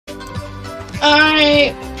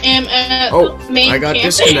I am at the main I got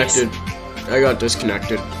campus. disconnected. I got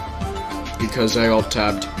disconnected because I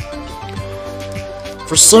alt-tabbed.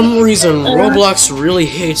 For some reason, Roblox really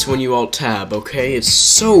hates when you alt-tab, okay? It's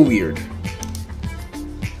so weird.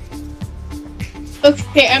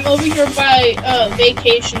 Okay, I'm over here by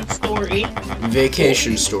Vacation Story.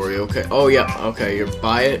 Vacation Story, okay. Oh, yeah, okay, you're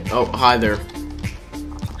by it. Oh, hi there.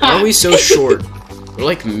 Why Hi. are we so short? We're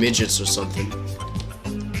like midgets or something.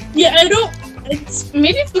 Yeah, I don't.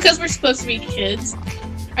 Maybe it's because we're supposed to be kids.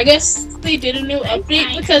 I guess they did a new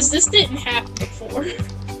update because this didn't happen before.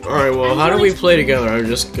 Alright, well, how do we play together? I'm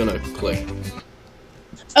just gonna click.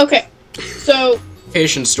 Okay, so.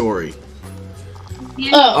 Vacation Story.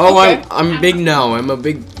 Oh, okay. I'm big now. I'm a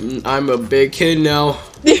big kid now.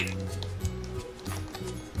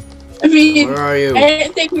 I mean, Where are you? I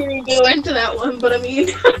didn't think we were gonna go into that one, but I mean,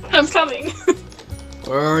 I'm coming.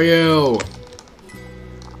 Where are you?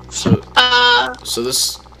 So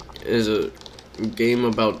this is a game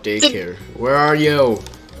about daycare. Where are you?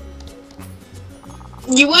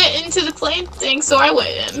 You went into the plane thing, so I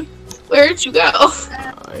went in. Where'd you go?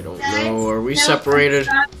 I don't know. Are we separated?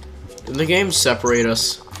 Did the game separate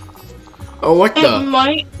us? Oh, what the? It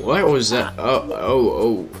might. What was that?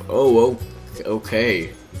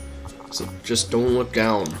 Okay. So just don't look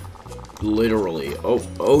down. Literally.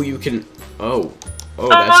 Oh, you can. Oh,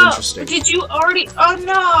 that's interesting. Did you already? Oh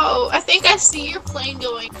no! I think I see your plane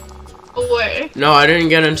going away. No, I didn't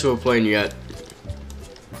get into a plane yet.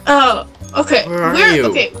 Oh, okay. Where are you?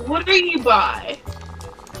 Okay, what are you by?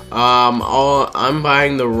 I'm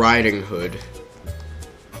buying the riding hood.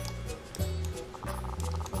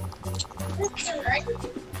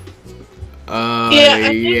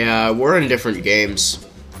 Yeah, we're in different games.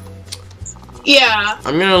 Yeah.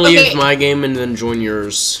 I'm gonna leave my game and then join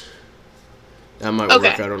yours. That might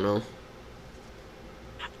work, I don't know.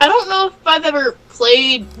 I don't know if I've ever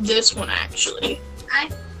played this one, actually.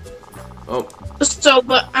 Oh. So,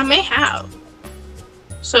 but I may have.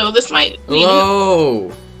 So, this might be...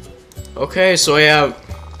 Hello! Okay, so I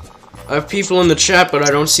have people in the chat, but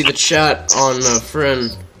I don't see the chat on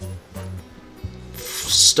friend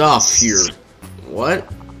stuff here. What?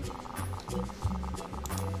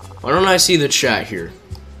 Why don't I see the chat here?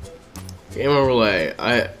 Game overlay.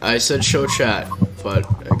 I said show chat, but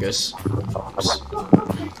I guess.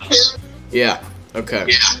 Yeah.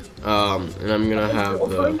 Okay. And I'm gonna have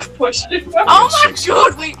the. Oh my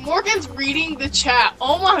god! Wait, Morgan's reading the chat.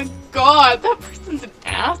 Oh my god, that person's an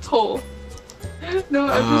asshole. No.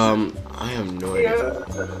 I have no idea.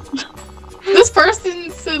 This person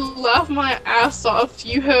said, "Laugh my ass off.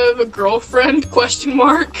 You have a girlfriend?" Question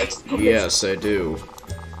mark. Yes, I do.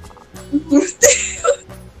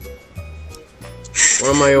 One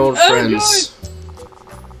of my old friends.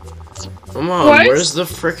 Come on, where's the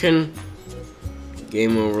frickin'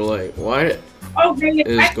 game overlay? What is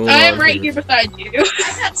going on? I am right here beside you.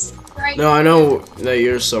 No, I know that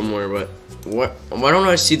you're somewhere, but why don't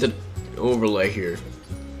I see the overlay here?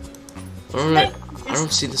 I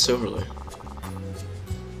don't see this overlay.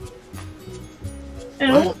 I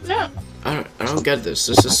don't know. I don't get this.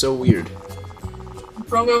 This is so weird.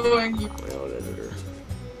 Editor.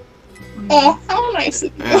 Mm. Oh, how nice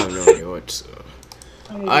of you. I have no idea what.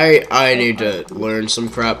 I need to learn some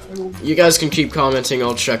crap. You guys can keep commenting.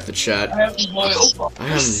 I'll check the chat. I have no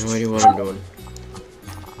idea what I'm doing.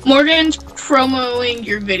 Morgan's promoting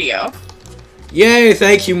your video. Yay!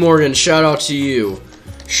 Thank you, Morgan. Shout out to you.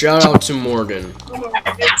 Shout out to Morgan.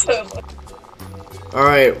 All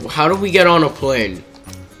right. How do we get on a plane?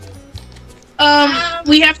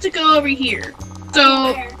 We have to go over here.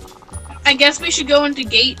 So, I guess we should go into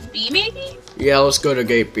gate B, maybe? Yeah, let's go to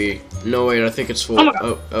gate B. No, wait, I think it's full.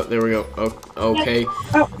 Oh, there we go. Oh, okay.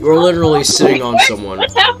 You're literally sitting on someone.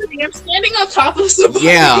 What's happening? I'm standing on top of someone.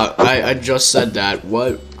 Yeah, I just said that.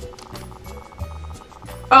 What?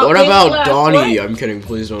 Oh, what about Donnie? What? I'm kidding.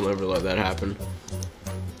 Please don't ever let that happen.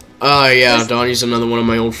 Yeah, Donnie's another one of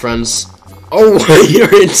my old friends. Oh,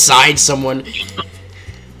 you're inside someone.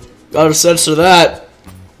 Gotta censor that.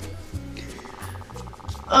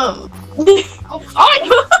 Wait,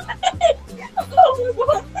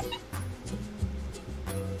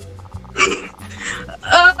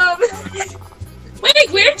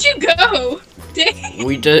 where'd you go?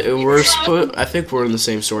 I think we're in the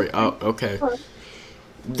same story. Oh, okay.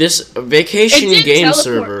 This vacation game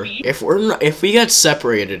server. If we get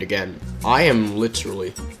separated again, I am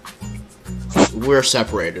literally. We're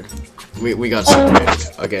separated. We got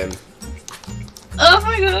separated again. Oh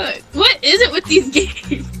my god! What is it with these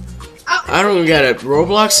games? I don't get it.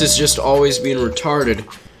 Roblox is just always being retarded,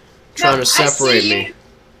 trying to separate me.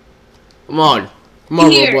 Come on, Come on,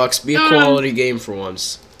 Here, Roblox, be a quality game for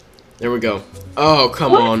once. There we go. Oh,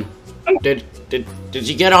 come on. Did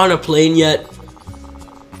you get on a plane yet?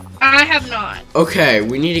 I have not. Okay,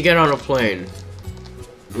 we need to get on a plane.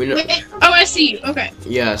 Wait, oh, I see you. Okay.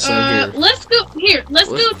 Yeah, so here. Let's go here. Let's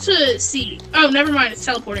go to C. Oh, never mind. It's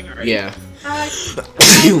teleporting already. Yeah.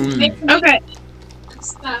 Okay.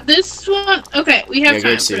 This one. Okay, we have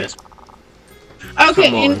time for this.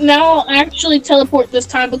 Okay, and now I'll actually teleport this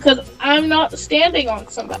time because I'm not standing on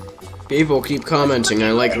somebody. People keep commenting.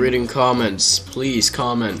 I like reading comments. Please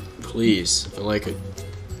comment. Please. I like it.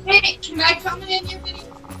 Hey, can I comment in your video?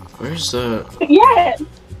 Where's the... Yeah.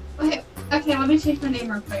 Okay, let me change my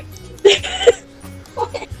name real quick.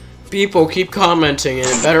 People keep commenting, and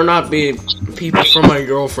it better not be people from my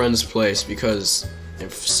girlfriend's place, because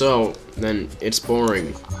if so, then it's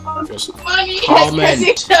boring. Just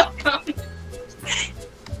comment.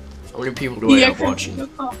 How many people do I have watching?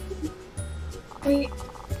 Wait.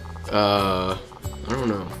 I don't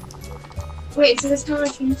know. Wait, so this time I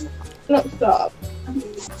changed it? No, stop.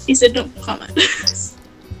 He said don't comment.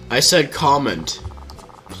 I said comment.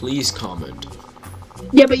 Please comment.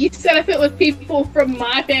 Yeah, but you said if it was people from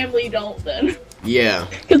my family, don't then. Yeah.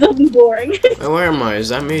 Because that'll be boring. Where am I? Is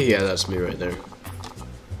that me? Yeah, that's me right there.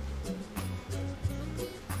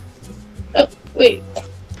 Oh, wait.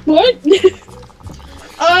 What?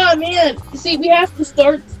 Oh, man. See, we have to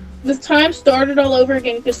start... The time started all over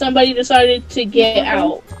again because somebody decided to get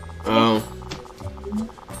out. Oh.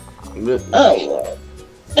 Oh.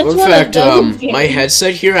 In fact, my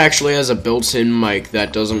headset here actually has a built-in mic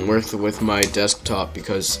that doesn't work with my desktop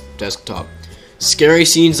because desktop. Scary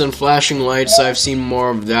scenes and flashing lights, I've seen more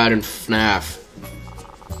of that in FNAF.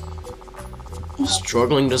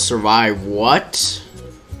 Struggling to survive, what?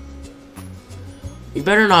 You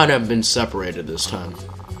better not have been separated this time.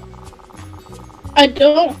 I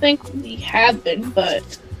don't think we have been,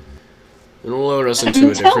 but... It'll load us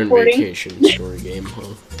into a different vacation story game,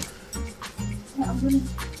 huh?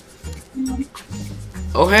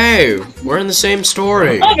 Oh hey, we're in the same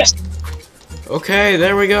story. Okay,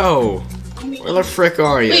 there we go. Where the frick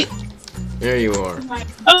are you? Wait. There you are.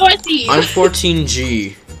 Oh, I see you. I'm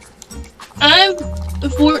 14G. I'm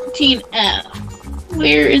 14F.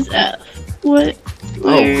 Where is F? What?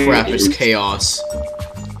 Oh crap, it's chaos.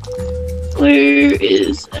 Where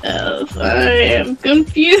is F? I am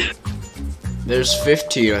confused. There's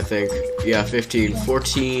 15, I think. Yeah, 15.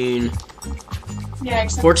 14... Yeah,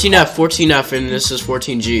 14F, and this is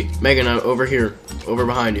 14G. Megan, I'm over here. Over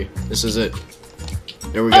behind you. This is it.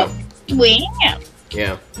 There we go. Wait.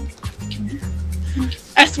 Yeah.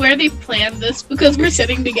 I swear they planned this because we're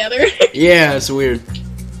sitting together. Yeah, it's weird.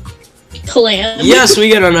 Plan. Yes, we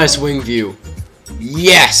get a nice wing view.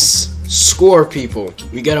 Yes! Score, people.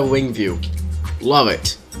 We get a wing view. Love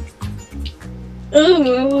it.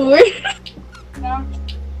 Ooh.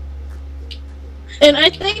 And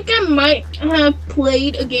I think I might have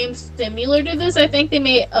played a game similar to this. I think they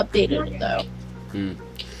may have updated it, though. Hmm.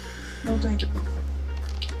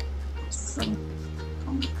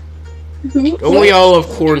 Oh, we all have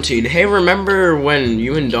quarantine. Hey, remember when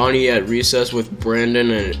you and Donnie at recess with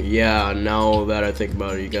Brandon? And yeah, now that I think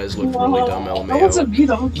about it, you guys look really dumb,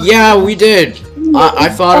 LMAO. Yeah, we did. I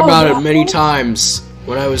thought about it many times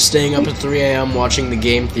when I was staying up at 3 AM watching The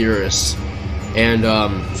Game Theorists. And,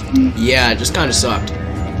 yeah, it just kind of sucked.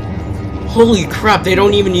 Holy crap, they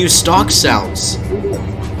don't even use stock sounds.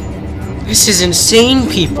 This is insane,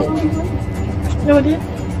 people. No, it did.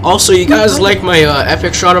 Also, you guys like my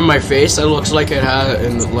epic shot of my face? That looks like it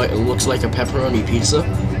looks like a pepperoni pizza.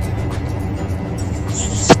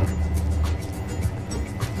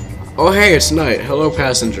 Oh hey, it's night. Hello,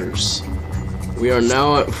 passengers. We are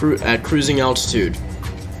now at cruising altitude,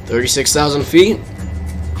 36,000 feet.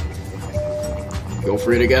 Feel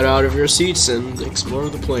free to get out of your seats and explore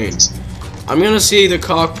the plane. I'm gonna see the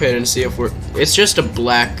cockpit and see if we're... It's just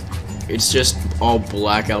all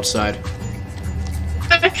black outside.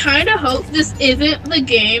 I kind of hope this isn't the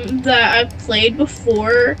game that I've played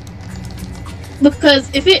before. Because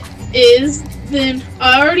if it is, then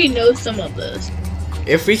I already know some of this.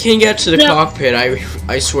 If we can get to the cockpit,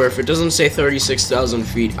 I swear, if it doesn't say 36,000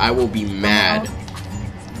 feet, I will be mad.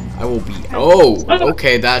 I will be... Oh,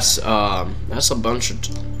 okay, that's a bunch of...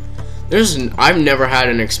 I've never had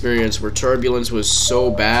an experience where turbulence was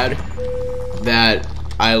so bad that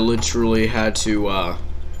I literally had to,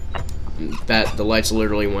 that the lights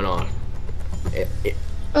literally went on.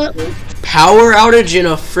 Power outage in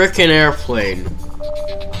a frickin' airplane.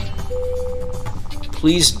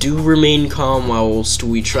 Please do remain calm whilst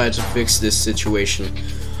we try to fix this situation.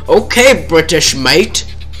 Okay, British mate.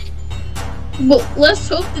 Well, let's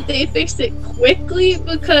hope that they fixed it quickly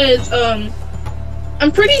because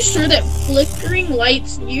I'm pretty sure that flickering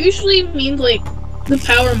lights usually means like the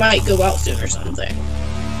power might go out soon or something.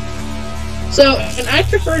 So, and I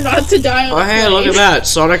prefer not to die on Oh, hey, look at that.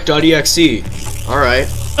 Sonic.exe. Alright.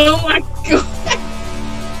 Oh my god.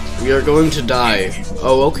 We are going to die.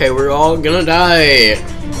 Oh, okay, we're all gonna die.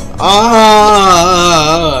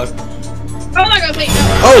 Ah! Oh my god, wait, no.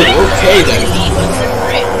 Oh, okay then.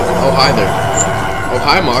 Oh, hi there. Oh,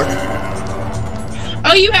 hi, Mark.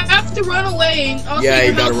 Oh, you have to run away. And also Yeah,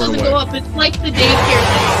 your you gotta health run doesn't away. go up. It's like the daycare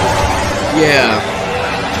thing. Yeah.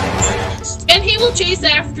 And he will chase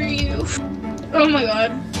after you. Oh my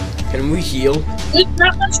god. Can we heal? There's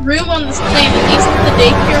not much room on this planet. At least the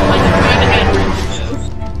daycare one you kinda had room to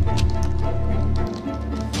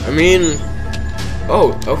move. I mean...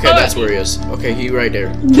 Oh, okay, Oh, that's where he is. Okay, he right there.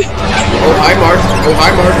 Oh, hi, Mark. Oh,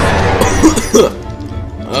 hi, Mark.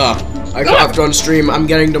 I coughed on stream. I'm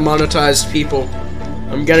getting demonetized, people.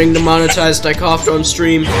 I'm getting demonetized. I coughed on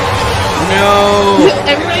stream. No!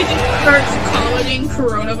 Everybody just starts calling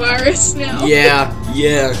coronavirus now. Yeah,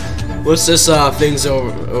 yeah. What's this, things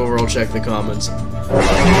over? I'll check the comments.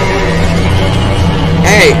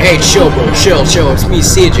 Hey, chill, bro. Chill. It's me,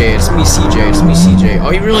 CJ. It's me, CJ.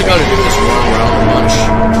 All you really gotta do is run around a bunch.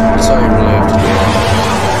 That's all you really have to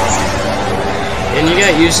do. And you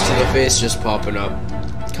get used to the face just popping up.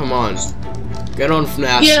 Come on. Get on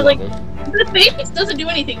FNAF's Yeah, like, level. the face doesn't do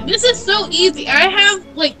anything. This is so easy. I have,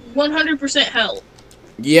 like, 100% health.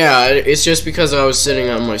 Yeah, it's just because I was sitting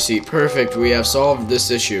on my seat. Perfect, we have solved this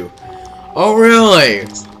issue. Oh, really?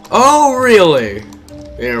 Oh, really?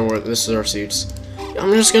 Here, this is our seats.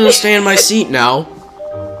 I'm just gonna stay in my seat now.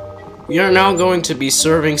 We are now going to be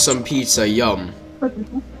serving some pizza. Yum.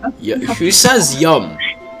 Yeah, who says yum?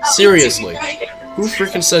 Seriously. Who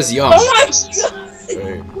freaking says yum? Oh my god!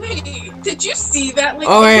 Right. Wait, did you see that? Like,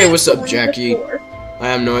 Oh, hey, what's up, Jackie? I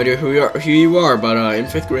have no idea who you are, but in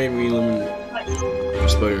 5th grade we eliminated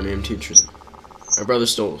your name teachers. My brother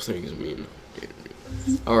stole things. I mean,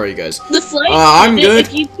 alright, guys. The flight. I'm good.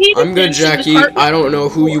 If you paid I'm good, attention to Jackie. Cartman I don't know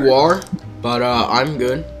who you before- are, but I'm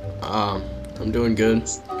good. I'm doing good.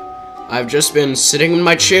 I've just been sitting in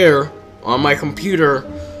my chair on my computer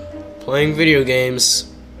playing video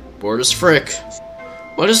games. Bored as frick.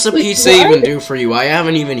 What does the Wait, pizza what? even do for you? I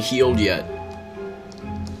haven't even healed yet.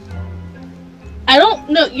 I don't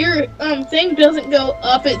know. Your thing doesn't go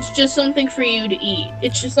up. It's just something for you to eat.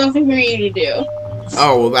 It's just something for you to do.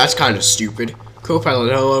 Oh, well, that's kind of stupid.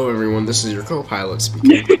 Co-pilot, hello everyone. This is your co-pilot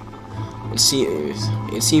speaking. It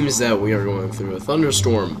seems that we are going through a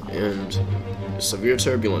thunderstorm and severe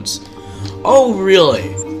turbulence. Oh,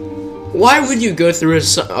 really? Why would you go through a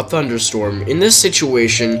thunderstorm? In this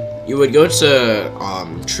situation, you would go to the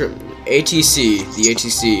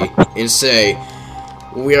ATC, and say,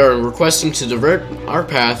 we are requesting to divert our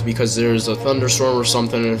path because there's a thunderstorm or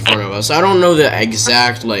something in front of us. I don't know the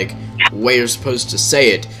exact, like, way you're supposed to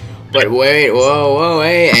say it, but wait, whoa,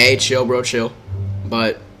 hey, chill, bro, chill.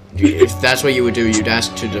 But if that's what you would do, you'd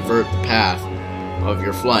ask to divert the path of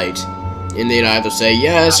your flight, and they'd either say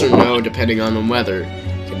yes or no, depending on the weather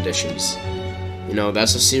conditions. You know,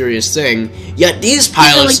 that's a serious thing. Yet these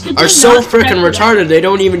pilots like, are so freaking retarded, they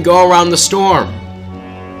don't even go around the storm.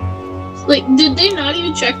 Like, did they not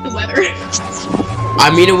even check the weather?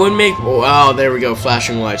 I mean, it would make... Oh, there we go,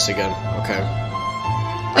 flashing lights again. Okay.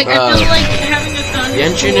 Like, I feel like having a thunderstorm... The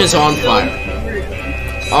engine is on fire.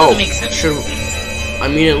 Oh, makes sense. should... I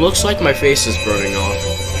mean, it looks like my face is burning off.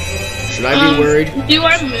 Should I be worried? Do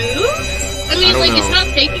I move? I mean, don't like, know. it's not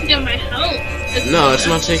taking down my health. No, it's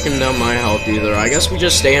not taking down my health either. I guess we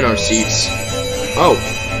just stay in our seats. Oh.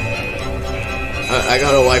 I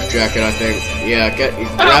got a life jacket, I think. Yeah,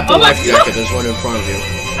 grab the life jacket. There's one in front of you.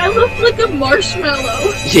 I look like a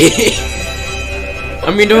marshmallow.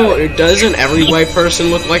 I mean, doesn't every white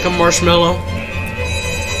person look like a marshmallow?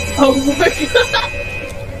 Oh my god.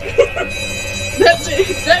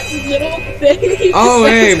 that little thing. Oh,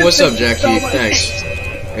 hey, what's up, Jackie? Thanks.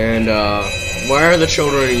 And, why are the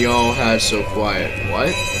children and y'all had so quiet?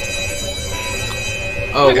 What?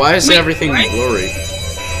 Oh, why is everything blurry?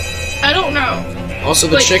 I don't know. Also,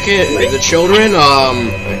 the children,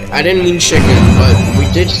 I didn't mean chicken, but we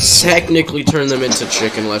did technically turn them into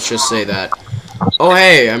chicken, let's just say that. Oh,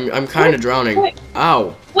 hey, I'm kind of drowning.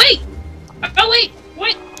 Ow. Wait! Oh, wait!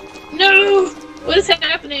 No! What is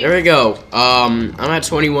happening? There we go. I'm at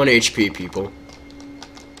 21 HP, people.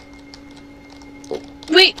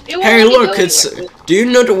 Wait, it won't Hey, let me look, go it's... anywhere. Do you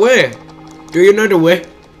know the way? Do you know the way?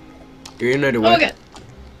 Do you know the way? Oh, okay.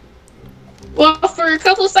 Well, for a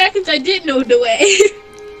couple seconds, I did know the way.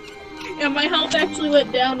 And my health actually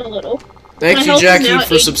went down a little. Thank you, Jackie,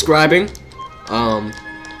 for subscribing.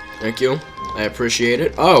 Thank you. I appreciate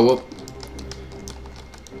it. Oh, well.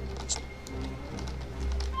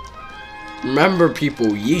 Remember, people,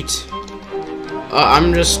 yeet.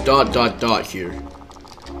 I'm just ... here.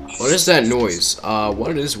 What is that noise?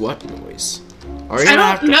 What is what noise? Are you I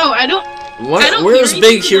don't know. I don't. Where's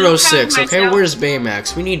Big Hero 6? Okay, where's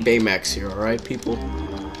Baymax? We need Baymax here, alright, people?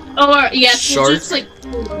 Oh, yes. Shark? Just, like...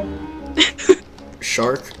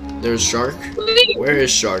 Shark? There's Shark? Where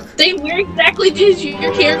is Shark? Where exactly did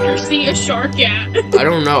your character see a shark at? I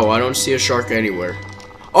don't know. I don't see a shark anywhere.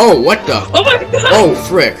 Oh, what the? Oh my god! Oh,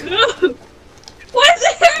 frick. No! What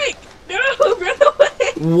the heck? No, run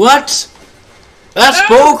away! What? That's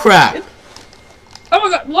bullcrap! Oh my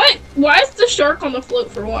god, what? Why is the shark on the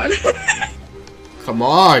float for one? Come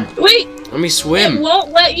on. Wait. Let me swim. It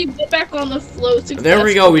won't let you get back on the float. There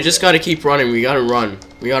we go. We just gotta keep running. We gotta run.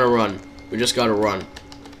 We gotta run. We just gotta run.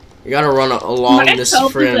 We gotta run along this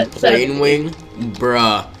friend plane wing.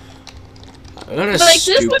 Bruh. What a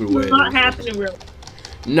stupid way. This would not happen in real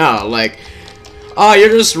life. No, like, oh, you're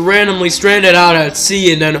just randomly stranded out at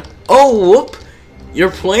sea and then, oh, whoop,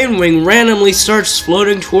 your plane wing randomly starts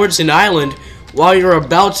floating towards an island while you're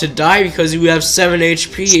about to die because you have 7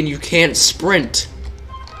 HP and you can't sprint.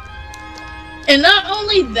 And not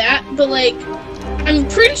only that, but like, I'm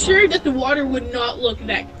pretty sure that the water would not look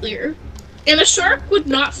that clear. And a shark would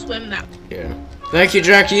not swim that way. Yeah. Thank you,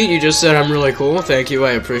 Jackie. You just said I'm really cool. Thank you.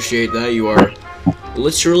 I appreciate that. You are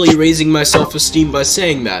literally raising my self-esteem by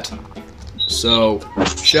saying that. So,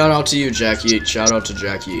 shout out to you, Jackie. Shout out to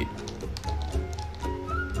Jackie.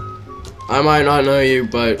 I might not know you,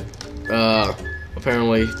 but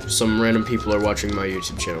apparently some random people are watching my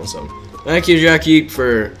YouTube channel. So, thank you, Jackie,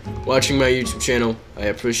 for watching my YouTube channel. I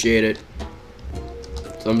appreciate it.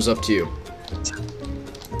 Thumbs up to you.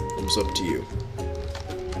 Thumbs up to you.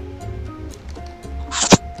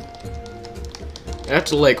 I have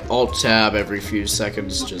to like alt-tab every few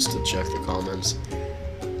seconds just to check the comments.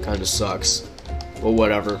 Kinda sucks. But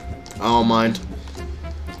whatever. I don't mind.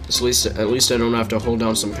 At least I don't have to hold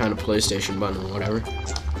down some kind of PlayStation button or whatever.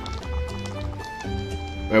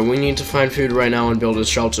 Alright, we need to find food right now and build a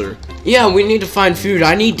shelter. Yeah, we need to find food.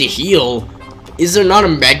 I need to heal. Is there not a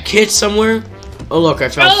med kit somewhere? Oh look, I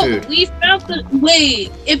found food. We found the...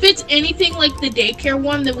 Wait, if it's anything like the daycare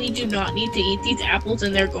one, then we do not need to eat these apples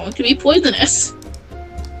and they're going to be poisonous.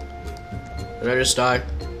 Did I just die?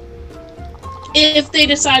 If they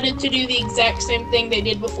decided to do the exact same thing they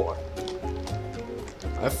did before.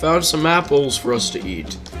 I found some apples for us to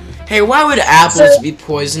eat. Hey, why would apples be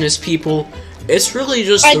poisonous, people? It's really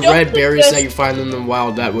just the red berries that you find in the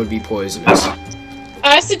wild that would be poisonous.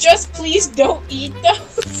 I suggest please don't eat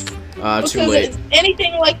those. Too late. If it's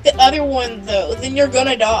anything like the other one, though, then you're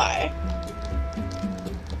gonna die.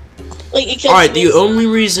 Like, alright, the only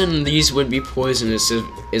reason these would be poisonous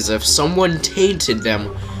is if someone tainted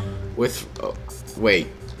them with... wait.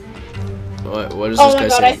 What is this guy saying? Oh my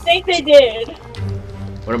god, I think they did.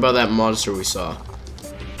 What about that monster we saw?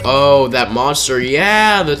 Oh, that monster.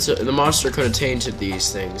 Yeah, the monster could have tainted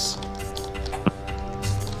these things.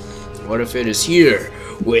 What if it is here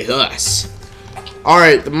with us?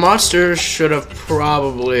 Alright, the monster should have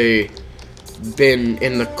probably been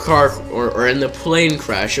in the car or in the plane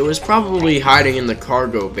crash. It was probably hiding in the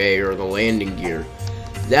cargo bay or the landing gear.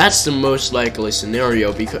 That's the most likely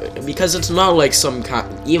scenario because it's not like some kind,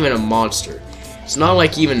 even a monster. It's not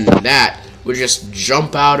like even that would just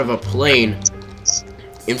jump out of a plane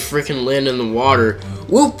and frickin' land in the water.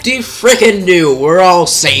 Whoop-de-frickin' we're all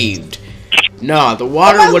saved. Nah, the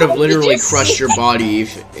water would have literally crushed your body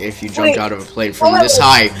if you jumped out of a plane from this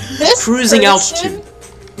high cruising altitude.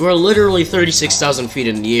 You are literally 36,000 feet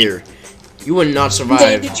in the air. You would not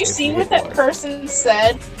survive. Did you see what that person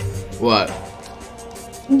said? What?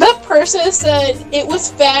 The person said it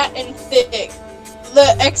was fat and thick.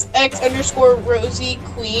 The XX_Rosie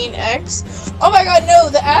Queen X. Oh my god, no,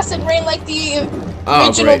 the acid rain like the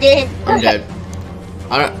original game. I'm dead.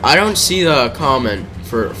 I don't see the comment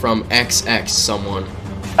from XX someone.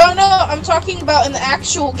 Oh no, I'm talking about in the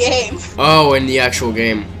actual game. Oh, in the actual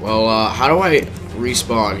game. Well, how do I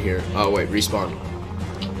respawn here? Oh wait, respawn.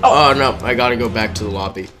 Oh no, I gotta go back to the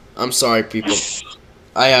lobby. I'm sorry, people.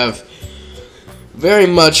 I have very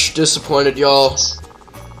much disappointed y'all.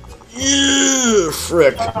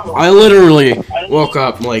 Frick. I literally woke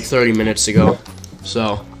up like 30 minutes ago.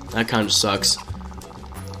 So, that kind of sucks.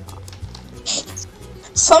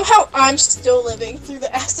 Somehow I'm still living through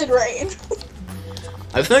the acid rain.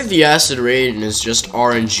 I think the acid rain is just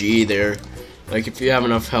RNG there. Like, if you have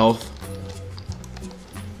enough health.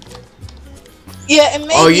 Yeah, and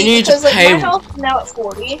maybe you need because to pay. Like, my health is now at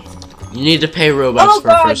 40. You need to pay Robux for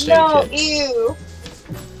first aid kit. Ew.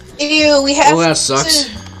 Ew, we have that sucks.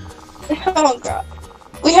 Oh god.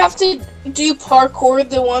 We have to do parkour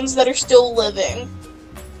the ones that are still living.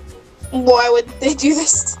 Why would they do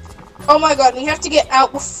this? Oh my god, we have to get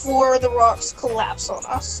out before the rocks collapse on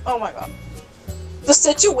us. Oh my god. The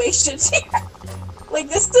situations here. Like,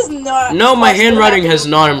 this does not... No, my handwriting has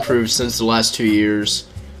not improved since the last 2 years.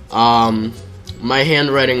 My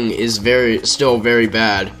handwriting is still very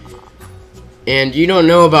bad. And you don't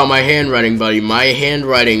know about my handwriting, buddy. My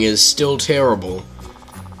handwriting is still terrible.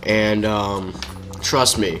 And,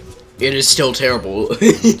 trust me, it is still terrible.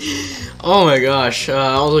 Oh my gosh,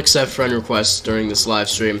 I'll accept friend requests during this live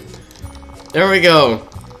stream. There we go.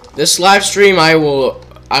 This live stream, I will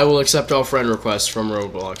accept all friend requests from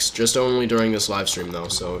Roblox. Just only during this live stream, though.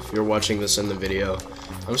 So if you're watching this in the video,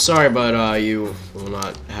 I'm sorry, but you will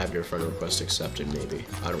not have your friend request accepted. Maybe,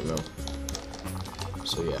 I don't know.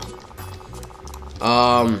 So yeah.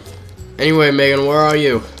 Anyway, Megan, where are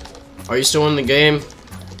you? Are you still in the game?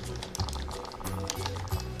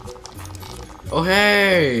 Oh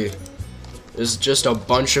hey! There's just a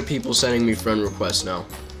bunch of people sending me friend requests now.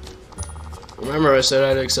 Remember, I said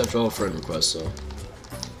I'd accept all friend requests, so.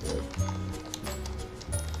 Yeah.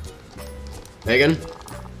 Megan?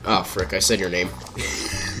 Oh, frick, I said your name.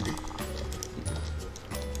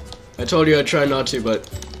 I told you I'd try not to, but.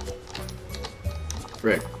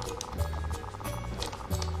 Frick.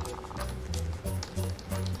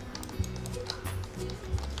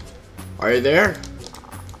 Are you there?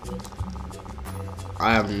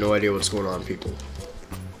 I have no idea what's going on, people.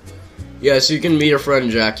 Yes, you can be your friend,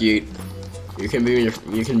 Jack Yeet. You can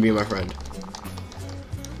be my friend.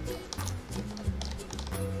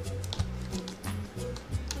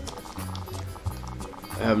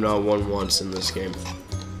 I have not won once in this game.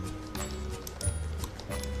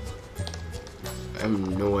 I have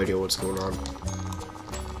no idea what's going on.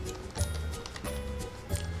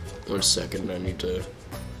 1 second, I need to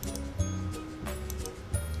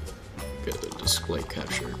get the display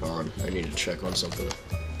capture on. I need to check on something.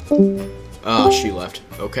 Ah, she left.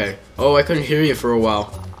 Okay. Oh, I couldn't hear you for a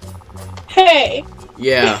while. Hey!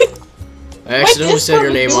 Yeah. I accidentally said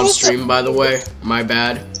your name on stream, by the way. My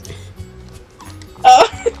bad.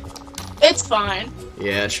 It's fine.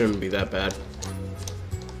 Yeah, it shouldn't be that bad.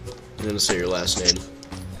 I'm gonna say your last name.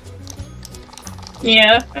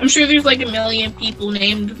 Yeah, I'm sure there's like a million people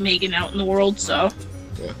named Megan out in the world, so.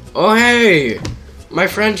 Yeah. Oh, hey! My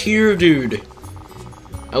friend here, dude.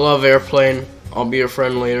 I love Airplane. I'll be your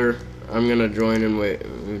friend later. I'm gonna join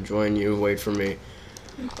and join you. Wait for me.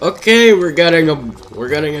 Okay, we're getting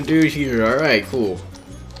a dude here. All right, cool.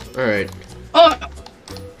 All right. Oh,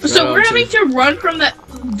 so we're having to run from that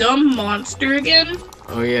dumb monster again?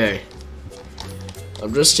 Oh yeah.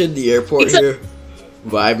 I'm just in the airport here,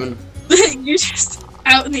 vibing. You're just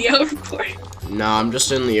out in the airport. Nah, I'm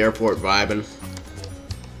just in the airport vibing.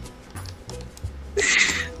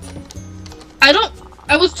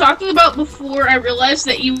 I was talking about before I realized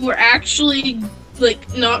that you were actually,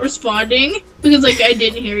 like, not responding. Because, like, I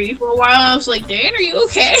didn't hear you for a while. I was like, Dan, are you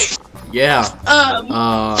okay? Yeah.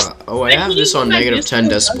 Oh, I have this on negative 10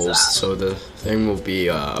 decibels, so the thing will be,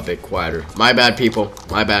 a bit quieter. My bad, people.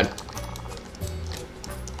 My bad.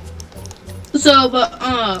 So, but,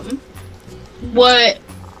 what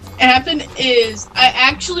happened is, I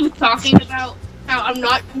actually was talking about how I'm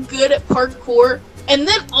not good at parkour. And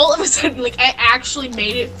then all of a sudden, like, I actually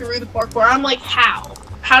made it through the parkour. I'm like, how?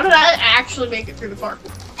 How did I actually make it through the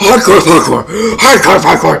parkour? Hardcore parkour! Hardcore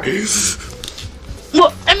parkour!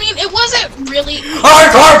 Well, I mean, it wasn't really...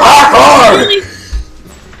 Hardcore parkour! Really...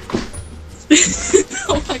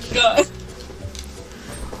 Oh my god.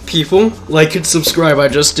 People, like and subscribe. I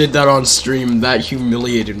just did that on stream. That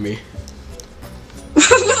humiliated me.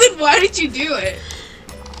 Then why did you do it?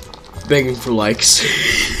 Begging for likes.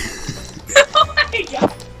 Oh my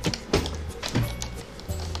god.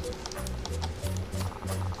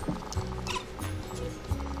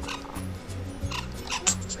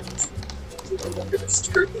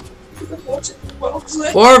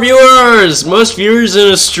 More viewers! Most viewers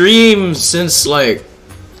in a stream since, like,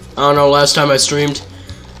 I don't know, last time I streamed.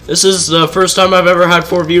 This is the first time I've ever had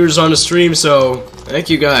 4 viewers on a stream, so thank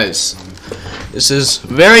you guys. This is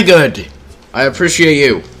very good. I appreciate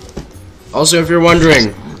you. Also, if you're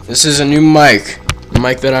wondering, this is a new mic. The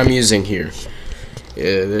mic that I'm using here.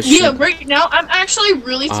 Yeah, right now, I'm actually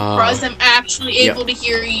really surprised I'm actually able to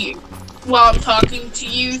hear you while I'm talking to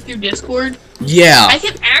you through Discord. Yeah. I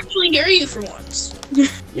can actually hear you for once.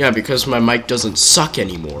 Yeah, because my mic doesn't suck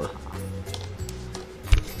anymore.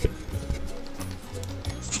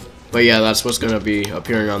 But yeah, that's what's gonna be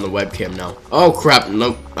appearing on the webcam now. Oh crap,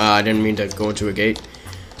 nope, I didn't mean to go into a gate.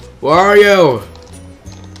 Where are you?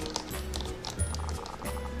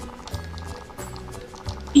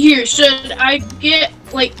 Here, should I get,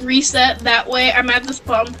 like, reset that way? I'm at the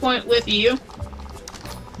spawn point with you.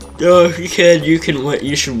 Oh, if you can win,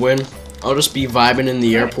 you should win. I'll just be vibing in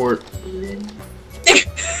the airport.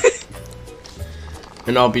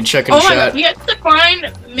 And I'll be checking chat. Oh my god, we have to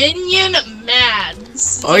find Minion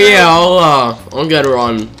Mads. Oh yeah, I'll get her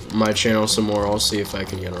on my channel some more. I'll see if I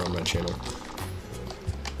can get her on my channel.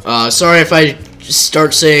 Sorry if I just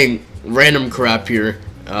start saying random crap here.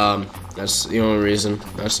 That's the only reason.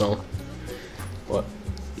 That's all. What?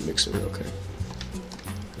 Mixer, okay.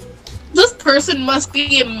 This person must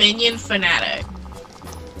be a Minion fanatic.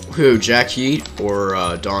 Who, Jack Heat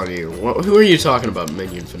or Donnie? Who are you talking about,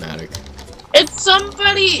 Minion fanatic? It's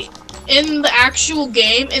somebody in the actual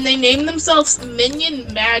game, and they name themselves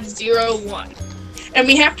Minion Mad 01. And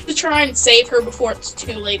we have to try and save her before it's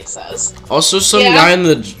too late, it says. Also, some guy in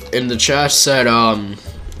the chat said,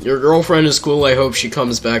 your girlfriend is cool, I hope she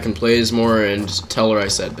comes back and plays more, and tell her I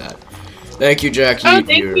said that. Thank you, Jackie. Oh,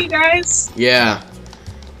 thank you, guys. Yeah.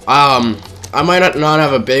 I might not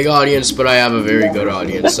have a big audience, but I have a very good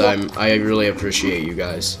audience. I really appreciate you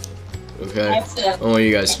guys. Okay? I want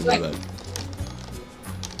you guys to know that.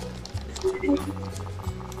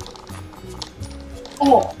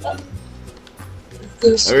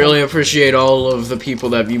 I really appreciate all of the people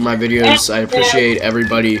that view my videos. I appreciate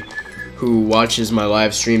everybody who watches my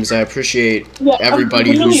live streams. I appreciate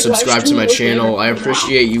everybody who subscribes to my channel. I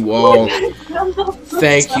appreciate you all.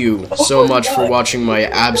 Thank you so much for watching my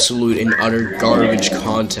absolute and utter garbage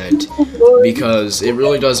content, because it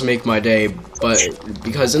really does make my day. But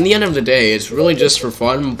because in the end of the day, it's really just for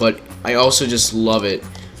fun, but I also just love it.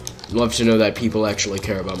 Love to know that people actually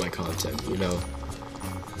care about my content, you know.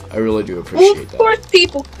 I really do appreciate that. Of course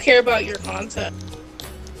people care about your content.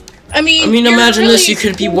 I mean, imagine this, you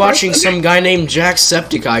could be watching some guy named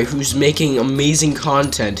Jacksepticeye who's making amazing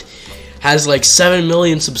content, has like 7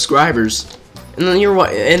 million subscribers, and then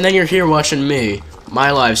you're here watching me,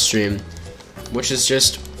 my live stream, which is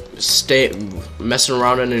just messing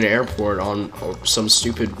around in an airport on some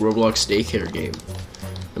stupid Roblox daycare game.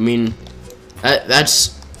 I mean,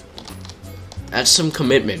 that's some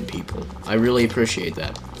commitment, people. I really appreciate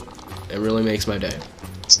that. It really makes my day.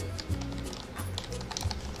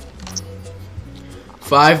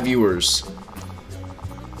 5 viewers.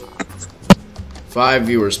 5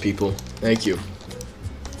 viewers, people. Thank you.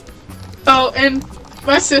 Oh, and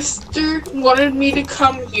my sister wanted me to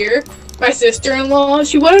come here. My sister-in-law,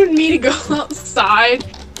 she wanted me to go outside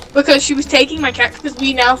because she was taking my cat, because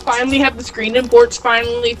we now finally have the screen in ports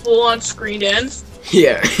finally full on screened in.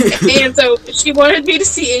 Yeah. And so she wanted me to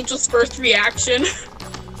see Angel's first reaction.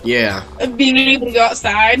 Yeah. Of being able to go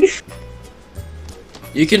outside.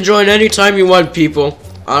 You can join anytime you want, people.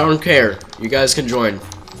 I don't care. You guys can join.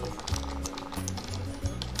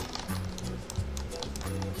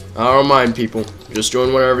 I don't mind, people. Just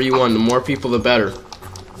join whenever you want. The more people, the better.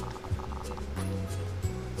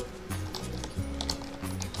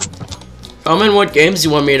 Comment what games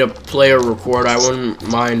you want me to play or record. I wouldn't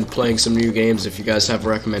mind playing some new games if you guys have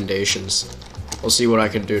recommendations. I'll see what I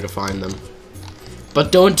can do to find them.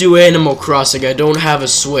 But don't do Animal Crossing. I don't have a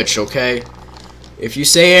Switch, okay? If you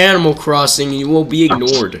say Animal Crossing, you will be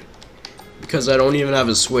ignored. Because I don't even have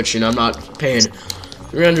a Switch, and I'm not paying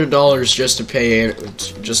 $300 just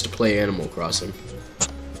to play Animal Crossing.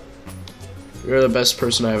 You're the best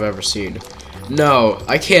person I've ever seen. No,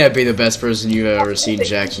 I can't be the best person you've ever seen,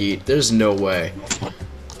 Jack Heat. There's no way.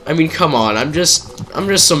 I mean, come on. I'm just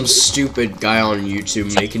some stupid guy on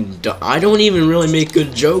YouTube making. I don't even really make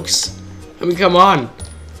good jokes. I mean, come on.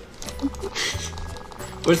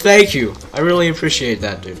 But thank you. I really appreciate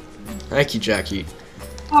that, dude. Thank you, Jack Heat.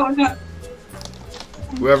 Oh, no.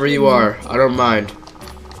 Wherever you are, I don't mind.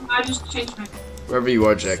 I just changed my... Wherever you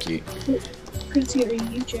are, Jack Heat. Consider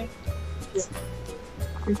you, Jack.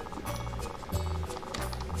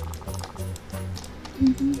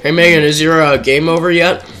 Hey, Megan, is your game over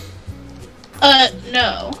yet?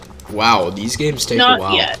 No. Wow, these games take a while.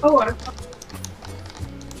 Not yet.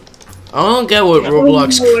 I don't get what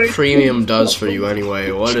Roblox Premium does for you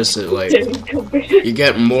anyway. What is it, like? You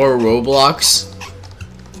get more Roblox?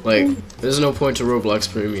 Like, there's no point to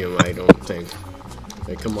Roblox Premium, I don't think.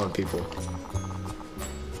 Like, come on, people.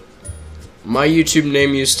 My YouTube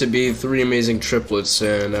name used to be 3 Amazing Triplets,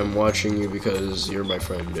 and I'm watching you because you're my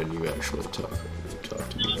friend and you actually talk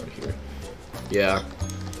to me right here. Yeah.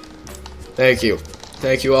 Thank you.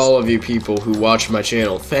 Thank you, all of you people who watch my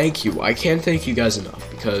channel. Thank you. I can't thank you guys enough,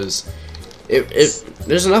 because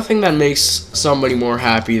There's nothing that makes somebody more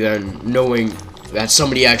happy than knowing that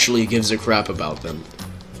somebody actually gives a crap about them.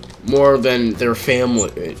 More than their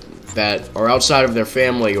family, that are outside of their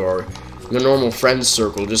family or the normal friends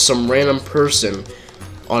circle, just some random person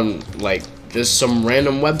on, like, just some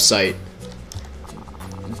random website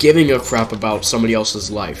giving a crap about somebody else's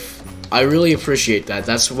life. I really appreciate that.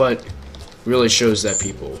 That's what really shows that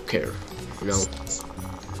people care, you know?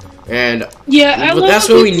 And yeah, but that's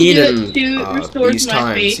what we need in these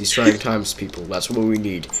times, these trying times, people. That's what we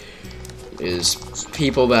need, is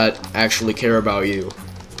people that actually care about you,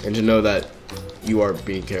 and to know that you are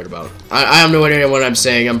being cared about. I have no idea what I'm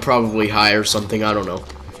saying. I'm probably high or something. I don't know.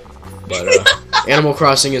 But Animal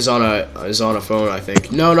Crossing is on a phone, I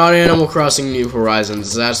think. No, not Animal Crossing New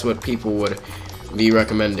Horizons. That's what people would be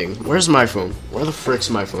recommending. Where's my phone? Where the frick's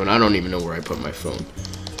my phone? I don't even know where I put my phone.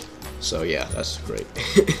 So yeah, that's great.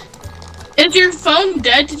 Is your phone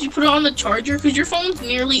dead? Did you put it on the charger? Because your phone's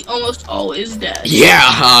nearly almost always dead. Yeah,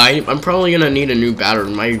 I'm probably gonna need a new battery.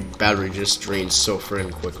 My battery just drains so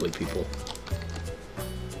friggin' quickly, people.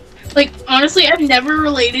 Like, honestly, I've never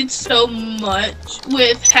related so much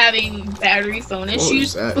with having battery phone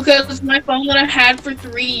issues. Because my phone that I had for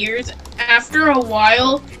 3 years, after a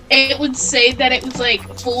while, it would say that it was, like,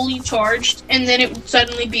 fully charged, and then it would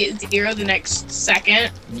suddenly be at 0 the next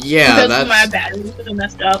second. Yeah, because my battery was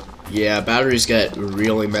messed up. Yeah, batteries get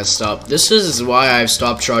really messed up. This is why I've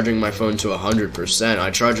stopped charging my phone to 100%. I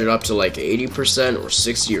charge it up to, like, 80% or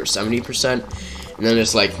 60 or 70%. And then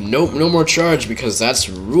it's like, nope, no more charge, because that's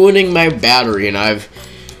ruining my battery, and I've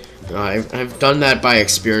done that by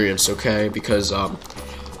experience, okay? Because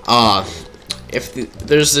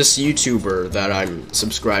there's this YouTuber that I'm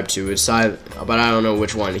subscribed to, but I don't know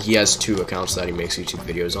which one. He has 2 accounts that he makes YouTube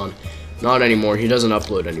videos on. Not anymore. He doesn't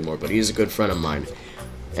upload anymore, but he's a good friend of mine.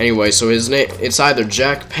 Anyway, so his name, it's either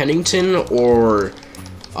Jack Pennington or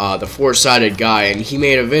the Four-Sided Guy, and he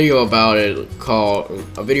made a video about me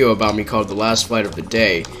called The Last Flight of the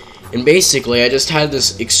Day. And basically, I just had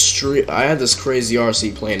this crazy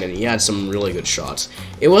RC plane, and he had some really good shots.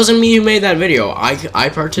 It wasn't me who made that video. I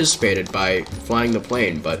participated by flying the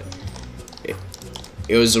plane, but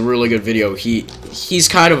it was a really good video. He's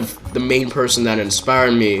kind of the main person that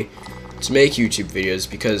inspired me to make YouTube videos,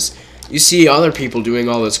 because you see other people doing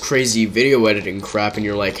all this crazy video editing crap, and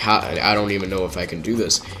you're like, I don't even know if I can do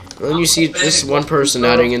this. And then you see this one person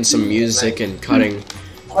adding in some music and cutting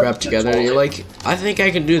crap together, and you're like, I think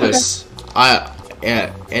I can do this.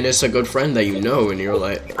 And it's a good friend that you know, and you're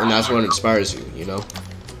like, and that's what inspires you, you know?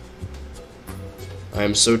 I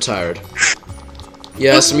am so tired.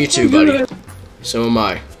 Yes, me too, buddy. So am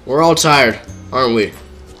I. We're all tired, aren't we?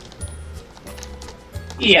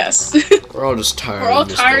 Yes. We're all just tired. We're all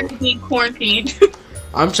tired of being quarantined.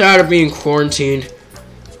 I'm tired of being quarantined,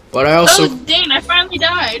 but I also... Oh, dang, I finally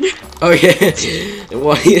died. Oh, yeah.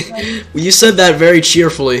 Well, you said that very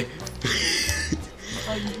cheerfully.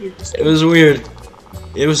 It was weird.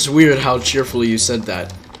 It was weird how cheerfully you said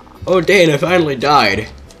that. Oh, dang, I finally died.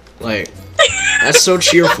 Like, that's so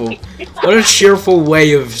cheerful. What a cheerful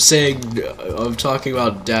way of talking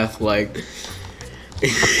about death, like...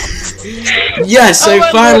 Yes,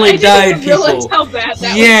 I finally died, people. How bad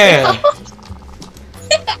that was.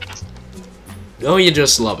 Oh, you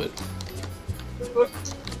just love it.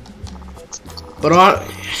 But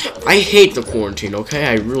I hate the quarantine, okay?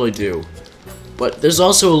 I really do. But there's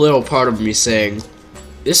also a little part of me saying,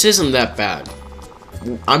 this isn't that bad.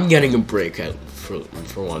 I'm getting a break for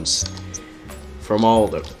once from all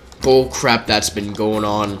the bull crap that's been going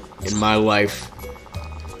on in my life.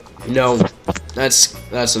 You know, that's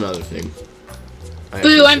another thing.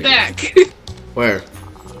 Boo, I'm back. Where?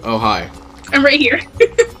 Oh, hi. I'm right here.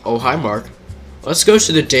 Oh, hi, Mark. Let's go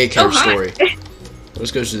to the daycare story.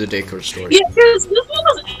 Let's go to the daycare story. Yeah, because this one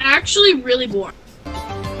was actually really boring.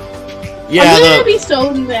 Yeah, I'm gonna be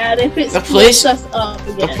so mad if it splits us up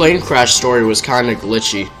again. The plane crash story was kind of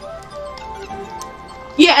glitchy.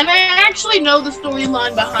 Yeah, and I actually know the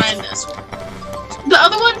storyline behind this one. The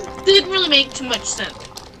other one didn't really make too much sense.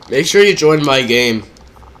 Make sure you join my game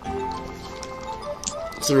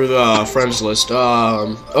through the friends list.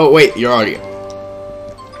 Oh wait, you're already.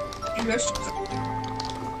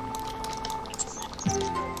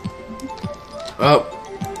 Oh,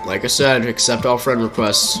 like I said, accept all friend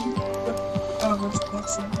requests.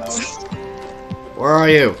 Where are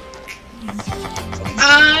you?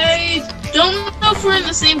 I don't know if we're in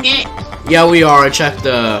the same game. Yeah, we are. I checked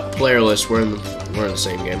the player list. We're in the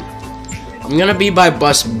same game. I'm gonna be by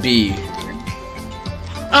bus B.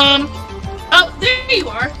 Oh, there you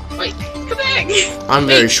are. Wait, come back. I'm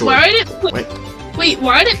very short. Why did it put, wait, Wait,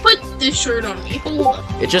 why did it put this shirt on me? Hold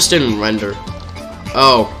on. It just didn't render.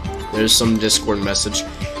 Oh, there's some Discord message.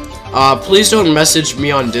 Please don't message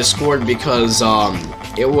me on Discord because,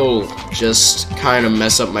 it will just kind of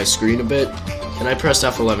mess up my screen a bit. And I pressed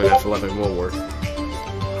F11, F11 will work.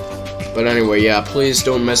 But anyway, yeah, please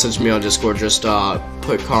don't message me on Discord, just,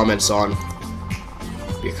 put comments on.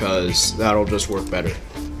 Because that'll just work better.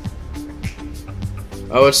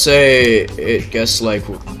 I would say it gets like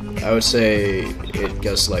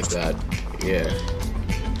that. Yeah.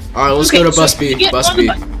 Alright, let's go to bus B. Bus B.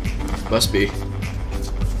 Bus B.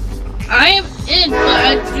 I am in, but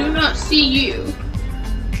I do not see you.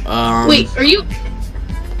 Wait, are you?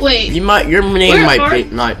 Wait. Your name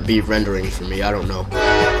might not be rendering for me. I don't know.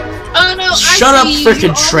 Oh no! Shut up,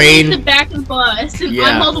 frickin' train! I'm in the back of the bus, and Yeah.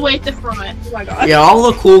 I'm all the way at the front. Oh my god. Yeah,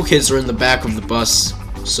 all the cool kids are in the back of the bus.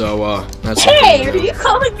 So that's. Hey, are you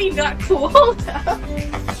calling me not cool?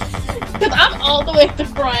 Because I'm all the way at the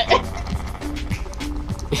front.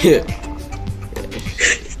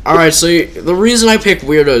 Alright, so the reason I pick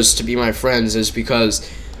weirdos to be my friends is because,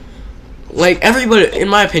 like, everybody, in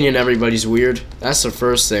my opinion, everybody's weird. That's the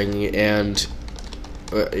first thing, and...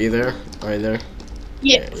 are you there? Are you there?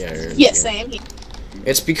 Yeah. Yes, I am here.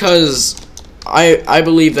 It's because I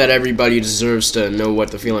believe that everybody deserves to know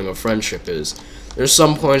what the feeling of friendship is. There's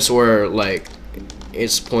some points where, like,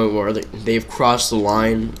 it's a point where they've crossed the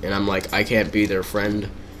line, and I'm like, I can't be their friend,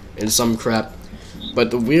 and some crap. But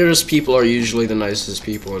the weirdest people are usually the nicest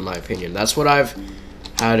people, in my opinion. That's what I've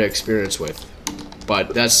had experience with.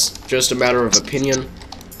 But that's just a matter of opinion.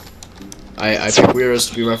 I pick weirdos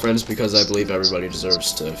to be my friends because I believe everybody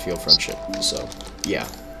deserves to feel friendship. So, yeah.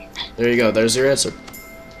 There you go. There's your answer.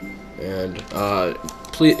 And,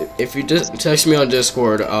 please, if you text me on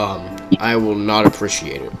Discord, I will not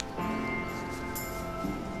appreciate it.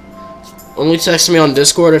 Only text me on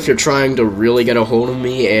Discord if you're trying to really get a hold of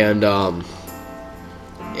me, and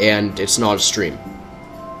it's not a stream.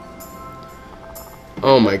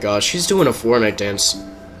 Oh my gosh, she's doing a Fortnite dance.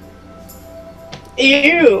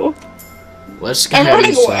 Ew. Let's get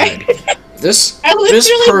inside. This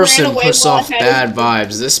person puts off bad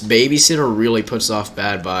vibes. This babysitter really puts off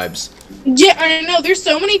bad vibes. Yeah, I know. There's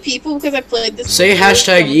so many people because I played this. Say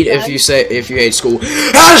hashtag eat if you hate school.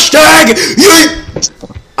 Hashtag eat.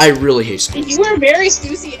 I really hate school. You were very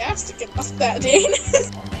enthusiastic about that, Dane.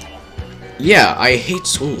 Yeah, I hate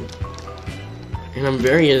school. And I'm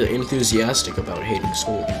very enthusiastic about hating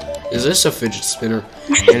school. Is this a fidget spinner?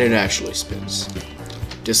 And it actually spins.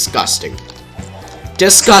 Disgusting.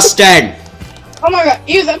 Disgusting! Oh my god,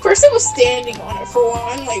 ew, that person was standing on it for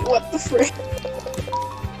one. Like, what the frick?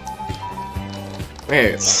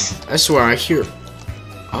 Hey, I swear I hear.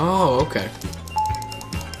 Oh, okay.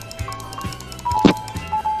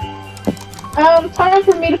 Time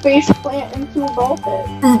for me to face plant into a ball pit.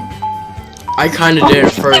 I kinda did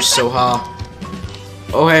it first, so ha.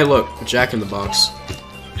 Oh hey, look, Jack in the Box.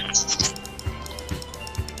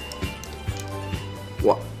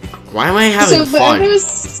 What? Why am I having fun?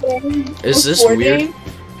 Is this weird?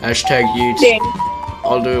 Hashtag yeet.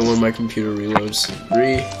 I'll do it when my computer reloads.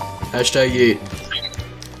 Hashtag yeet.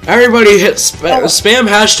 Everybody hit spam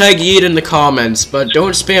hashtag yeet in the comments, but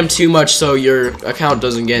don't spam too much so your account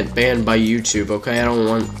doesn't get banned by YouTube, okay? I don't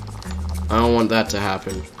want that to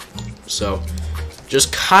happen. So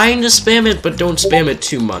just kinda spam it, but don't spam it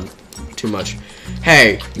too much.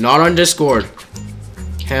 Hey, not on Discord.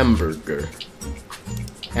 Hamburger.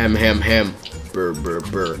 Ham. Burr.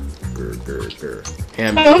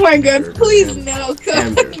 Hamburger. Oh my god, please no,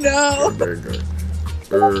 no. Burger.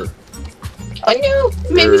 Oh no,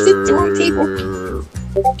 maybe sit through people.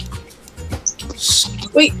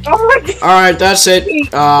 Wait, oh my god. Alright, that's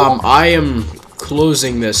it. I am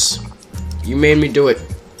closing this. You made me do it.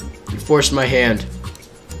 You forced my hand.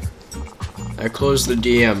 I closed the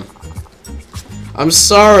DM. I'm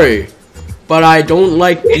sorry, but I don't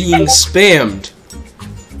like being spammed.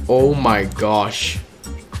 Oh my gosh.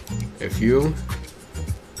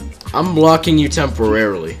 I'm blocking you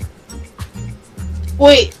temporarily.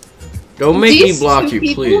 Wait. Don't make me block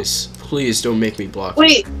you, please. Please don't make me block you.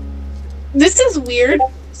 Wait. This is weird.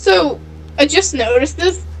 So, I just noticed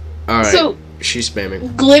this. Alright, so, she's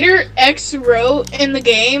spamming. Glitter X wrote in the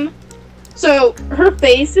game. So, her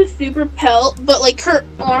face is super pelt, but like her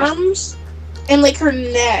arms and like her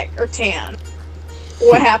neck are tan.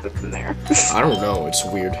 What happened from there? I don't know, it's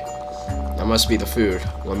weird. That must be the food.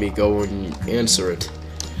 Let me go and answer it.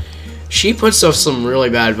 She puts off some really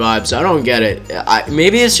bad vibes. I don't get it.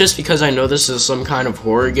 Maybe it's just because I know this is some kind of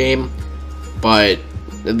horror game, but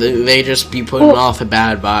they just be putting off the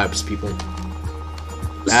bad vibes, people.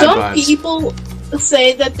 Bad some vibes. people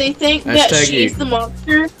say that they think that Hashtag she's eat. the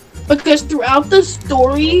monster because throughout the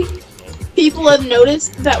story, people have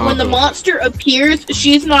noticed that when the monster appears,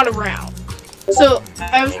 she's not around. So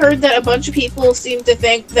I've heard that a bunch of people seem to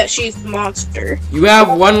think that she's the monster. You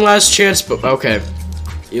have one last chance, but okay.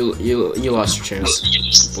 You lost your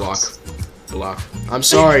chance. Block. I'm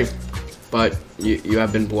sorry, but you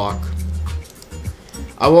have been blocked.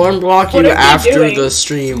 I will unblock you after the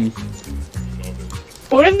stream.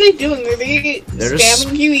 What are they doing? Are they They're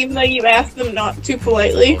spamming you even though you asked them not to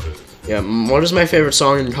politely? Yeah, what is my favorite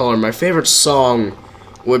song in color? My favorite song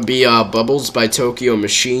would be Bubbles by Tokyo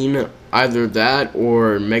Machine. Either that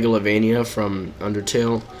or Megalovania from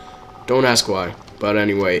Undertale. Don't ask why. But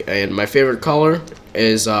anyway, and my favorite color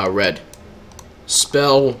is red.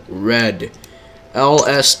 Spell red.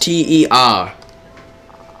 L-S-T-E-R.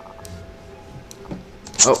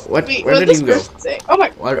 Oh, what? Wait, Where did he go? Oh my.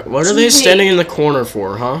 What are they standing in the corner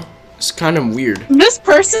for, huh? It's kind of weird. This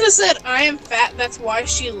person said, I am fat, that's why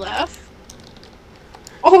she left.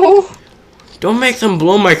 Oh. Don't make them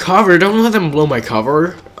blow my cover. Don't let them blow my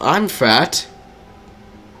cover. I'm fat.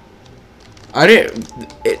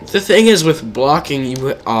 The thing is with blocking, you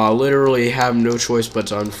literally have no choice but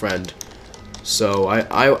to unfriend. So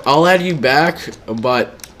I'll add you back,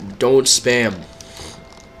 but don't spam.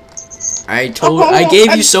 I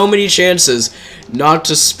gave you so many chances not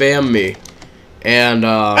to spam me, and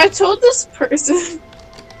I told this person.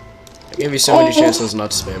 I gave you so many chances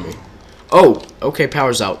not to spam me. Oh, okay,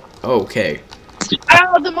 power's out. Okay.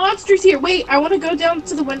 Oh, the monster's here. Wait, I want to go down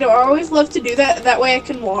to the window. I always love to do that. That way I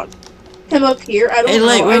can walk him up here. I don't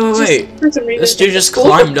know. Wait. For some reason, This dude just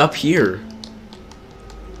climbed up here.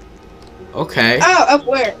 Okay. Oh, up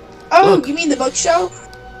where? Oh, Look. You mean the bookshelf?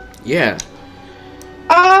 Yeah.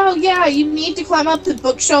 Oh, yeah, you need to climb up the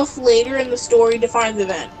bookshelf later in the story to find the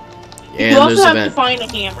vent. Yeah, you also there's a have vent. to find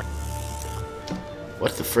a hammer.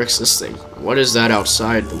 What the frick's this thing? What is that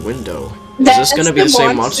outside the window? Is That's this gonna be the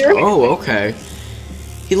same monster? monster. Oh, okay.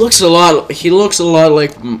 He looks a lot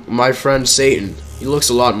like my friend Satan. He looks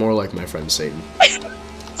a lot more like my friend Satan.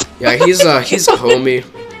 Yeah, he's a homie.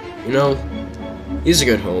 You know, he's a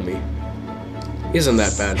good homie. He isn't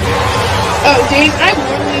that bad. Oh, Dave, I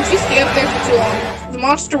warned you, if you stay up there for too long, the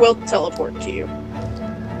monster will teleport to you.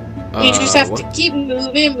 You just have to keep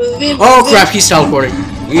moving. Oh crap, he's teleporting.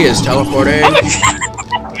 He is teleporting. Oh my god.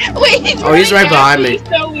 Wait, Oh, he's right behind me.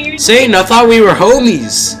 So weird. Satan, I thought we were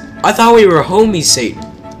homies. I thought we were homies, Satan.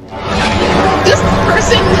 This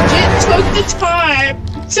person legit took the time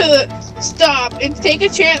to stop and take a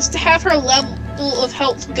chance to have her level of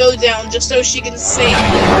health go down just so she can save.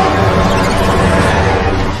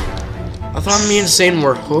 I thought me and Satan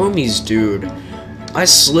were homies, dude. I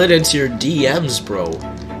slid into your DMs, bro.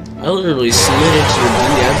 I literally slid into your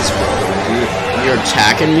DMs, bro. Dude, you're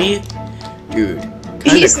attacking me? Dude,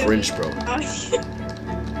 kinda cringe, bro.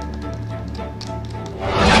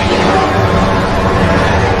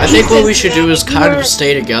 I think what we should do is kind of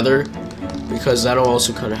stay together, because that'll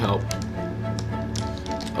also kind of help.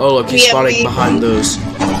 Oh, look, he's spawning behind those.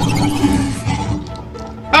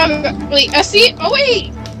 Wait, I see. Oh,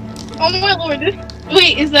 wait. Oh, my lord.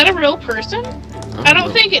 Wait, is that a real person? I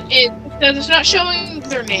don't think it is, because it's not showing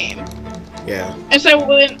their name. Yeah. And so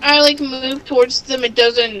when I, like, move towards them, it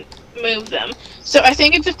doesn't move them. So I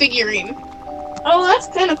think it's a figurine. Oh, that's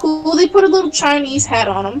kind of cool. They put a little Chinese hat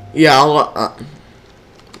on them. Yeah, I'll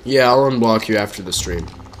unblock you after the stream.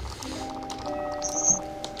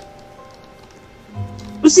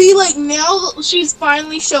 See, like, now she's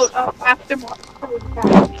finally showed up after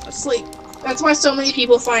asleep. That's why so many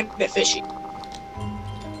people find it fishy.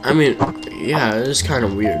 I mean, yeah, it is kind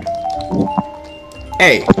of weird.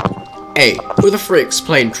 Hey, who the frick's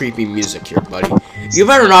playing creepy music here, buddy? You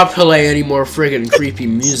better not play any more friggin' creepy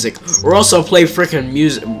music, or else I'll play frickin'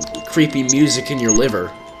 creepy music in your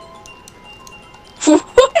liver. What?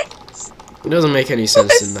 It doesn't make any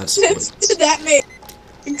sense in that sense did that make?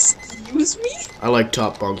 Excuse me? I like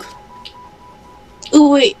Top Bunk. Oh,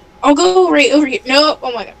 wait. I'll go right over here. No,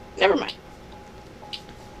 oh my god. Never mind.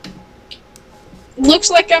 Looks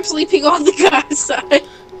like I'm sleeping on the guy's side.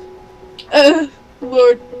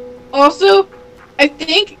 Lord. Also, I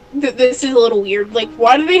think that this is a little weird. Like,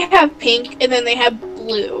 why do they have pink and then they have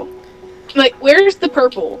blue? Like, where's the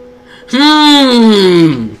purple?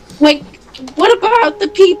 Like, what about the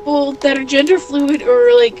people that are gender fluid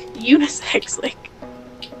or, like, unisex? Like,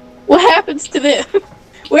 what happens to them?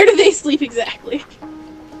 Where do they sleep exactly?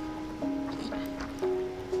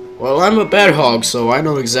 Well, I'm a bed hog, so I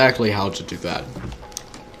know exactly how to do that.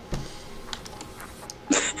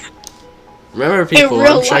 Remember, people,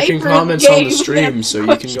 I'm checking comments on the stream, so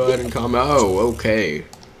you can go ahead and comment. Oh, okay.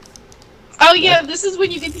 Oh yeah, this is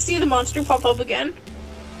when you get to see the monster pop up again.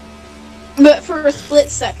 But for a split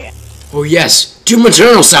second. Oh yes, Doom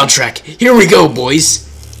Eternal soundtrack. Here we go, boys.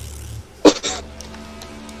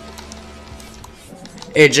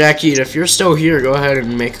 Hey Jackie, if you're still here, go ahead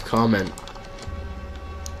and make a comment.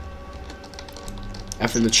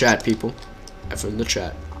 F in the chat, people. F in the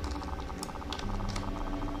chat.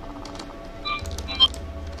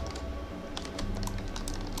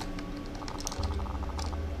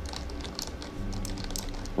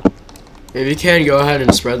 If you can, go ahead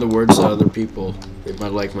and spread the words to other people. They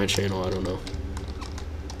might like my channel, I don't know.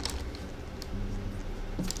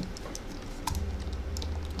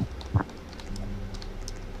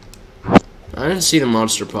 I didn't see the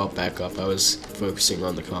monster pop back up. I was focusing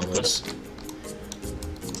on the comments.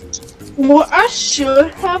 What I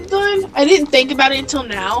should have done, I didn't think about it until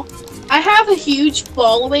now. I have a huge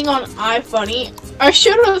following on iFunny. I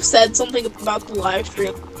should have said something about the live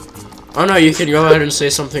stream. Oh no, you can go ahead and say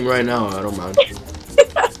something right now. I don't mind.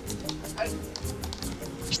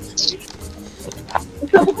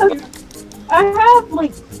 I have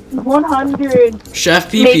like 100.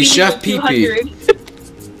 Chef Pee-Pee, Chef Pee-Pee.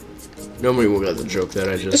 Nobody will get the joke that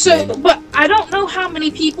I just made. But I don't know how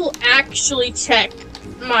many people actually check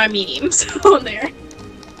my memes on there.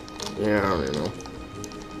 Yeah, I don't know.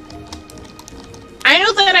 I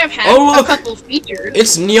know that I've had a couple featured.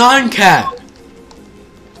 It's Neon Cat.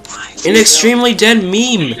 An extremely dead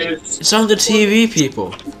meme. It's on the TV,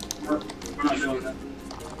 people.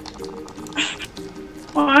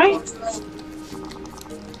 Why?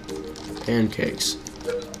 Pancakes.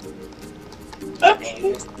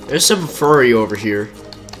 Okay. There's some furry over here.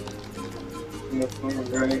 The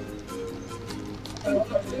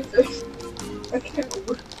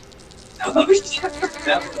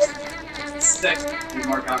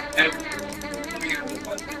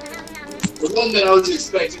one that I was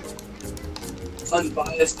expecting.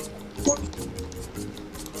 Unbiased. What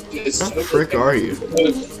the frick are you?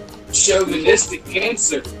 Chauvinistic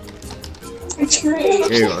cancer.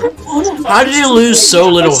 There you are. How did you lose so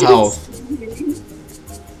little health?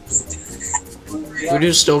 Who do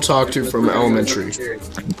you still talk to from elementary?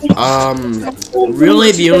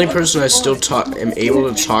 Really the only person I still am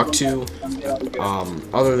able to talk to,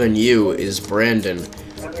 other than you, is Brandon.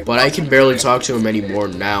 But I can barely talk to him anymore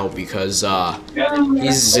now because,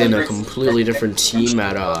 he's in a completely different team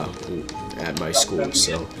at my school,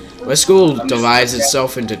 so. My school divides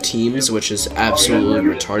itself into teams, which is absolutely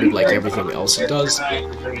retarded like everything else it does.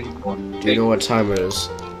 Do you know what time it is?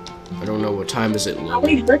 I don't know. What time is it,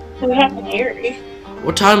 Lily?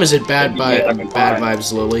 What time is it, Bad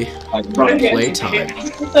Vibes, Lily? Playtime.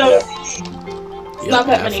 Not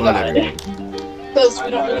that many everyone. That's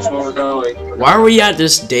where we're going. Why are we at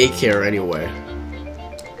this daycare anyway?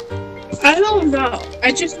 I don't know.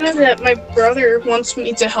 I just know that my brother wants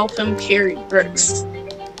me to help him carry bricks.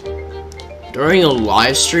 During a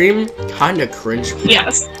live stream? Kinda cringe.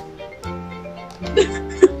 Yes.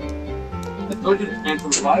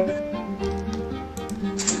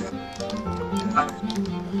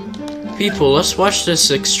 People, let's watch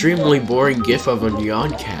this extremely boring gif of a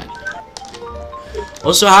neon cat.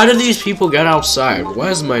 Also, how did these people get outside? Why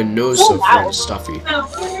is my nose so full stuffy?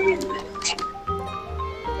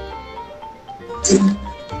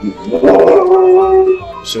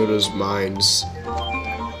 So does mine's.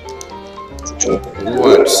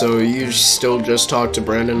 What? So you still just talk to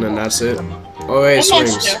Brandon and that's it? Oh wait,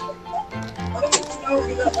 swings.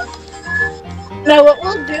 No, what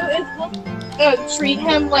we'll do is we'll treat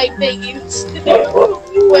him like they used to do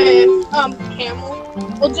with Camel.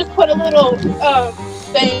 We'll just put a little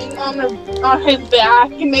thing on his back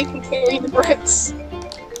and make him carry the bricks.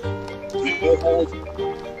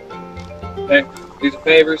 Hey, do the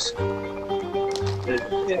favors. 1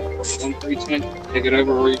 for each hand. Take it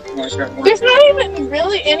over where you want to start. There's not even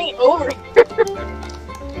really any over here.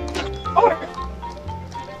 Or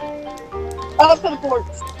up to the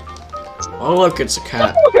boards. Oh look, it's a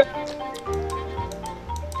cat.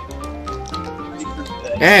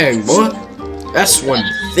 Dang, boy. That's one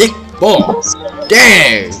thick ball.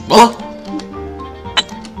 Dang, boy.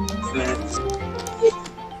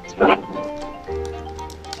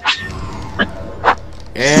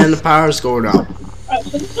 And the power's going out.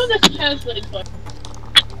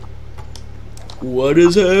 What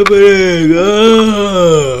is happening?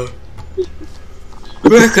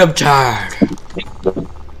 Rick, I'm tired.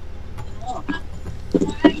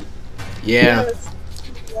 Yeah.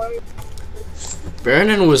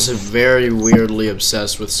 Brandon was very weirdly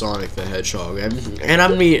obsessed with Sonic the Hedgehog. And I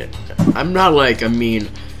mean,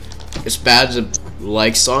 it's bad to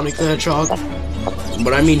like Sonic the Hedgehog,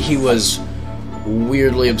 but I mean he was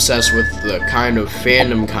weirdly obsessed with the kind of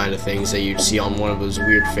fandom kind of things that you'd see on one of those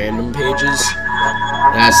weird fandom pages.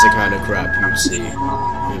 That's the kind of crap you'd see him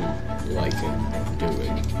liking,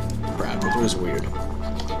 doing. Crap, it was weird.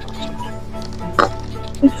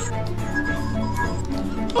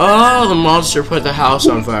 Oh, the monster put the house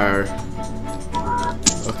on fire.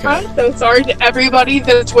 Okay. I'm so sorry to everybody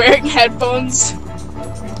that's wearing headphones.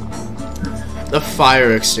 The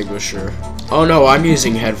fire extinguisher. Oh no, I'm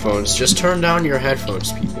using headphones. Just turn down your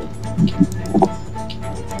headphones, people.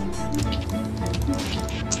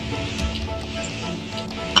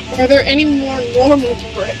 Are there any more normal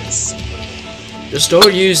bricks? Just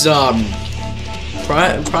don't use,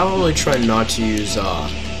 probably try not to use,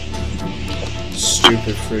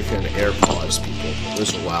 stupid freaking AirPods, people.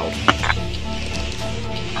 Those are loud.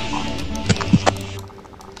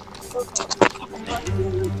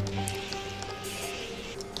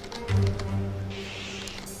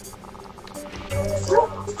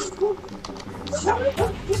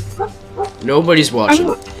 Nobody's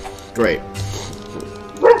watching. Great.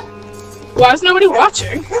 Why is nobody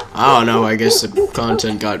watching? I don't know, I guess the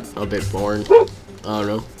content got a bit boring. I don't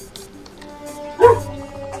know.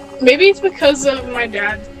 Maybe it's because of my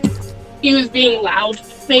dad. He was being loud,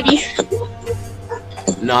 maybe.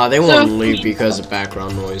 Nah, they won't leave because of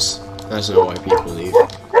background noise. That's not why people leave.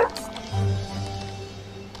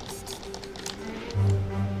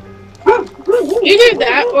 Either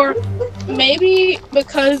that, or maybe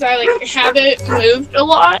because I like haven't moved a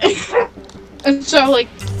lot, and so like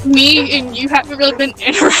me and you haven't really been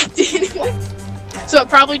interacting, so it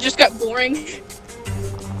probably just got boring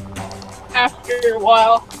after a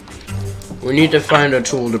while. We need to find a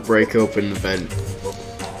tool to break open the vent.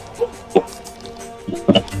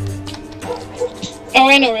 Oh,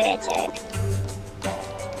 I know where that's at.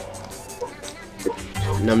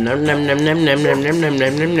 Num num num num num num num num num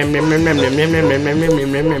num num num num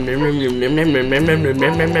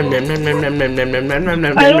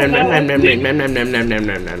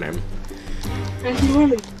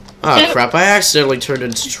num. Oh crap, I accidentally turned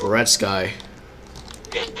into Tourette's guy.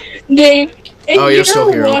 Dave, Oh, you're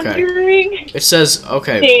still here, okay. Wondering, It says,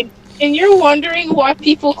 okay. Dave, and you're wondering why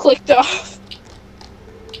people clicked off.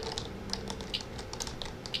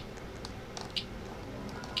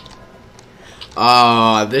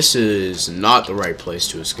 This is not the right place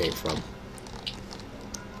to escape from.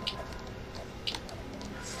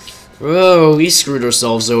 Oh, we screwed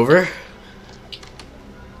ourselves over.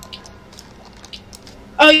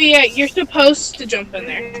 Oh yeah, you're supposed to jump in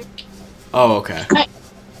there. Oh, okay.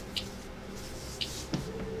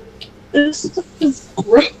 This stuff is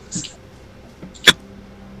gross.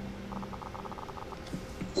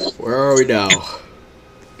 Where are we now?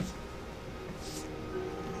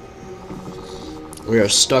 We are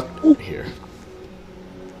stuck here.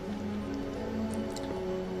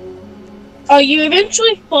 Oh, you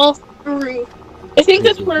eventually fall through. I think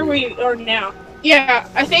that's where we are now. Yeah,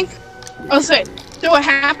 I think. I'll say. So what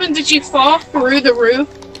happens is you fall through the roof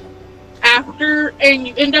after, and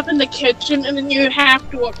you end up in the kitchen, and then you have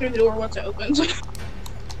to walk through the door once it opens.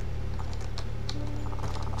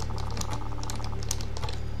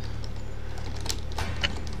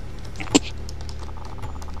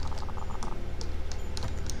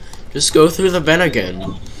 Just go through the vent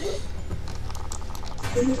again.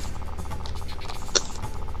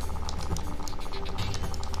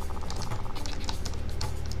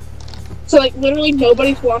 So like literally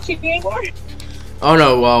nobody's watching anymore. Oh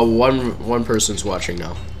no, well one person's watching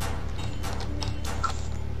now.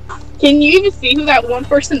 Can you even see who that one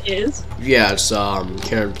person is? Yeah, it's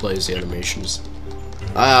Karen plays the animations.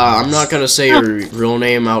 I'm not gonna say your real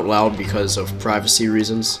name out loud because of privacy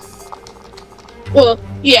reasons. Well,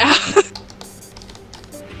 yeah.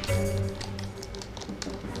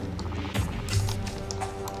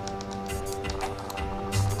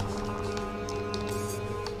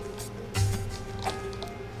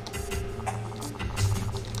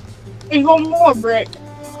 There's one more brick.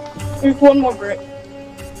 There's one more brick.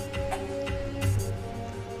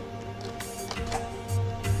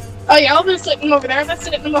 Oh yeah, I'll just sit him over there. I'm just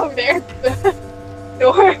sitting him over there.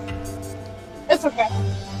 Door. It's okay.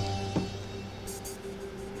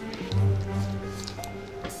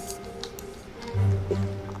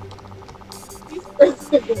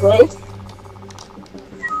 Gross.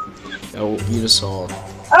 That will eat us all.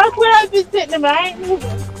 That's where I've been sitting him. I ain't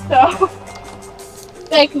moving. So,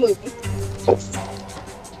 thank you, moving.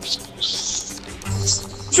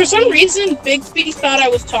 For some reason, Bigsby thought I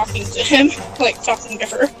was talking to him, like talking to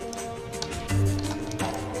her.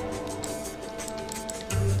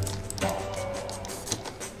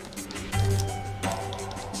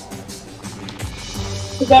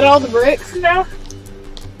 that all the bricks now?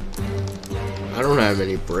 I don't have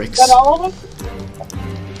any bricks. Is that all of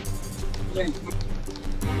them?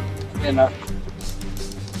 Enough.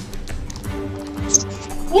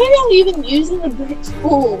 What are you even using the bricks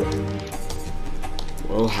for?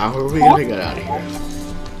 Well, how are we gonna get out of here?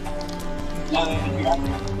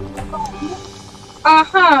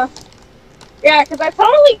 Uh-huh. Yeah, because I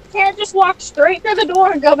totally can't just walk straight through the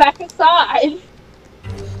door and go back inside.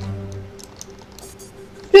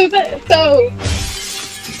 So,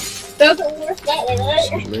 doesn't work that way, right?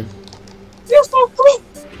 Excuse me. You're so quick.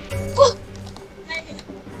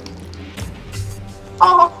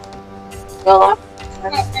 Oh. Oh.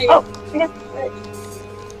 Yeah.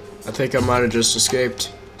 I think I might have just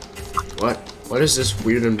escaped. What? What is this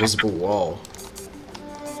weird invisible wall?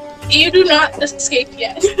 You do not escape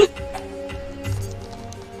yet.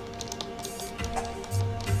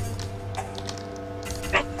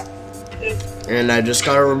 And I just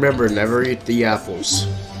gotta remember, never eat the apples.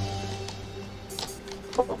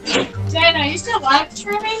 Dad, are you still live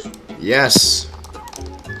streaming? Yes.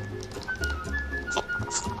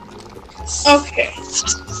 Okay.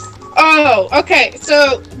 Oh, okay.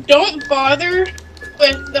 So don't bother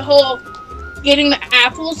with the whole getting the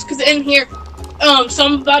apples, because in here,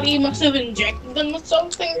 somebody must have injected them with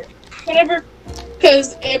something, whatever.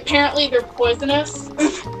 Because apparently they're poisonous.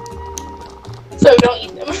 So don't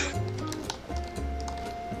eat them.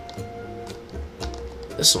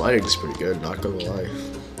 This lighting is pretty good, not gonna lie.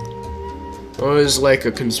 It was like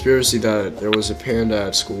a conspiracy that there was a panda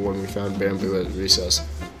at school when we found bamboo at recess.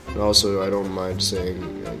 And also, I don't mind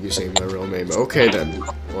saying you saying my real name. Okay then.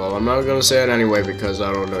 Well, I'm not gonna say it anyway because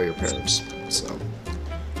I don't know your parents. So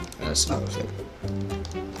that's another thing.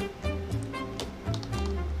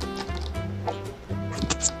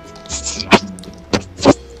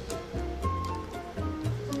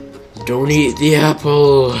 Don't eat the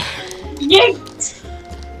apple. Yeah.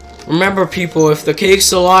 Remember, people, if the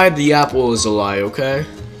cake's a lie, the apple is a lie, okay?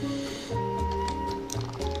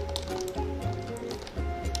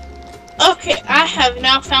 Okay, I have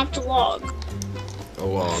now found the log. A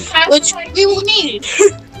log. Which we will need.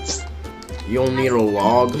 You'll need a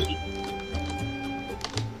log?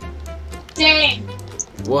 Dang.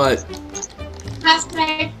 What?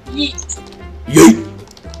 Hashtag yeet. Yeet!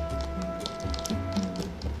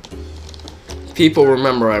 People,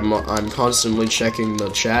 remember, I'm constantly checking the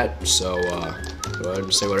chat, so go ahead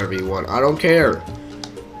and say whatever you want. I don't care.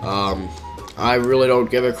 I really don't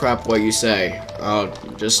give a crap what you say.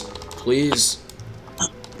 Just please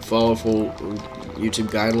follow full YouTube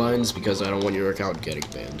guidelines because I don't want your account getting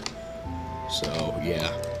banned. So yeah.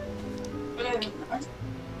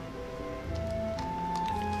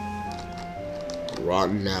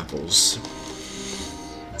 Rotten apples.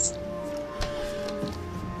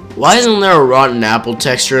 Why isn't there a rotten apple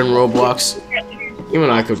texture in Roblox? Even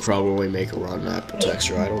I could probably make a rotten apple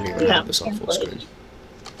texture. I don't even have this on full screen.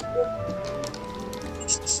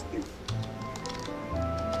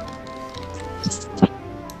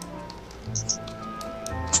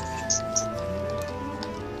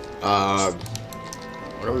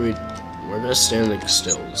 What are we? We're just standing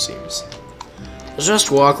still, it seems. Let's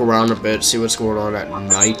just walk around a bit, see what's going on at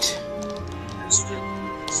night.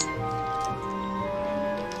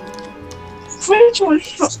 Which one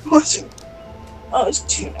was it? Oh, it's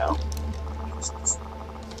 2 now.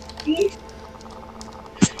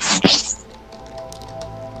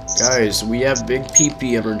 Guys, we have big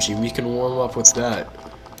pee-pee energy. We can warm up with that.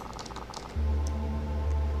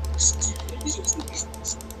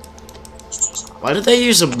 Why did they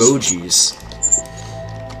use emojis?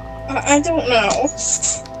 I don't know.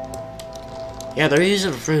 Yeah, they're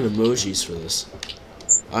using freaking emojis for this.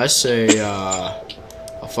 I say,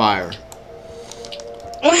 a fire.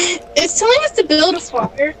 It's telling us to build a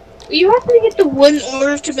fire. You have to get the wood in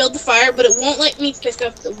order to build the fire, but it won't let me pick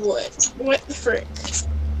up the wood. What the frick?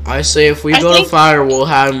 I say if we build a fire, we'll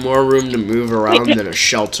have more room to move around than a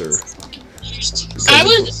shelter. I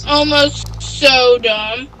was almost so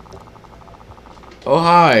dumb. Oh,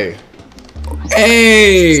 hi.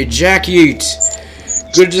 Hey, Jack Yeet.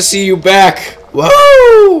 Good to see you back.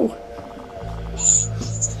 Whoa!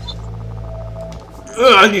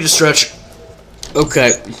 I need to stretch.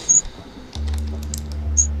 Okay.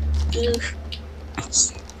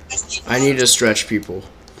 I need to stretch, people.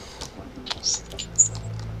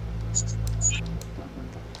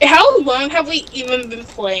 How long have we even been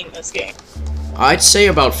playing this game? I'd say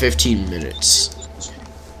about 15 minutes.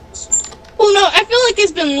 Well, no, I feel like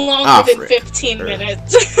it's been longer than 15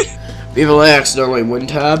 minutes. People accidentally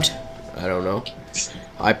win-tabbed? I don't know.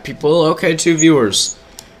 Hi, people. Okay, 2 viewers.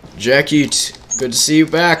 Jack Eat, good to see you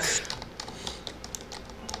back.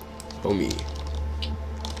 Homie.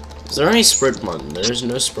 Is there any sprint button? There's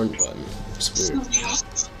no sprint button. It's weird.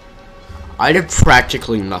 I did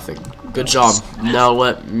practically nothing. Good job. Now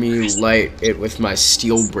let me light it with my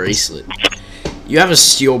steel bracelet. You have a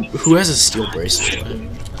steel... Who has a steel bracelet?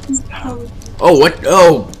 Oh, what?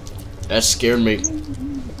 Oh! That scared me.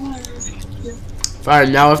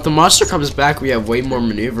 Fine, now if the monster comes back, we have way more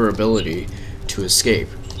maneuverability to escape.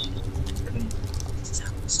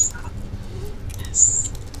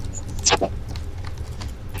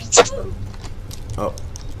 Oh.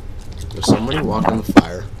 There's somebody walking the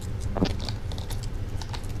fire.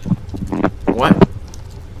 What?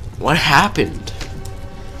 What happened?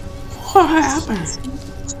 What happened?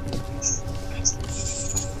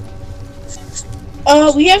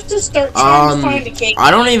 We have to start trying to find a cake.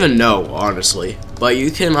 I don't even know, honestly. But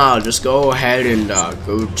you can just go ahead and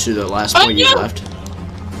go to the last point you left.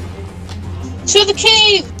 To the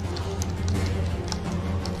cave!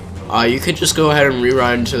 You could just go ahead and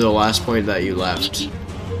rerun to the last point that you left.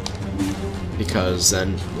 Because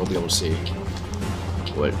then we'll be able to see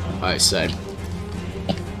what I said.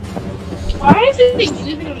 Why is it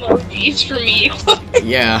using emojis for me?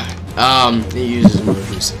 Yeah, it uses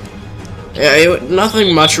emojis. Yeah,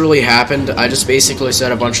 nothing much really happened. I just basically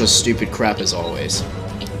said a bunch of stupid crap as always.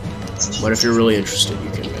 But if you're really interested, you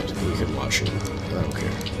can watch it. I don't care.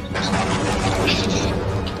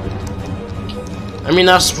 I mean,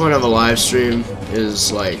 that's the point of a live stream.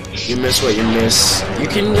 Is like you miss what you miss. You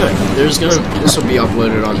can this will be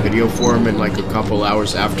uploaded on video form in like a couple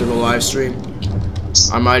hours after the live stream.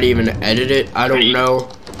 I might even edit it. I don't know.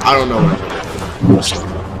 I don't know what.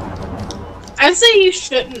 I say you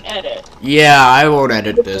shouldn't edit. Yeah, I won't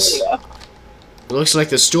edit this. It looks like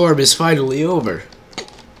the storm is finally over.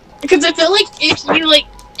 Because I feel like if you like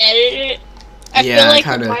edit it, I feel like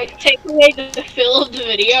it might take away the feel of the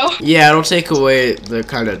video. Yeah, it'll take away the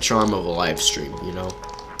kind of charm of a live stream, you know?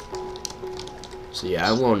 So yeah,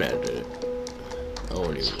 I won't edit it. I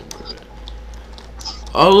won't even do it.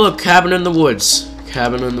 Oh look, cabin in the woods.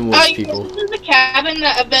 Cabin in the woods, people. This is the cabin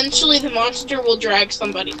that eventually the monster will drag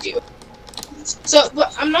somebody to. So,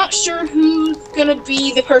 but I'm not sure who's gonna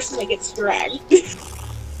be the person that gets dragged.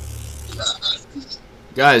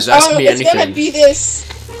 Guys, ask me anything. It's gonna be this,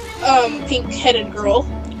 pink-headed girl.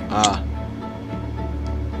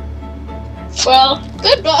 Well,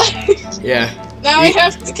 goodbye. Yeah. Now I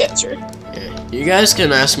have to catch her. Yeah. You guys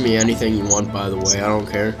can ask me anything you want, by the way. I don't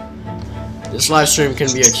care. This live stream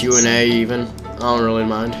can be a Q&A even. I don't really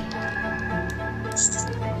mind.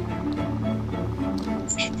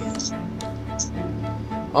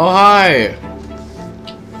 Oh, hi!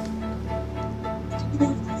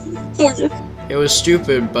 It was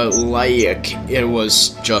stupid, but like, it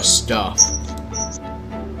was just stuff.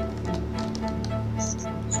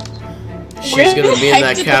 She's gonna be in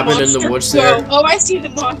that cabin in the woods there. Oh, I see the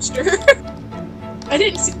monster. I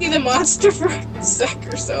didn't see the monster for a sec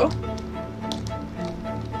or so.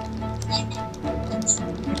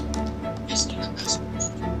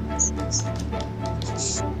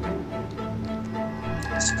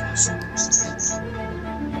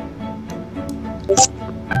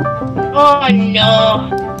 Oh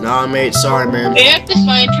no. Nah, mate, sorry, man. We have to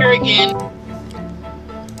find her again.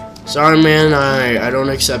 Sorry, man, I don't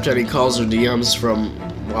accept any calls or DMs from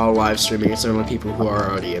while live streaming. It's only people who are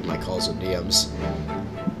already in my calls and DMs.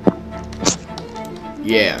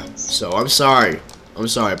 Yeah, so I'm sorry. I'm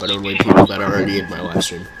sorry, but only people that are already in my live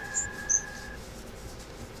stream.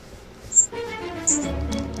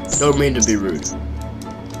 Don't mean to be rude.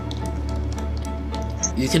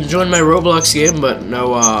 You can join my Roblox game, but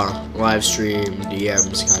no live stream,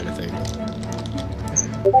 DMs kind of thing.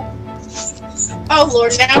 Oh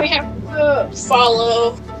lord, now we have to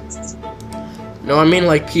follow. No, I mean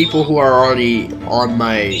like people who are already on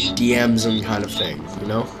my DMs and kind of thing, you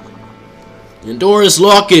know? The door is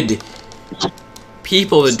locked!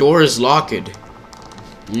 People, the door is locked. You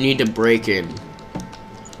need to break in.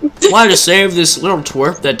 Why, to save this little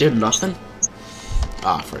twerp that did nothing?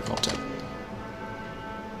 Ah, frick, all time.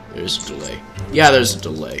 There's a delay. Yeah, there's a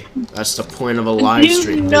delay. That's the point of a live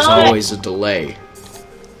stream. There's always a delay.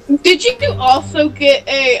 Did you also get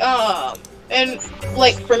a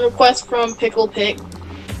friend request from Pickle Pick?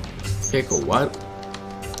 Pickle what?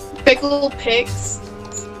 Pickle Picks.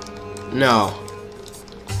 No.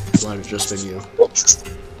 Might have just been you.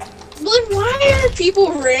 Like, why are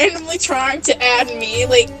people randomly trying to add me?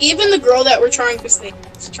 Like, even the girl that we're trying to sing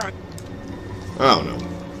is trying. I don't know.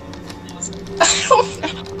 I don't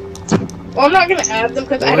know. Well, I'm not gonna add them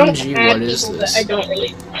because I don't add people that I don't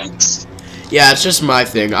really like. Yeah, it's just my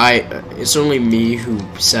thing. It's only me who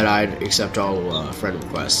said I'd accept all friend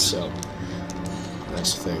requests, so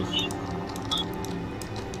that's the thing.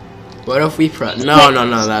 What if we press? No,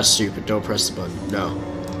 that's stupid. Don't press the button. No,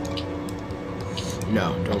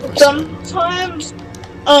 don't press the button. Sometimes,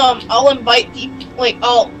 I'll invite people,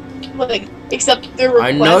 I'll accept their request.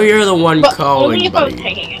 I know you're the one but calling, only if I'm buddy.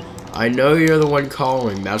 taking it. I know you're the one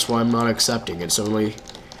calling. That's why I'm not accepting. It's only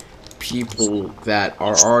people that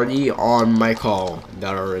are already on my call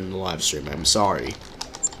that are in the live stream. I'm sorry.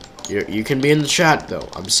 You can be in the chat though.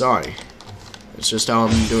 I'm sorry. It's just how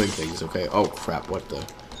I'm doing things. Okay. Oh crap! What the?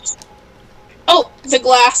 Oh, the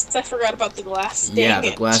glass. I forgot about the glass. Dang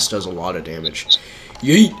The it. glass does a lot of damage.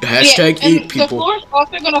 Yeet. Hashtag and eat people. The floor's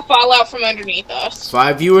also gonna fall out from underneath us.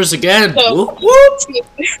 5 viewers again. So, Whoop, whoop.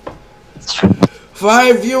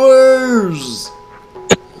 5 viewers.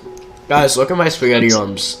 Guys, look at my spaghetti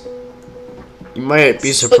arms. You might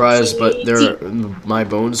be surprised, but my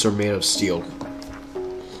bones are made of steel.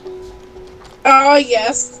 Oh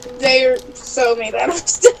yes, they're so made out of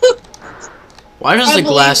steel. Why does the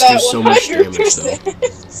glass do so much damage though?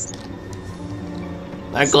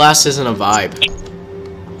 That glass isn't a vibe.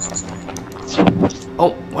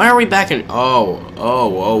 Oh, why are we back in? Oh,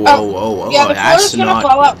 yeah, the that's floor's gonna not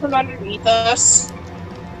fall out from underneath us.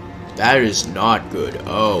 That is not good.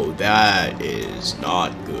 Oh, that is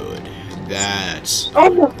not good. That's.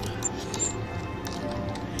 Oh.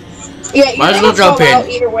 Yeah, might as you're well gonna jump fall out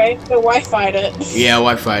in. either way, so why fight it? Yeah,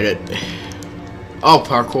 why fight it? Oh,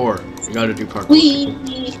 parkour. You gotta do parkour.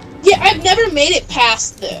 Yeah, I've never made it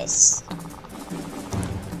past this.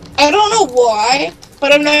 I don't know why,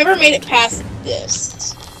 but I've never made it past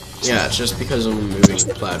this. Yeah, it's just because of the moving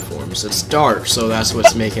platforms. It's dark, so that's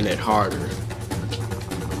what's making it harder.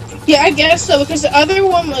 Yeah, I guess so, because the other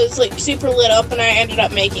one was, like, super lit up, and I ended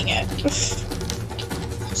up making it.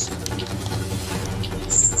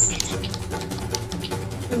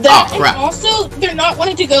 Oh, crap. And also, they're not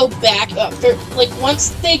wanting to go back up. They're, like, once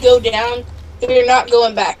they go down, they're not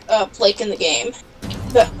going back up, like in the game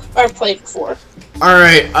that I've played before.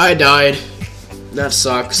 Alright, I died. That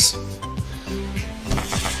sucks.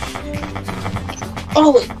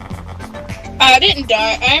 Oh, I didn't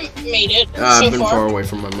die. I made it I've been far away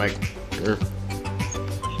from my mic.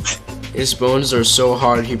 His bones are so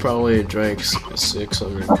hard, he probably drank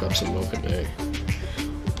 600 cups of milk a day.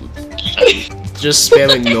 Just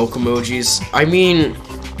spamming milk emojis. I mean,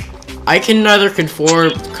 I can neither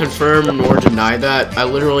confirm nor deny that. I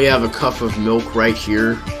literally have a cup of milk right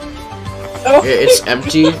here. Oh. It's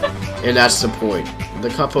empty, and that's the point. The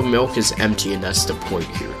cup of milk is empty, and that's the point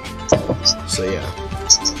here. So yeah.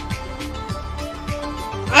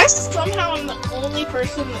 I somehow am the only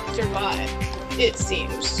person that survived, it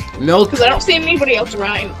seems. Milk. Because I don't see anybody else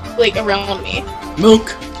around me.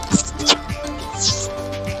 Milk.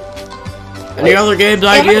 Any other games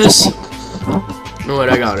ideas? No, wait,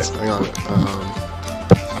 I got it.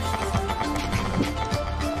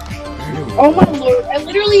 Oh my lord, I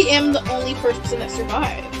literally am the only person that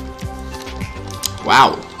survived.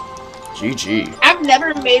 Wow. GG. I've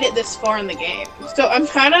never made it this far in the game, so I'm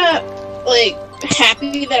kind of, like,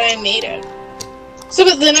 happy that I made it. So,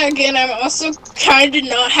 but then again, I'm also kind of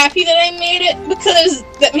not happy that I made it, because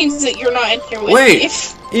that means that you're not in here with me.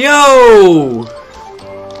 Wait! Yo!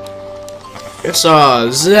 It's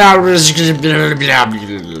that's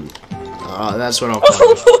what I'll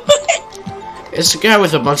call it. It's a guy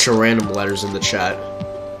with a bunch of random letters in the chat.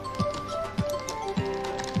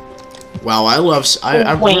 Wow, I'm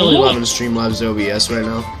really loving Streamlabs OBS right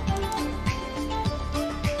now.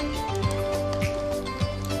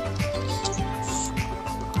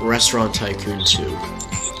 Restaurant Tycoon 2.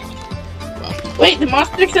 Wow. Wait, the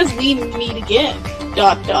monster says we meet again. ...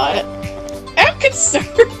 I'm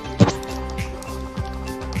concerned.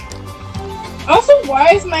 Also,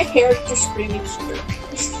 why is my character screaming here?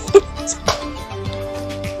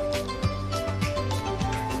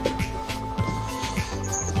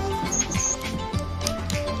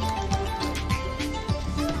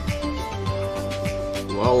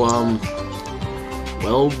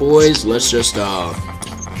 Well, boys, let's just,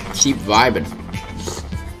 keep vibing.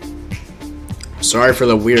 Sorry for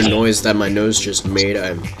the weird noise that my nose just made.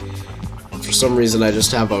 For some reason, I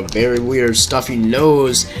just have a very weird, stuffy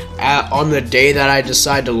nose on the day that I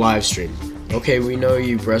decide to live stream. Okay, we know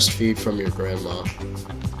you breastfeed from your grandma.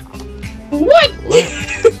 What?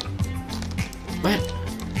 What?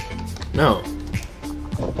 No.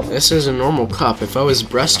 This is a normal cup. If I was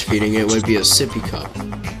breastfeeding, it would be a sippy cup.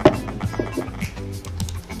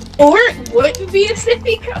 Or it wouldn't be a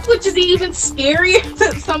sippy cup, which is even scarier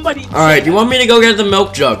than somebody. Alright, do you want me to go get the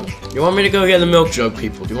milk jug? Do you want me to go get the milk jug,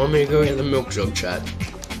 people? Do you want me to go get the milk jug, chat?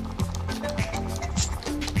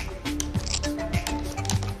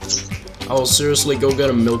 I'll seriously go get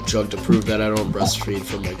a milk jug to prove that I don't breastfeed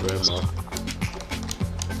from my grandma.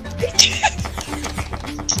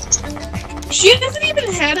 She hasn't even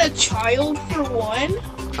had a child for one.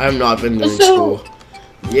 I have not been doing So- school.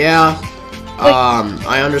 Yeah,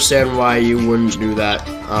 I understand why you wouldn't do that,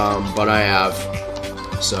 but I have.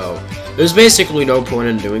 So, there's basically no point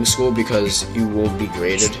in doing school because you won't be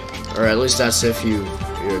graded. Or at least that's if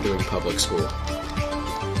you're doing public school.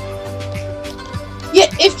 Yeah,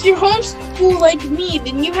 if you're homeschooled like me,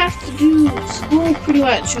 then you have to do school pretty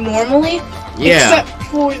much normally. Yeah. Except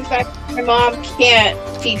for the fact that my mom can't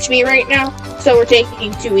teach me right now, so we're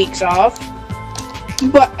taking 2 weeks off.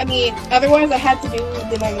 But, I mean, otherwise I had to do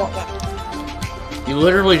the normal one. You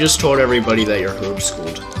literally just told everybody that you're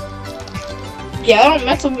homeschooled. Yeah, don't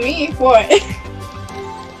mess with me. What?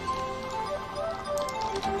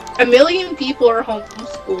 A million people are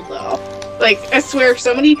homeschooled, though. Like, I swear,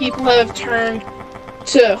 so many people have turned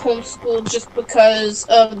to homeschool just because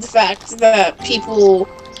of the fact that people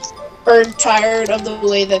are tired of the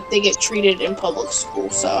way that they get treated in public school,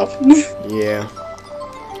 so. Yeah.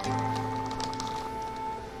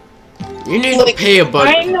 You need Like, to pay a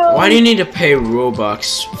budget. I know- Why do you need to pay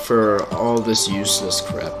Robux for all this useless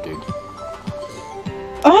crap, dude?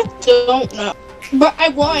 I don't know. But I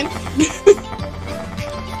won.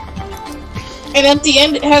 And at the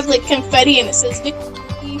end, it has, like, confetti and it says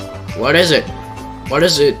victory. What is it? What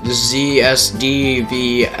is it?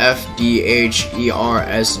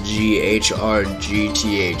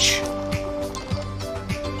 ZSDVFDHERSGHRGTH.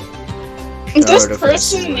 This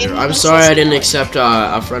person named I'm sorry I didn't accept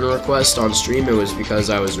a friend request on stream. It was because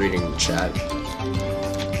I was reading the chat.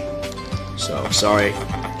 So, sorry.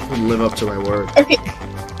 Couldn't live up to my word. Okay.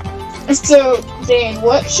 So, Dan,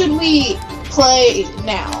 what should we play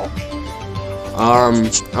now? I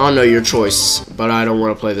don't know, your choice, but I don't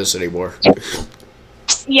want to play this anymore.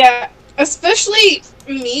 Yeah, especially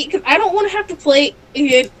me, because I don't want to have to play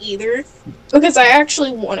it either, because I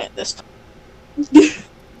actually won it this time.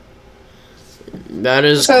 That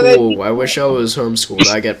is So cool. I wish I was homeschooled.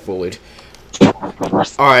 I get bullied.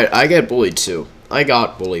 Alright, I get bullied too. I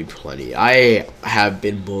got bullied plenty. I have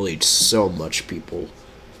been bullied so much, people.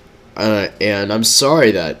 And I'm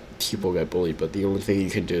sorry that people get bullied, but the only thing you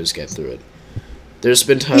can do is get through it. There's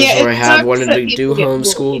been times Yeah, where I it have sucks wanted that to do people get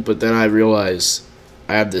homeschool, bullied. but then I realize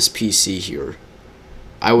I have this PC here.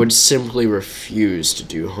 I would simply refuse to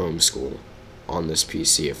do homeschool on this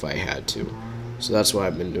PC if I had to. So that's why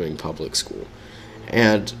I've been doing public school.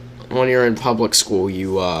 And when you're in public school,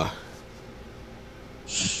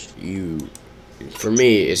 for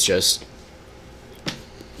me, it's just,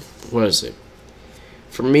 what is it?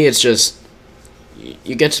 For me, it's just,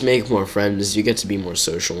 you get to make more friends, you get to be more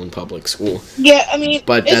social in public school. Yeah, I mean,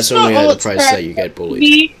 But it's that's not only all at the it's price crap. that you get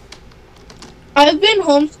bullied. I've been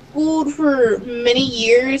homeschooled for many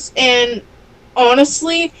years, and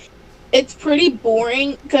honestly, it's pretty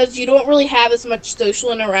boring because you don't really have as much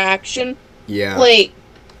social interaction. Yeah. Like,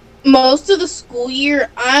 most of the school year,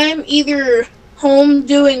 I'm either home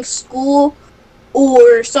doing school,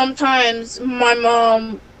 or sometimes my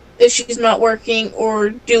mom, if she's not working or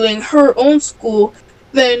doing her own school,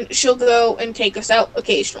 then she'll go and take us out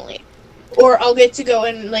occasionally. Or I'll get to go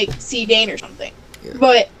and, like, see Dane or something. Yeah.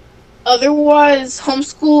 But otherwise,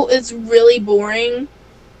 homeschool is really boring.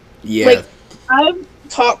 Yeah. Like, I've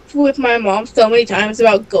talked with my mom so many times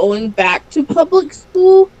about going back to public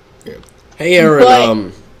school. Hey, Aaron,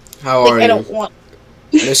 but, how Like, are I you? don't want.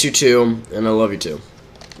 Miss you too, and I love you too.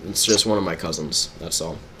 It's just one of my cousins, that's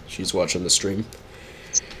all. She's watching the stream.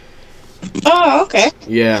 Oh, okay.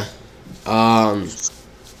 Yeah.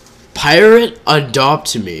 Pirate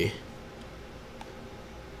Adopt Me.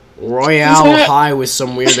 Royale Is that- High with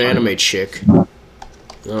some weird anime chick. I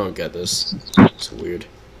don't get this. It's weird.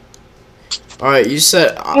 Alright, you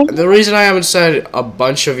said... the reason I haven't said a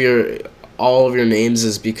bunch of all of your names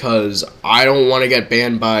is because I don't want to get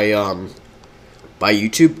banned by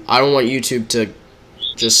YouTube. I don't want YouTube to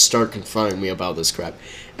just start confronting me about this crap.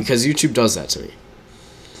 Because YouTube does that to me.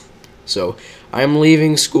 So, I am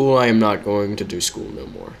leaving school. I am not going to do school no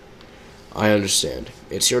more. I understand.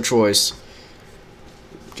 It's your choice.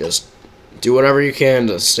 Just do whatever you can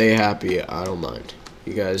to stay happy. I don't mind.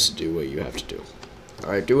 You guys do what you have to do.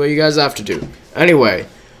 Alright, do what you guys have to do. Anyway,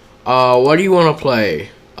 what do you want to play?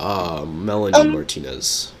 Melanie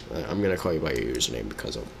Martinez. I'm gonna call you by your username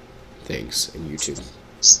because of things in YouTube.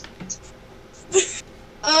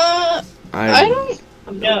 I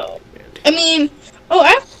don't know. I mean,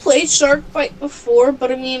 I've played Shark Fight before,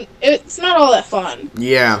 but I mean, it's not all that fun.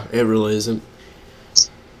 Yeah, it really isn't.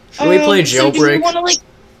 Should we play So do you Jailbreak? want to, like,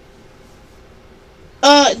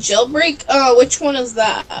 Jailbreak? Which one is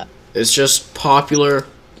that? It's just popular,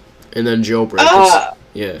 and then jailbreak.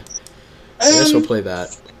 Yeah. I guess we'll play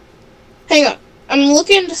that. Hang on. I'm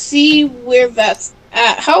looking to see where that's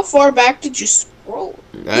at. How far back did you scroll?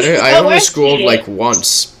 I only scrolled like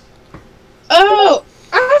once. Oh,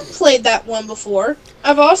 I've played that one before.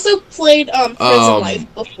 I've also played Prison Life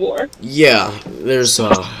before. Yeah, there's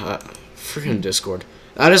freaking Discord.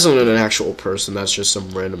 That isn't an actual person. That's just some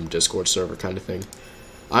random Discord server kind of thing.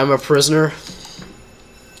 I'm a prisoner.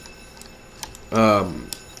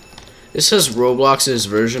 This says Roblox's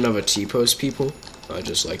version of a T-post people. I'd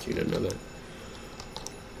just like you to know that.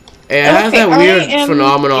 And I have that weird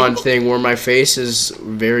phenomenon thing where my face is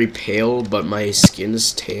very pale, but my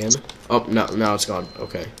skin's tan. Oh, no, now it's gone.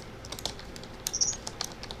 Okay.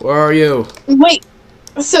 Where are you? Wait,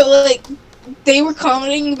 so, like, they were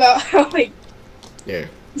commenting about how, like... Yeah.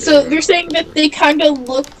 So, they're saying that they kind of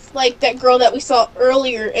look like that girl that we saw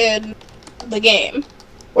earlier in the game.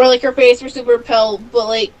 Where, like, her face was super pale, but,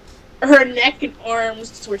 like, her neck and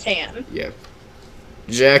arms were tan. Yeah.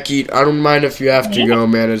 Jackie, I don't mind if you have to go,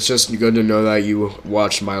 man. It's just good to know that you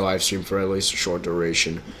watched my live stream for at least a short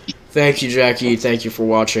duration. Thank you, Jackie. Thank you for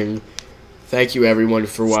watching. Thank you, everyone,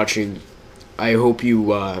 for watching. I hope you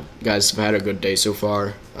guys have had a good day so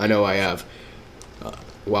far. I know I have.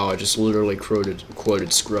 Wow, I just literally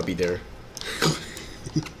quoted Scrubby there.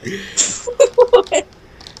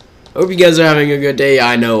 Hope you guys are having a good day.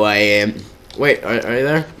 I know I am. Wait, are you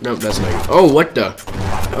there? No, that's not you. Oh, what the?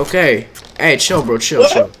 Okay. Hey, chill, bro. Chill.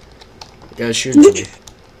 You guys shooting at me.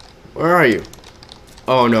 Where are you?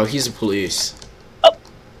 Oh, no, he's a police. Oh.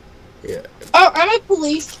 Yeah. Oh, I'm a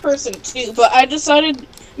police person, too, but I decided...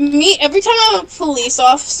 every time I'm a police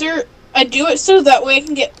officer, I do it so that way I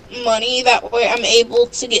can get money. That way I'm able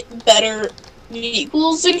to get better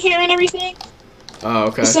vehicles in here and everything. Oh,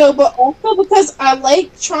 okay. So, but also because I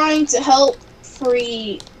like trying to help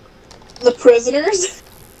free the prisoners.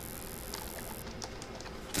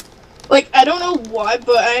 Like, I don't know why,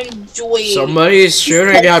 but I enjoy it. Somebody's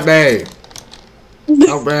shooting at me.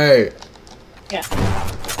 Help me. Yeah.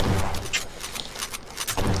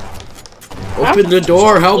 Open the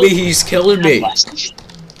door. Help me. He's killing me.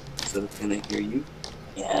 So, can I hear you?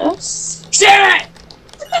 Yes. Shit!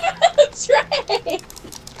 Trey!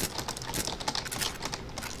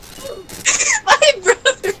 My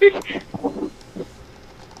brother!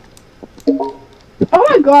 Oh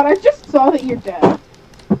my god, I just saw that you're dead.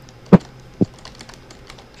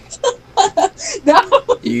 No!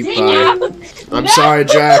 I'm sorry,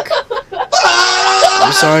 Jack.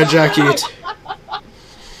 I'm sorry, Jackie.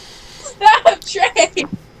 Stop, Trey!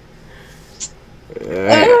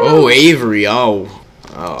 Oh, Avery. Oh,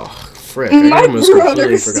 frick. I almost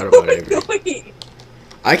completely forgot about Avery. Annoying.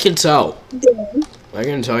 I can tell. I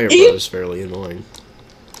can tell your brother's fairly annoying.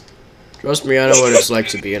 Trust me, I know what it's like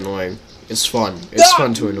to be annoying. It's fun. It's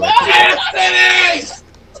fun to annoy people.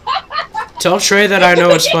 Tell Trey that I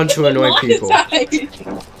know it's fun to annoy people.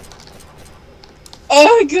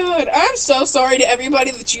 Oh, good. I'm so sorry to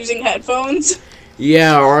everybody that's using headphones.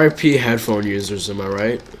 Yeah, RIP headphone users, am I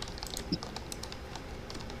right?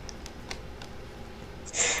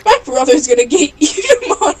 My brother's gonna get you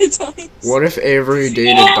demonetized. What if Avery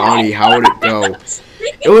dated Donnie? How would it go?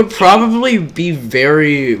 It would probably be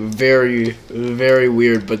very, very, very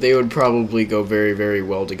weird, but they would probably go very, very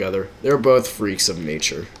well together. They're both freaks of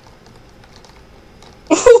nature.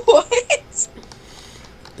 What?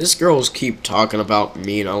 These girls keep talking about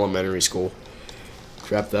me in elementary school.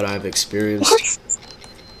 Crap that I've experienced.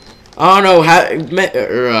 I don't know how.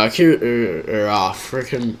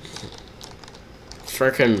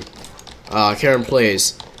 Frickin' Karen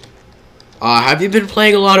Plays. Have you been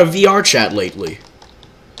playing a lot of VR chat lately?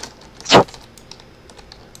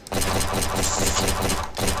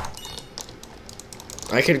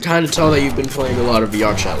 I can kind of tell that you've been playing a lot of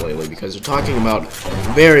VR chat lately because you're talking about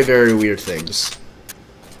very, very weird things.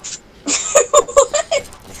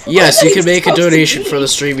 Yes, you can make a donation for the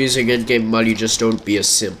stream using in-game money, just don't be a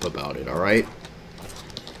simp about it, alright?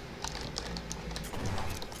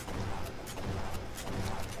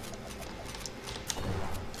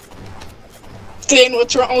 Dane,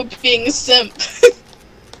 what's wrong with being a simp?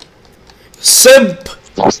 Simp!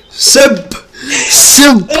 Simp!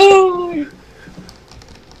 Simp! Oh.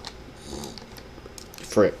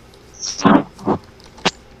 Frick.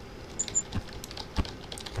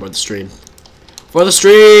 For the stream. For the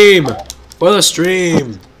stream! For the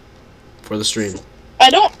stream! For the stream. I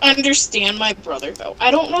don't understand my brother, though.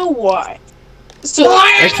 I don't know why. So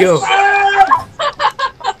Thank you.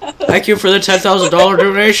 Thank you for the $10,000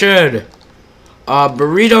 donation.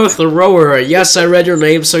 Burrito Thrower. Yes, I read your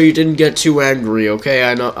name so you didn't get too angry, okay?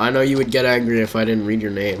 I know you would get angry if I didn't read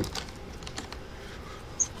your name.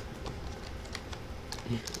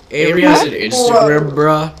 Avery has an Instagram,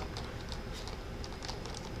 bruh.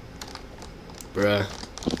 Bruh.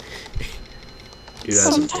 Dude,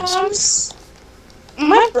 sometimes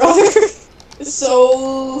my brother is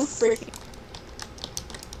so freaking.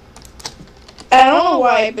 I don't know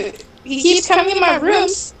why, but he keeps coming in my room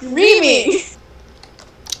screaming.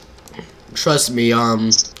 Trust me, I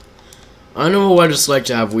know what it's like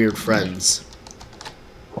to have weird friends.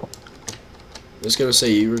 I was gonna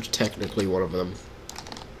say you were technically one of them.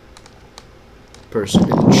 Person in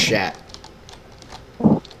the chat.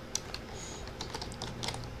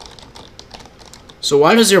 So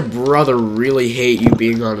why does your brother really hate you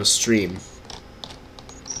being on a stream?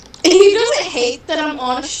 He doesn't hate that I'm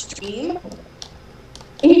on a stream.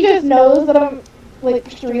 He just knows that I'm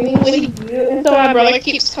like streaming with you, and so my brother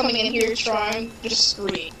keeps coming in here trying to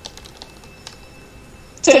scream.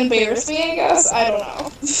 To embarrass me, I guess? I don't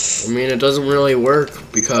know. I mean, it doesn't really work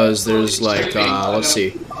because there's like, let's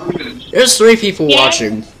see. There's 3 people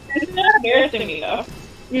watching. It's not embarrassing me though.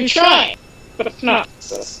 You're trying, but it's not.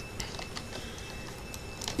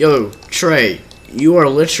 Yo, Trey, you are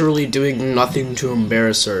literally doing nothing to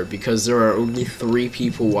embarrass her because there are only 3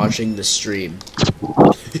 people watching the stream.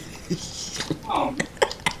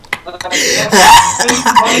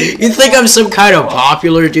 You think I'm some kind of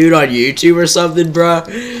popular dude on YouTube or something, bruh?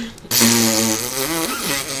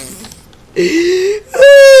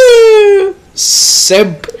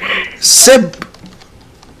 Simp. Simp.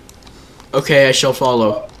 Okay, I shall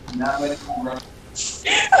follow.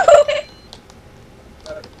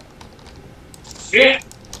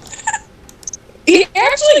 He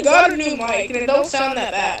actually got a new mic, and it don't sound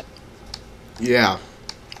that bad. Yeah.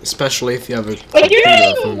 Especially if you have a like you're not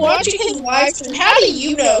even watching his live stream. How do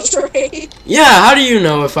you know, Trey? Yeah, how do you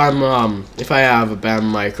know if I'm if I have a bad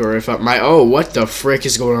mic or if my what the frick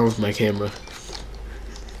is going on with my camera?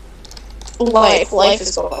 Life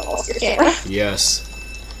is going on with your camera. Yes.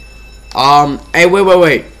 Hey,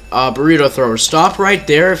 wait. Burrito Thrower, stop right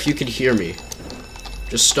there if you can hear me.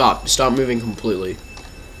 Just stop. Stop moving completely.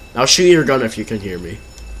 Now shoot your gun if you can hear me.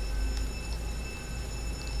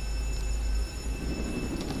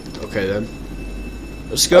 Okay then.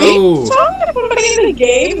 Let's go. Are you talking about in the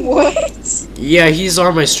game? What? Yeah, he's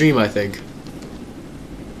on my stream, I think.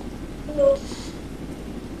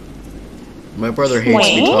 My brother hates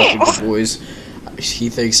me talking to boys. He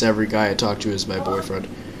thinks every guy I talk to is my boyfriend.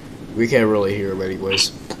 We can't really hear him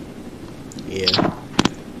anyways. Yeah.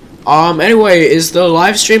 Anyway, is the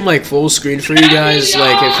live stream like full screen for you guys?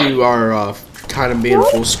 Like if you are kind of being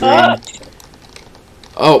full screen?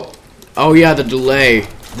 Oh yeah, the delay.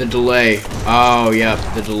 The delay. Oh, yeah,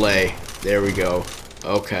 the delay. There we go.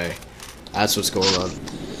 Okay. That's what's going on.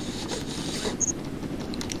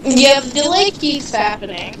 Yeah, the delay keeps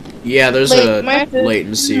happening. Yeah, there's a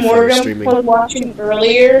latency for streaming. Morgan was watching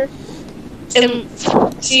earlier, and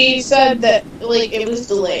she said that, like, it was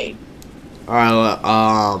delayed.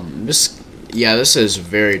 Alright, this is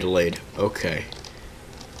very delayed. Okay.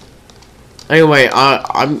 Anyway,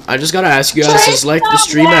 I just gotta ask you guys, is like the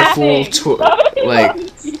stream at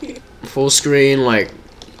full screen, like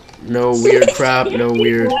no weird crap, no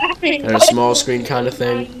weird kind of small screen kind of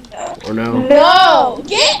thing, or no? No,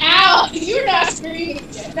 get out! You're not screaming.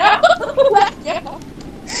 No, get out.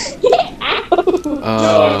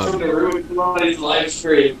 No, I'm gonna ruin somebody's live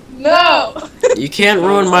stream. No. You can't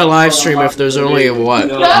ruin my live stream if there's only what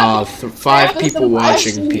 5 people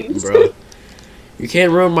watching, bro. You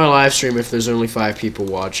can't ruin my live stream if there's only 5 people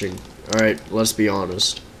watching. Alright, let's be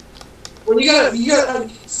honest. Well, you gotta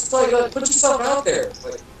like, put yourself out there.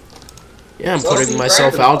 Like, yeah, I'm putting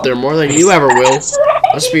myself out there more than you ever will.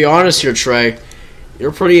 Let's be honest here, Trey.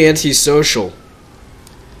 You're pretty antisocial.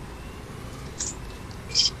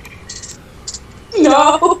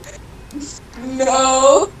 No.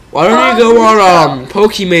 No. Why don't you go on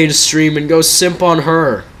Pokemane's stream and go simp on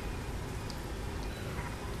her?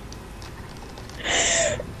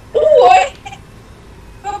 What?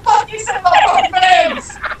 The fuck you said about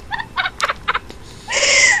friends?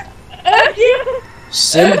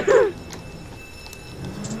 Simp.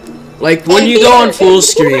 Like when you go on full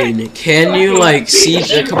screen, can you like see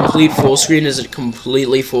the complete full screen? Is it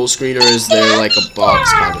completely full screen or is there like a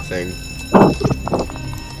box kind of thing?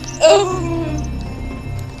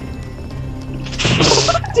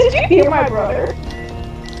 Did you hear my brother?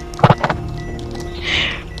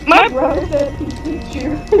 My brother said he beat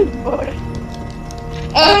you in his butt.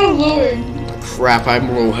 Oh lord. Crap, I'm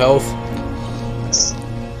low health.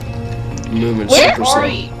 Moving Where super are slow.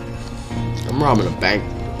 you? I'm I'm robbing a bank.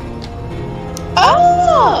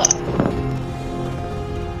 Oh!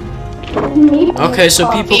 Okay,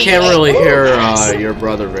 so people can't really hear your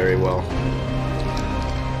brother very well.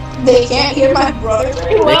 They can't hear my brother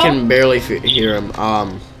very well? They can barely hear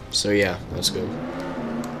him. So yeah, that's good.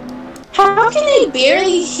 How can they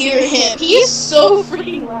barely hear him? He is so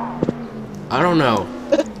freaking loud. I don't know.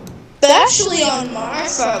 Especially on my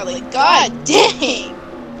side, like, god dang.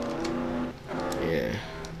 Yeah.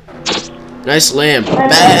 Nice lamb.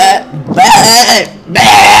 Bah, bah,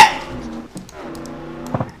 bah.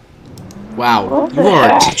 Wow, you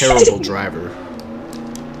are a terrible driver.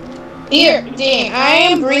 Here, dang, I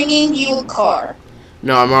am bringing you a car.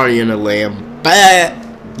 No, I'm already in a lamb. Bah,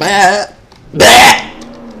 bah, bah.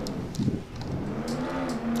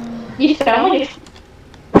 You sound like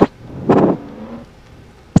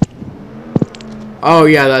Oh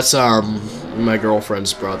yeah, that's my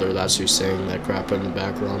girlfriend's brother. That's who's saying that crap in the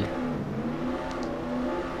background.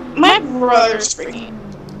 my brother's freaking.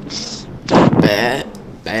 Bah,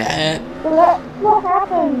 bah. So that's what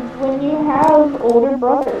happens when you have older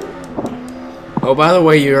brothers. Oh, by the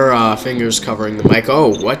way, your finger's covering the mic.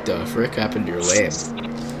 Oh, what the frick happened to your lamb?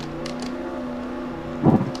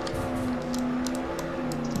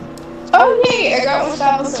 Oh yay, I got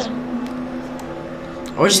 1,000.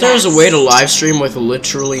 I wish there was a way to live stream with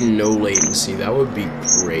literally no latency. That would be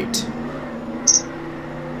great.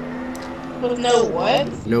 With no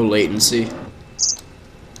what? No latency.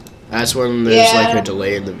 That's when there's like a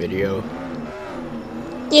delay in the video.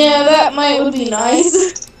 Yeah, that would be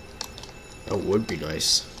nice. That would be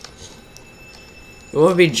nice. It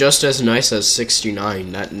would be just as nice as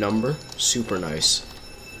 69. That number, super nice.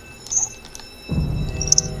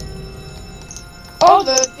 Oh,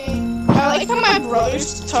 the thing. I like how my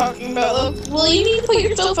brother's talking about, like, well, you need to put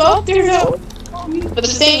yourself out there, though. But the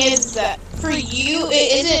thing is that for you,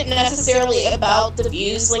 it isn't necessarily about the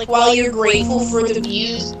views. Like, while you're grateful for the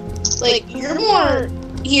views, like, you're more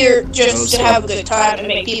here just to have a good time and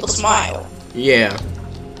make people smile. Yeah.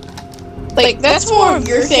 Like, that's more of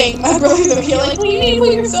your thing. My brother's over here, like, well, you need to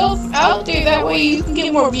put yourself out there, that way you can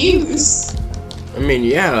get more views. I mean,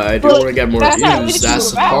 yeah, I do want to get more views.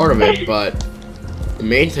 That's a part of it, but the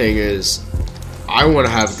main thing is, I want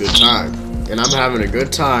to have a good time, and I'm having a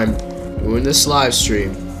good time doing this live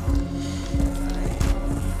stream.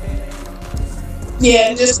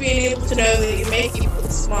 Yeah, just being able to know that you make people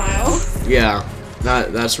smile. Yeah,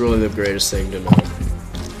 that's really the greatest thing to know.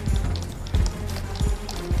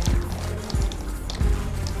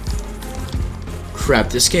 Crap,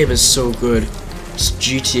 this game is so good. It's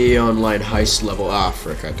GTA Online heist level. Ah,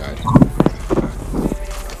 frick, I died.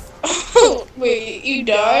 Wait, you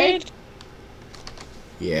died?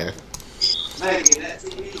 Yeah. Maggie, that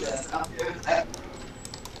TV does not do that.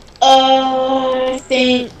 I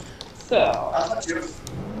think so. I thought you were.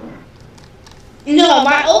 No,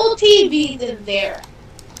 my old TV's in there.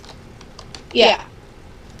 Yeah.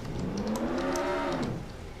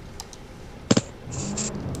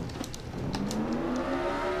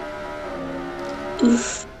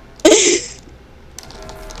 Oof.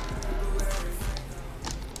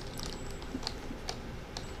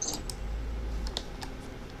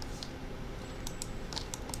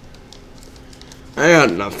 I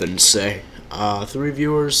got nothing to say. 3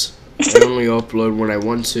 viewers. I only upload when I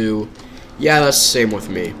want to. Yeah, that's the same with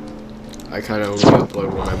me. I kind of only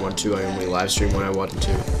upload when I want to. I only live stream when I want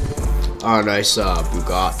to. Oh, nice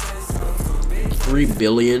Bugatti. 3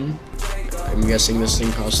 billion. I'm guessing this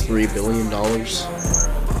thing costs $3 billion.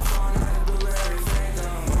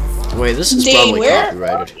 Wait, this is probably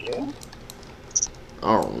copyrighted.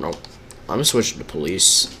 I don't know. I'm switching to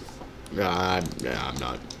police. I'm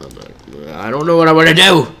not. I don't know what I want to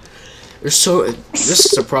do. This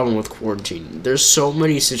is a problem with quarantine. There's so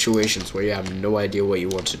many situations where you have no idea what you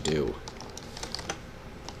want to do.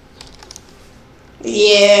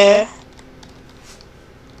 Yeah.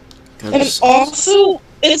 Kinda And sucks. also,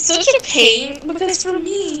 it's such a pain because for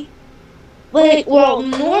me, like, well,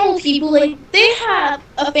 normal people, like, they have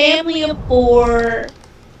a family of 4,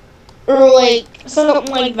 or like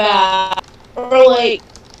something like that, or like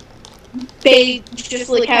they just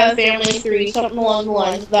like have a family of 3, something along the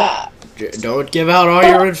lines of that. Don't give out all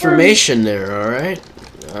your information there, alright?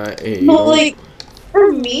 Hey, But like,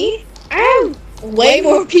 for me, I have way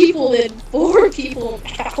more people than 4 people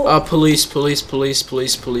now. police.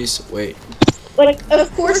 Wait. Like,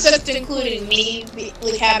 of course, that's including me,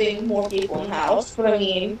 like, having more people in the house, but I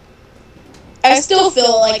mean, I still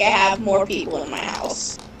feel like I have more people in my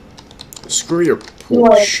house. Screw your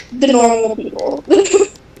Like, Porsche. the normal people.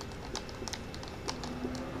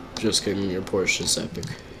 Just kidding, your Porsche is epic.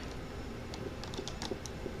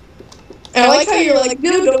 And I like how you're like,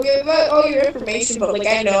 no, don't give out all your information, but like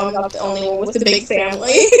I know I'm not the only one with a big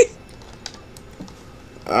family.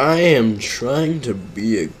 I am trying to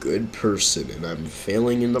be a good person, and I'm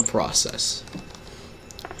failing in the process.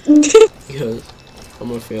 Because I'm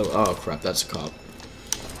gonna fail. Oh crap, that's a cop.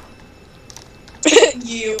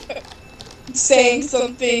 You saying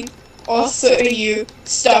something, also you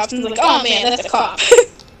stopped and like, oh man, that's a cop.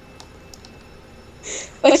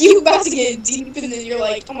 Like you about to get deep, and then you're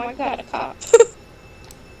like, oh my god, a cop.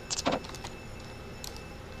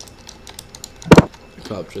 The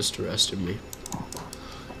cop just arrested me.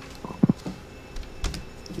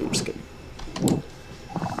 I'm just kidding.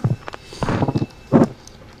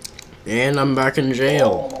 And I'm back in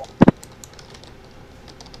jail.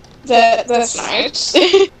 That's nice.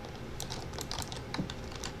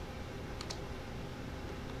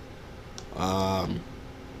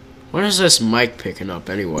 What is this mic picking up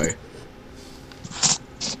anyway?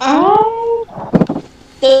 Don't.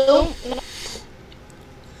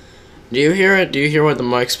 Do you hear it? Do you hear what the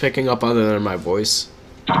mic's picking up other than my voice?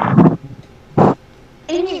 I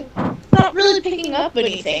mean, it's not really picking up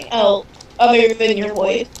anything else other than your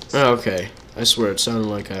voice. Oh, okay. I swear it sounded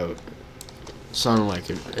like it.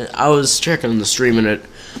 I was checking the stream and it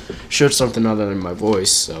showed something other than my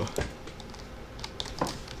voice, so.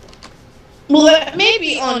 Well, that may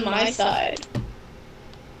be on my side.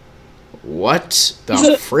 What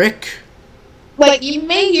the frick? Like, you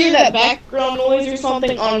may hear that background noise or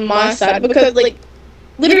something on my side, because, like,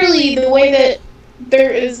 literally the way that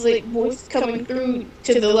there is, like, voice coming through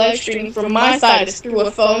to the live stream from my side is through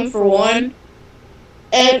a phone, for one.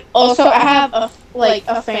 And also, I have, a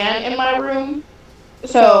fan in my room,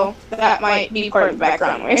 so that might be part of the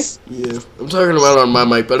background noise. Yeah, I'm talking about it on my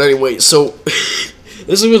mic, but anyway, so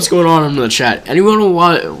this is what's going on in the chat. Anyone who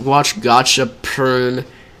watch Gotcha Pern?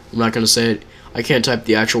 I'm not gonna say it. I can't type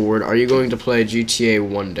the actual word. Are you going to play GTA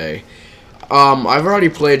one day? I've already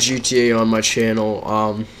played GTA on my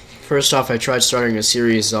channel. First off, I tried starting a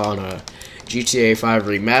series on GTA 5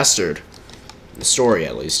 Remastered, the story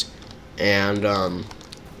at least, and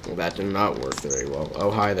well, that did not work very well. Oh,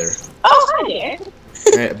 hi there. Oh, hi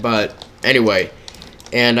there. But anyway,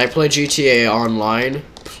 and I play GTA Online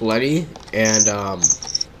plenty, and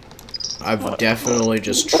I've definitely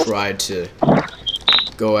just tried to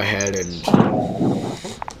go ahead and.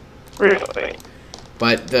 Really?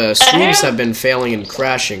 But the streams have been failing and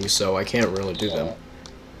crashing, so I can't really do them.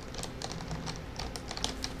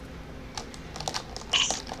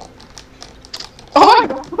 Oh my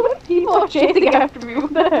god, people are chasing after me,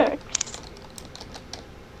 what the heck?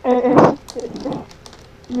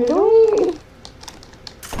 Really?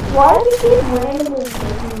 Why do you keep randomly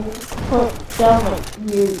put down like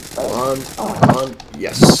you? On,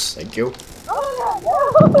 yes, thank you. Oh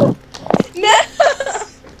no! No!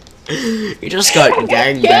 You just got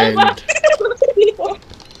gangbanged.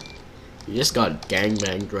 You just got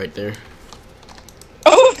gangbanged right there.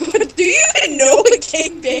 Oh my god, do you even know what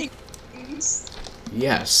gangbang means?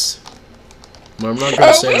 Yes. But I'm not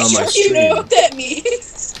gonna say it on my stream. You know what that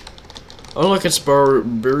means? Oh look, it's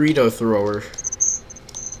burrito thrower.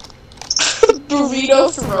 Burrito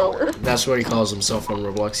thrower. That's what he calls himself on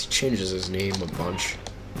Roblox. He changes his name a bunch.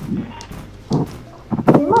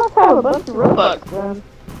 You must have a bunch of Robux then.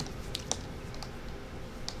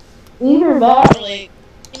 Either that or like,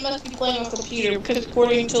 you must be playing on a computer, because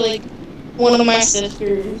according to like one of my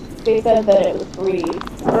sisters, they said that it was free.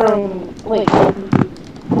 Like,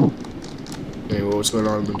 Hey, what's going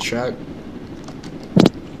on in the chat?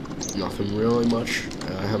 Nothing really much.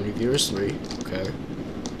 How many viewers? 3. Okay.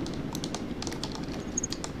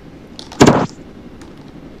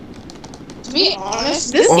 to be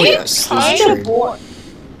honest, this game's kind of boring.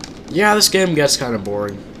 Yeah, this game gets kind of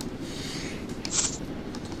boring.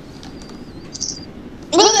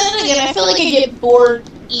 But then again, I feel like I get bored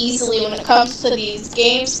easily when it comes to these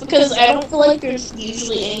games, because I don't feel like there's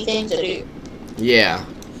usually anything to do. Yeah.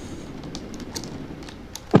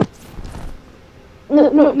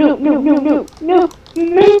 No.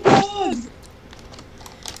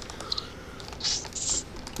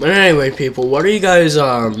 But anyway, people, what are you guys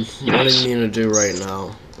wanting me to do right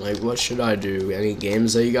now? Like, what should I do? Any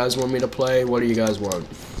games that you guys want me to play? What do you guys want?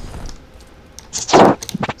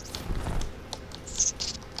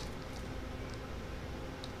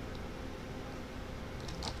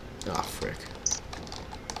 Ah, frick.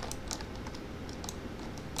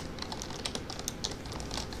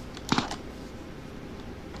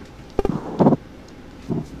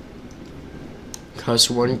 Costs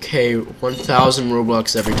 1,000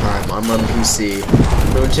 Robux every time. I'm on PC.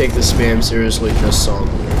 Don't take the spam seriously, just song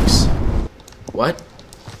lyrics. What?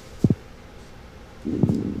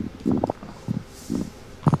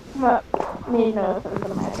 What made no sense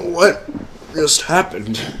in my head. What just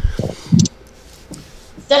happened?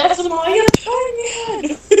 That's my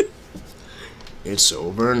opinion. It's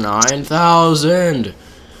over 9,000.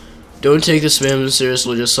 Don't take the spam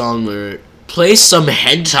seriously, just song lyric. Play some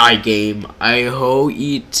hentai game. I ho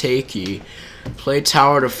eat takey. Play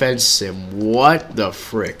tower defense sim. What the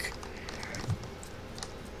frick?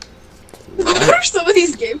 What are some of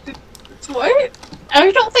these games? What? I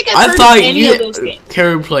don't think I've heard of any of those games.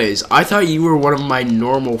 Karen plays. I thought you were one of my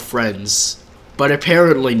normal friends, but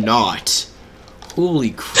apparently not.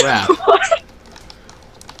 Holy crap. What?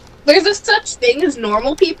 There's a such thing as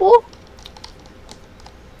normal people?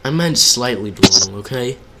 I meant slightly normal,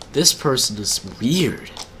 okay? This person is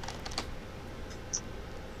weird.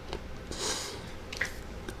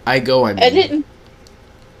 I mean.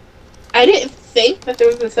 I didn't think that there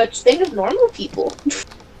was a such thing as normal people.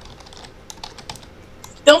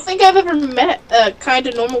 Don't think I've ever met a kind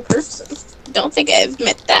of normal person. Don't think I've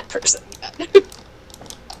met that person yet.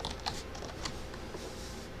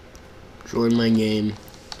 Join my game.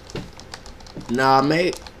 Nah,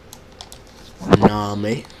 mate. Nah,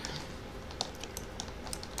 mate.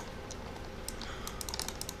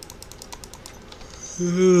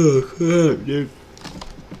 Oh, crap, dude.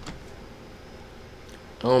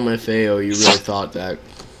 Oh, my Feo, you really thought that.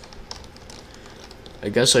 I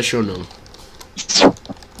guess I should know.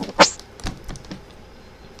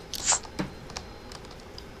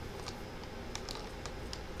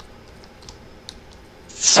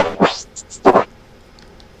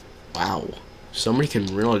 Wow. Somebody can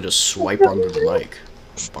really just swipe on their mic.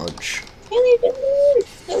 A bunch.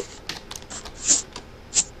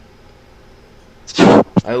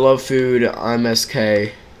 I love food. I'm SK.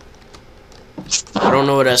 I don't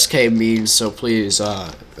know what SK means, so please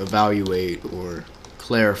evaluate or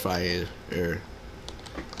clarify it. Or,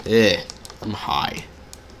 I'm high.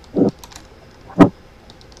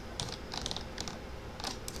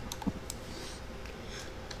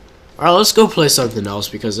 Alright, let's go play something else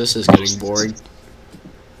because this is getting boring.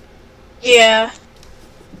 Yeah.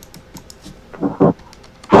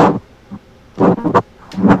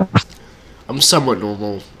 I'm somewhat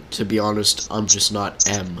normal, to be honest. I'm just not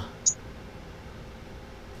M.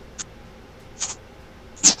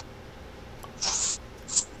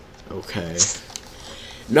 Okay.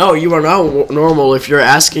 No, you are not normal if you're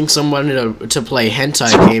asking someone to play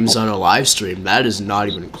hentai games on a live stream. That is not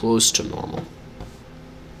even close to normal.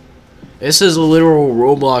 This is a literal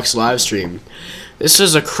Roblox live stream. This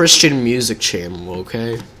is a Christian music channel,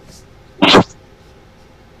 okay?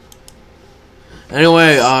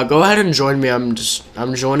 Anyway, go ahead and join me. I'm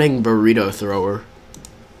joining Burrito Thrower.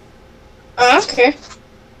 Okay.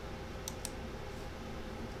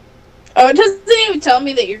 Oh, it doesn't even tell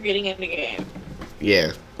me that you're getting in the game.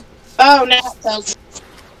 Yeah. Oh, now it tells me.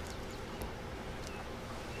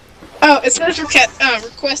 Oh, it says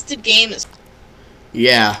requested game is.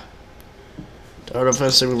 Yeah. Tower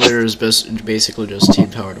Defense Simulator is basically just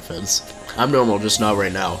Team Tower Defense. I'm normal, just not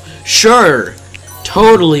right now. Sure!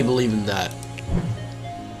 Totally believe in that.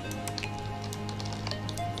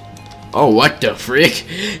 Oh, what the frick?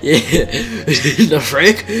 Yeah. The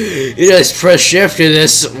frick? You just press shift to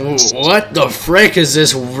this. What the frick is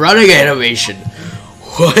this running animation?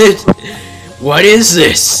 What? What is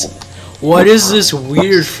this? What is this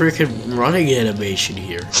weird frickin' running animation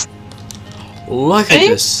here? Look at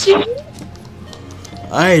this.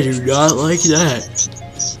 I do not like that.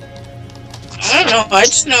 I don't know, I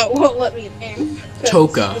just know it won't let me in.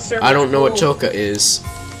 Toka. I don't know what Toka is.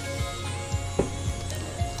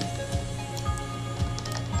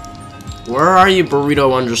 Where are you, Burrito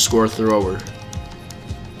 _ Thrower?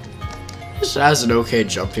 This has an okay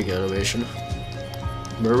jumping animation.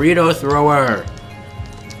 Burrito Thrower!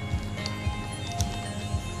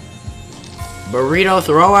 Burrito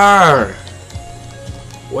Thrower!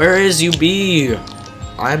 Where is you be?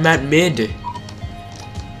 I'm at mid.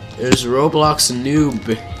 There's Roblox noob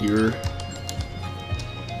here.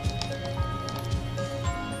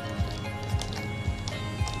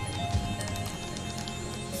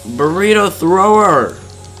 Burrito Thrower!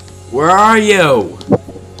 Where are you?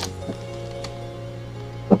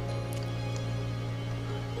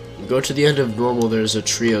 Go to the end of normal, there's a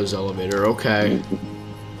trios elevator. Okay.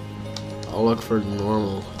 I'll look for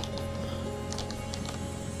normal.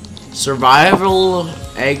 Survival,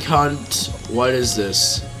 egg hunt, what is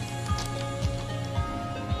this?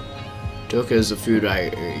 Toka is the food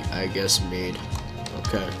I guess made.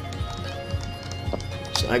 Okay.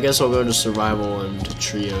 So I guess I'll go to survival and to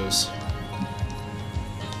trios.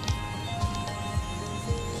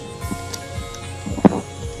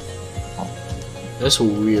 That's a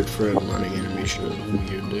weird friggin' running animation. Is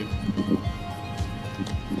weird, dude.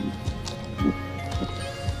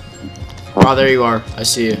 Oh, there you are. I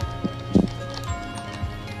see you.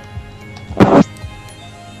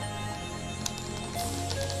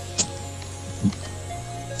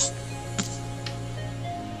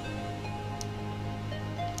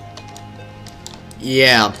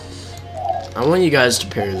 Yeah. I want you guys to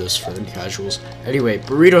parry this for the casuals. Anyway,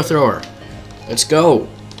 burrito thrower. Let's go.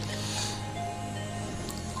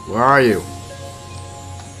 Where are you?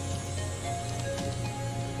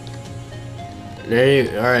 There you,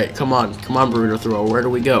 alright, come on, burrito thrower. Where do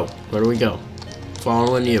we go? Where do we go?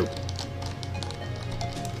 Following you.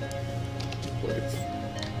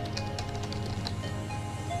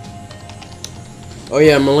 Oh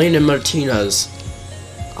yeah, Melina Martinez.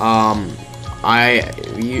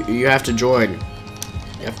 You have to join.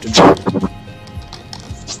 You have to join.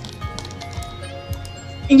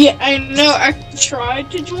 Yeah, I know. I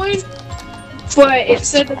tried to join, but it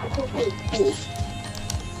said that the was full.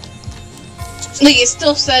 Like, it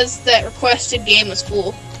still says that requested game is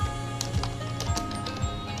full.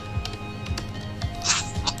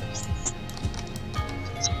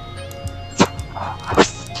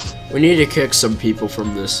 We need to kick some people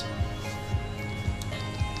from this.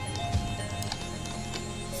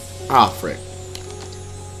 Ah, frick.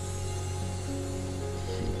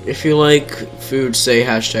 If you like food, say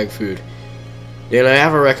hashtag food. And I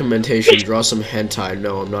have a recommendation, draw some hentai.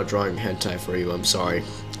 No, I'm not drawing hentai for you, I'm sorry.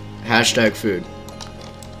 Hashtag food.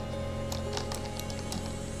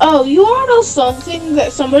 Oh, you wanna know something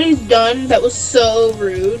that somebody's done that was so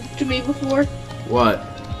rude to me before? What?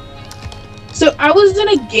 So, I was in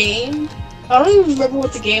a game. I don't even remember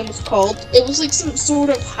what the game was called. It was like some sort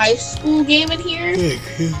of high school game in here.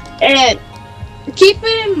 And keep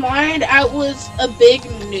it in mind, I was a big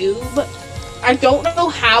noob. I don't know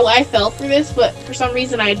how I fell for this, but for some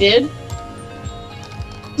reason I did.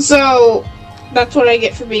 So, that's what I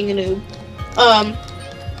get for being a noob.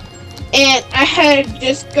 And I had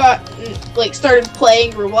just started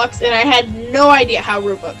playing Roblox, and I had no idea how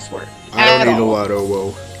Roblox worked. I don't need a lot of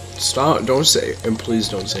whoa. Stop, don't say, and please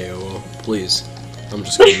don't say oh, please. I'm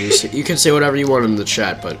just gonna use it. You can say whatever you want in the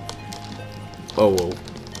chat, but oh, whoa.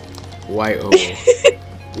 Why oh, whoa?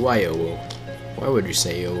 Why oh, whoa? Why would you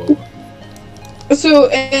say oh, whoa? So,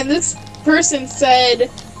 and this person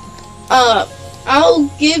said, I'll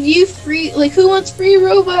give you free, like, who wants free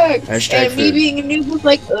Robux? Hashtag and me being a noob was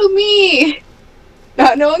like, oh, me!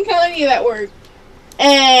 Not knowing how any of that worked.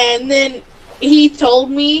 And then he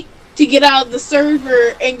told me to get out of the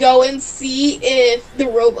server and go and see if the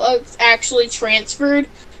Robux actually transferred,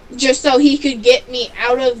 just so he could get me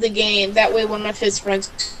out of the game. That way one of his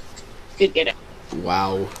friends could get it.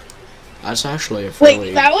 Wow. That's actually a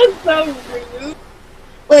fairly... Like, that was so rude.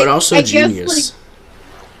 Like, but also I genius. Guess,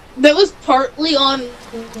 like, that was partly on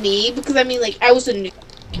me, because, I mean, like, I was a noob,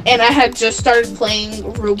 and I had just started playing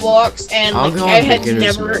Roblox, and, like, I had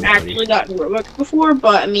never actually gotten Robux before,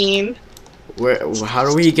 but, I mean... How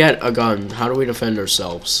do we get a gun? How do we defend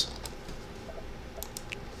ourselves?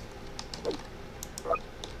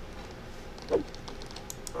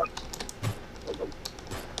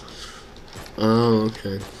 Oh,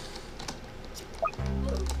 okay.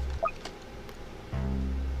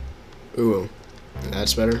 Ooh,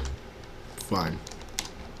 that's better? Fine.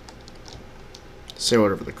 Say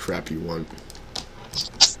whatever the crap you want.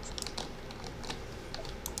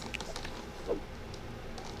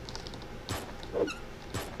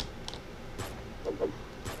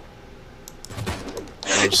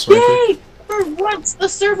 Yay! For once, the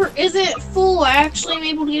server isn't full. I actually am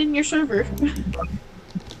able to get in your server.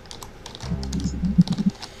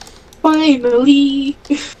 Finally!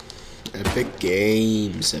 Epic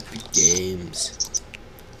games, epic games.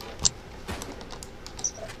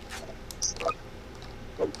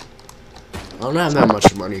 I don't have that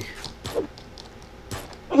much money.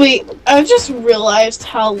 Wait, I just realized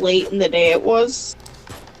how late in the day it was.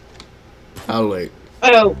 How late?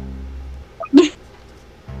 Oh.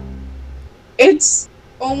 It's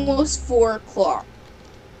almost 4 o'clock.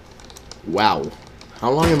 Wow.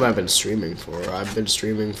 How long have I been streaming for? I've been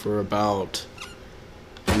streaming for about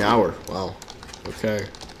an hour. Wow. Okay.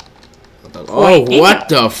 Oh, what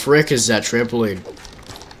the frick is that trampoline?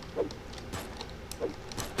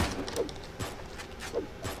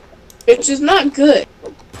 Which is not good.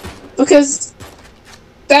 Because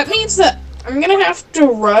that means that I'm gonna have to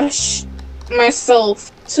rush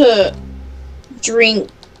myself to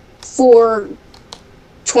drink 4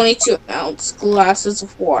 22-ounce glasses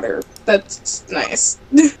of water. That's nice.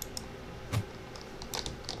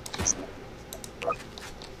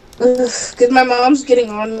 Because my mom's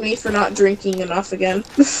getting on me for not drinking enough again.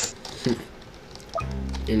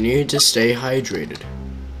 You need to stay hydrated.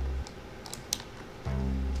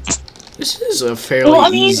 This is a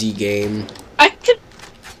fairly easy game. I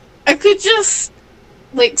could just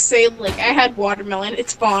like say like I had watermelon.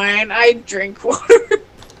 It's fine. I drink water.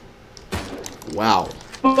 Wow.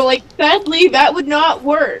 But like sadly, that would not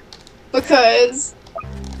work because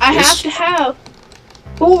I have to have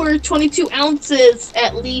 22 ounces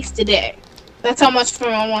at least a day. That's how much my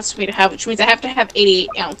mom wants me to have, which means I have to have 88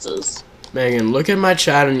 ounces. Megan, look at my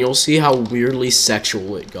chat and you'll see how weirdly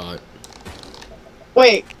sexual it got.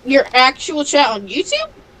 Wait, your actual chat on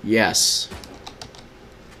YouTube? Yes.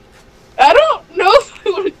 I don't know if I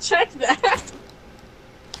want to check that.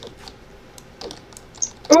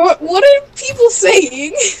 What are people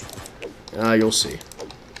saying? You'll see.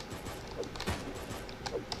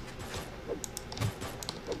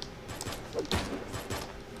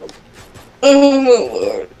 Oh my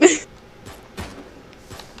lord.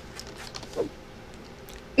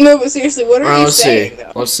 No, but seriously, what are you saying?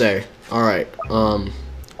 Let's say. Alright.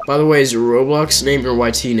 By the way, is your Roblox name your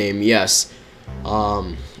YT name? Yes.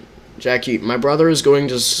 Jackie, my brother is going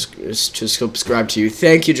to subscribe to you.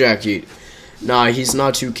 Thank you, Jackie. Nah, he's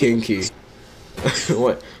not too kinky.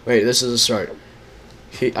 What? Wait, this is a start.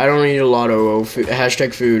 I don't need a lot of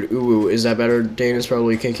hashtag food. Ooh, is that better? Dane is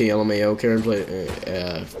probably kinky. LMAO. Karen play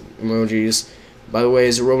emojis. By the way,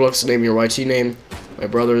 is Roblox name your YT name? My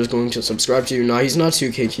brother is going to subscribe to you. Nah, he's not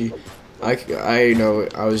too kinky. I know.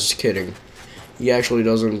 I was kidding. He actually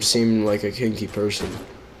doesn't seem like a kinky person.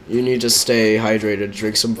 You need to stay hydrated.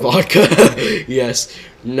 Drink some vodka. Yes.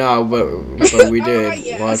 No, but we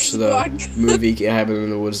did watch the movie Cabin in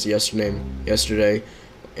the Woods yesterday.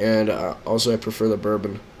 And also, I prefer the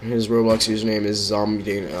bourbon. His Roblox username is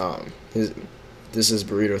Zombie. This is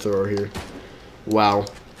Burrito Thrower here. Wow,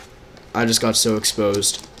 I just got so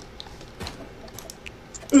exposed.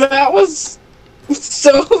 That was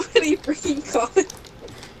so many freaking comments.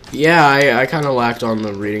 Yeah, I kind of lacked on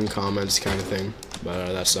the reading comments kind of thing,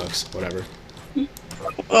 but that sucks. Whatever.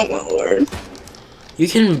 Oh my lord. You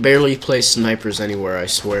can barely play snipers anywhere. I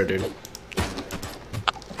swear, dude.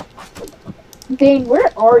 Dane,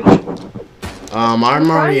 where are you? I'm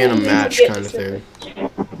already in a match kind of thing.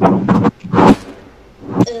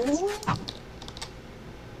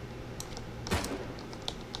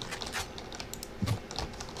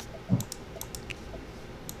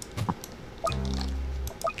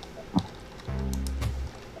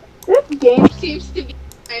 This game seems to be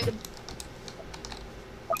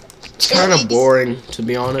kind of boring, to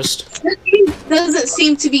be honest. It doesn't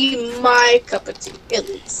seem to be my cup of tea, at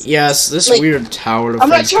least. Yes, this like, weird tower defense I'm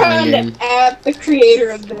not trying game. to add the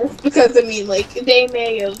creator of this, because, I mean, like, they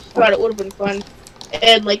may have thought it would have been fun.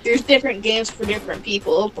 And, like, there's different games for different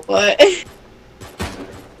people, but...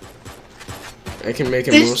 I can make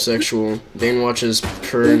it more sexual. Dane watches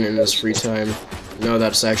porn in his free time. No,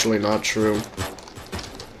 that's actually not true.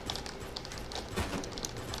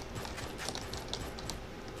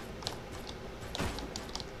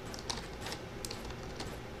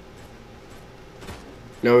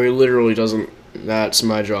 No, he literally doesn't. That's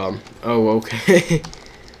my job. Oh, okay.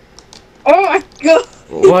 Oh my god!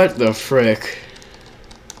 What the frick?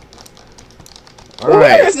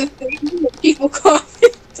 Alright. There's a thing that people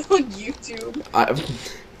comment on YouTube.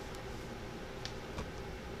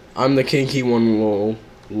 I'm the kinky one, lol.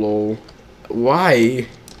 Lol. Why?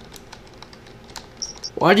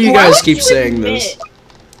 Why do you guys keep saying this?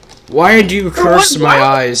 Why do you curse my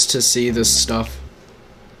eyes to see this stuff?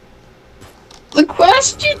 The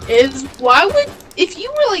question is, why would, if you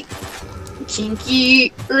were like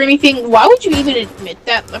kinky or anything, why would you even admit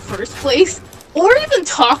that in the first place? Or even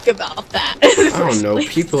talk about that in the I don't know,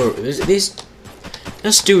 people are,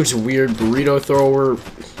 this dude's weird. Burrito Thrower,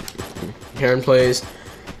 Karen plays.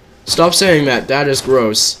 Stop saying that, that is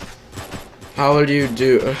gross. How would you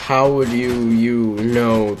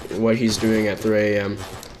know what he's doing at 3 AM?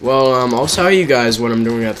 Well, I'll tell you guys what I'm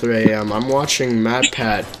doing at 3 AM. I'm watching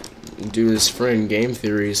MatPat do his friend game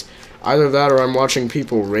theories. Either that or I'm watching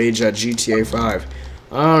people rage at GTA 5.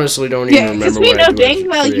 I honestly don't even remember what I do. Yeah, because we know dang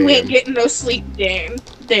well you ain't getting no sleep, Dane.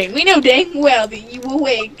 We know dang well that you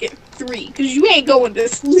awake at 3, because you ain't going to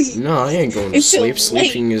sleep. No, I ain't going to sleep.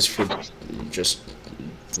 Sleeping is for just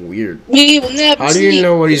weird. We will never How do you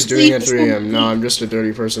know what he's doing at 3 AM? No, I'm just a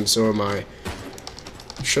dirty person, so am I.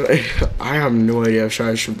 Should I have no idea if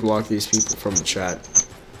I should block these people from the chat.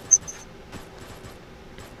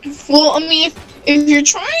 Well, I mean, if you're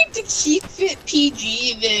trying to keep it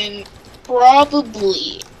PG, then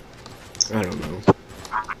probably. I don't know.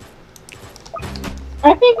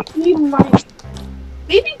 I think you might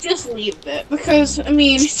maybe just leave it because I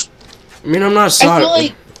mean, I'm not sorry.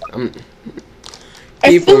 like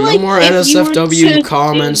People, no like more NSFW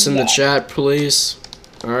comments in the chat, please.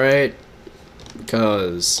 All right,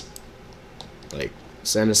 because like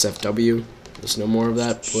it's NSFW. There's no more of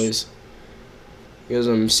that, please. Because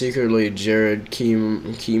I'm secretly Jared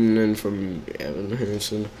Keenan from Evan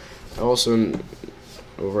Harrison. I also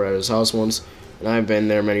over at his house once, and I've been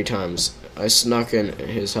there many times. I snuck in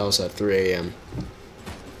his house at 3 a.m.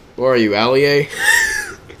 Where are you, Allier?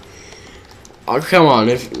 Oh, come on.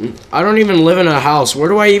 If I don't even live in a house, where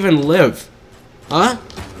do I even live? Huh?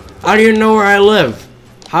 How do you know where I live?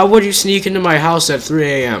 How would you sneak into my house at 3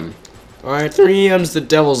 a.m.? Alright, 3 a.m.'s the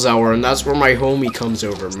devil's hour, and that's where my homie comes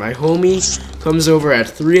over. My homie comes over at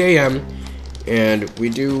 3 a.m., and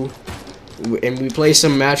we play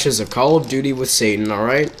some matches of Call of Duty with Satan,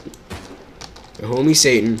 alright? My homie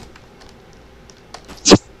Satan.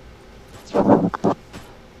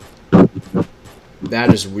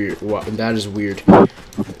 That is weird. That is weird.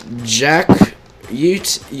 Jack,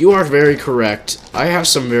 you are very correct. I have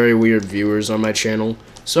some very weird viewers on my channel.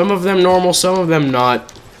 Some of them normal, some of them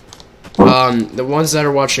not. The ones that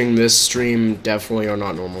are watching this stream definitely are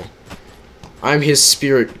not normal. I'm his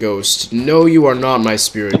spirit ghost. No, you are not my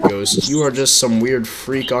spirit ghost. You are just some weird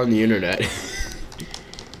freak on the internet.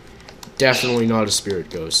 Definitely not a spirit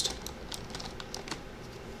ghost.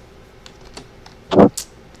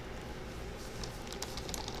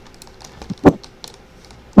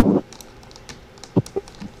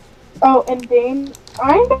 Oh, and Dane,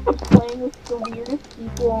 I ended up playing with the weirdest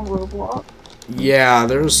people on Roblox. Yeah,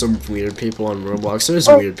 there's some weird people on Roblox. There's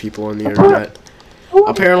weird people on the internet.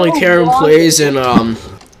 Apparently, Karen plays in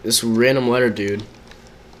this random letter dude.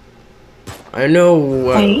 I know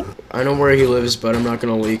where he lives, but I'm not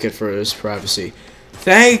gonna leak it for his privacy.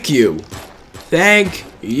 Thank you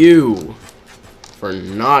for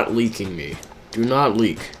not leaking me. Do not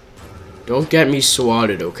leak. Don't get me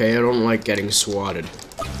swatted, okay? I don't like getting swatted.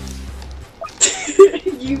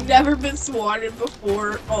 You've never been swatted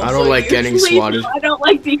before. Also, I don't like getting swatted. I don't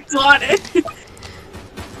like being swatted.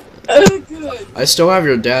 Oh, good. I still have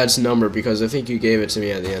your dad's number because I think you gave it to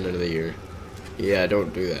me at the end of the year. Yeah,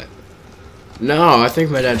 don't do that. No, I think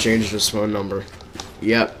my dad changed his phone number.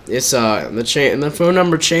 Yep, it's the phone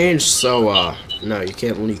number changed, so no, you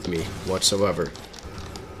can't leak me whatsoever.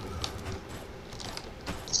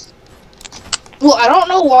 Well, I don't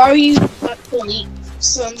know why you want to leak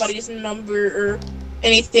somebody's number or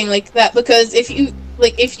anything like that, because if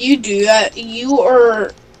you do that, you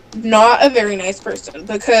are not a very nice person,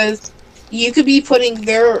 because you could be putting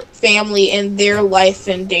their family and their life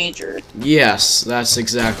in danger. Yes, that's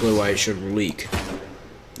exactly why it should leak.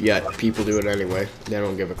 Yet people do it anyway. They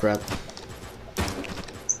don't give a crap.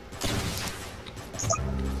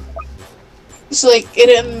 So, like,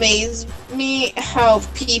 it amazed me how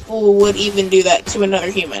people would even do that to another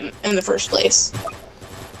human in the first place.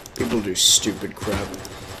 People do stupid crap.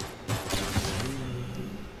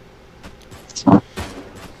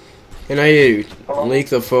 Can I leak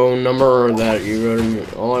the phone number that you wrote him?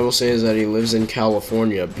 All I will say is that he lives in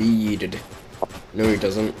California. Be yeeted. No, he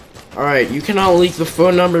doesn't. Alright, you cannot leak the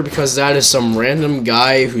phone number because that is some random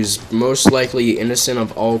guy who's most likely innocent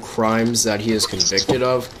of all crimes that he is convicted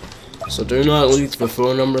of. So do not leak the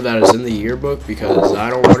phone number that is in the yearbook because I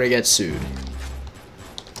don't want to get sued.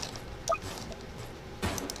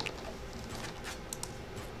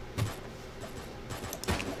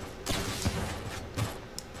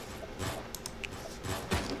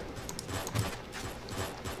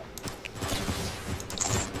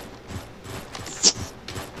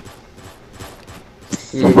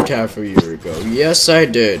 Moved half a year ago. Yes, I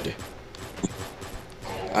did.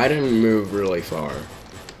 I didn't move really far,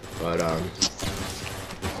 but I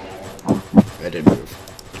did move.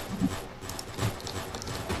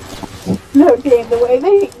 No, Dave, the way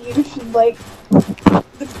that you should, like,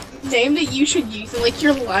 the name that you should use in, like,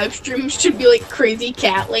 your live stream should be, like, Crazy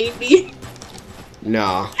Cat Lady.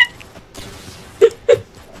 Nah.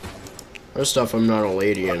 First off, I'm not a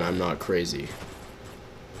lady and I'm not crazy.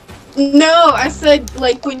 No, I said,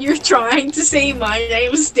 like, when you're trying to say my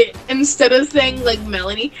name, instead of saying, like,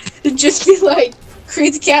 Melanie, it'd just be like,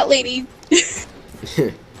 Crazy Cat Lady.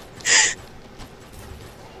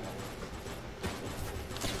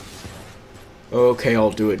 Okay, I'll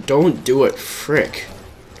do it. Don't do it, frick.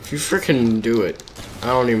 If you frickin' do it, I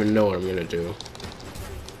don't even know what I'm gonna do.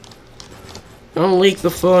 Don't leak the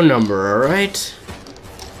phone number, alright?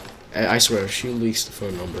 I swear, if she leaks the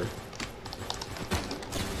phone number.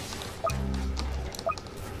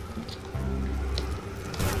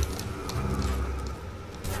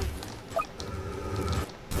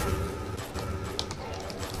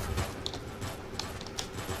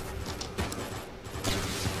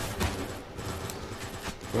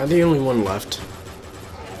 Am I the only one left?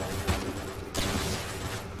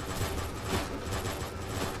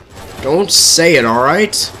 Don't say it,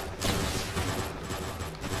 alright?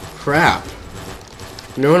 Crap.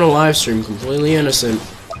 No in a live stream, completely innocent.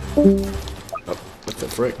 Oh, what the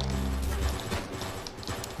frick?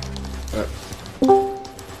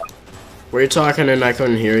 Were you talking and I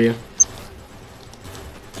couldn't hear you?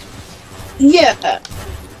 Yeah.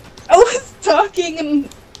 I was talking and,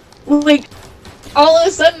 like, all of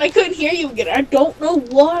a sudden I couldn't hear you again. I don't know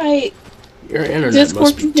why. Your internet Discord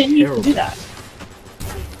must be continues terrible. to do that.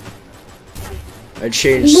 I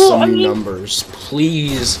changed Well, some I mean- numbers.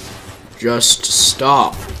 Please just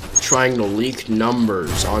stop trying to leak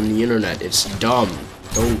numbers on the internet. It's dumb.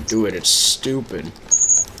 Don't do it. It's stupid.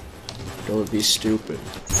 Don't be stupid.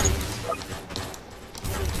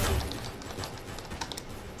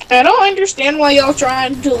 I don't understand why y'all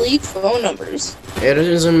trying to leak phone numbers. It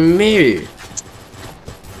isn't me.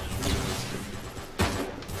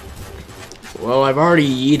 Well, I've already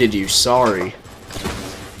yeeted you. Sorry.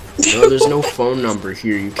 No, there's no phone number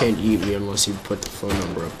here. You can't eat me unless you put the phone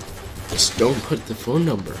number up. Just don't put the phone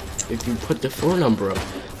number. If you put the phone number up,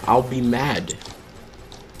 I'll be mad.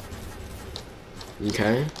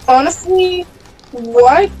 Okay? Honestly,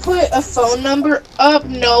 why put a phone number up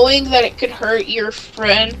knowing that it could hurt your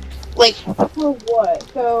friend? Like, for what?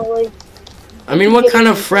 So, like... I mean, what kind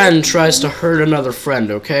of friend tries to hurt another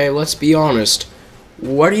friend, okay? Let's be honest.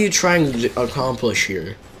 What are you trying to accomplish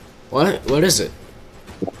here? What is it?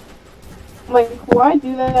 Like, why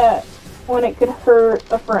do that when it could hurt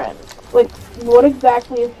a friend? Like, what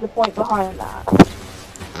exactly is the point behind that?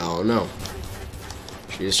 I don't know.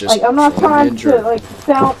 She's just Like, I'm not trying trying to be a to, jerk. like,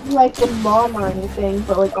 sound like a mom or anything,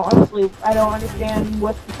 but, like, honestly, I don't understand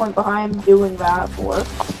what's the point behind doing that for.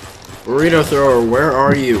 Burrito thrower, where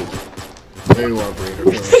are you? There you are,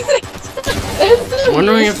 burrito thrower. I'm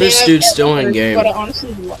wondering if this dude's still in game. But I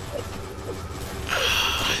honestly love it.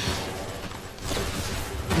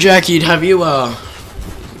 Jackie, have you, I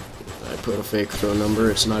put a fake phone number,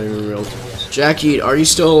 it's not even real. Jackie, are you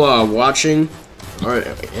still, watching? Alright,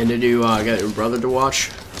 and did you, get your brother to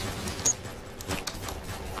watch?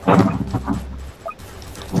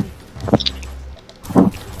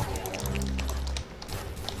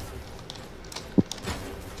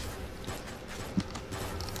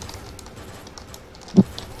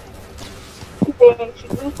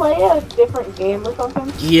 Should we play a different game or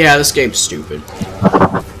something? Yeah, this game's stupid.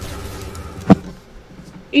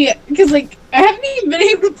 Yeah, because, like, I haven't even been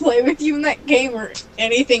able to play with you in that game or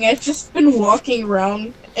anything. I've just been walking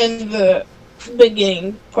around in the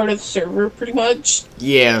beginning part of the server, pretty much.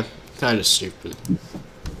 Yeah, kinda stupid.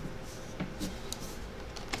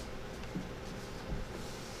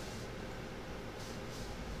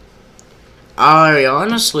 I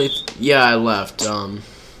honestly, yeah, I left, I'm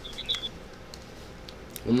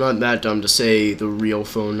not that dumb to say the real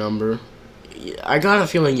phone number. I got a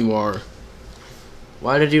feeling you are.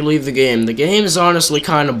 Why did you leave the game? The game is honestly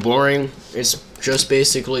kind of boring. It's just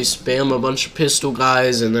basically spam a bunch of pistol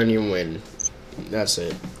guys and then you win. That's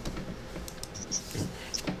it.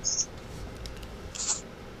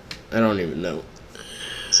 I don't even know.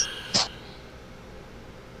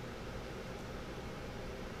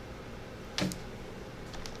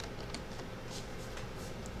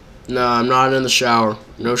 No, I'm not in the shower.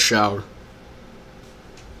 No shower.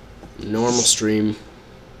 Normal stream.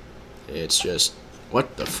 It's just...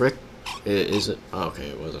 What the frick? Is it? Oh, okay,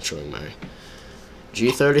 it wasn't showing my...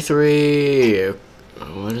 G33.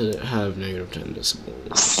 Why does it have negative 10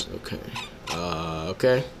 decibels? Okay.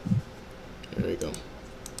 Okay. There we go.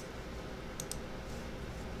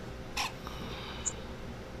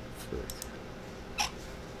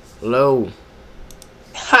 Hello.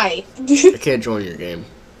 Hi. I can't join your game.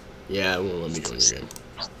 Yeah, it won't let me join your game.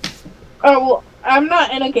 Oh, well, I'm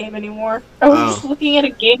not in a game anymore. I was just looking at a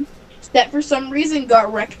game that for some reason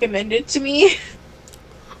got recommended to me.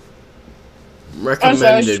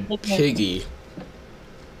 Recommended Piggy.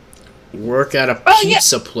 Work at a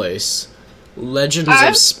pizza place. Legends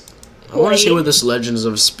of... I want to see what this Legends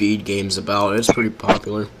of Speed game's about. It's pretty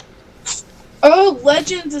popular. Oh,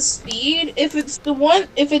 Legends of Speed? If it's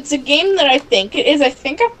a game that I think it is, I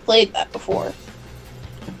think I've played that before.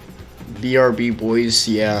 BRB boys,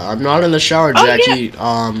 yeah. I'm not in the shower, Oh, Jackie.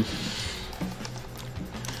 yeah.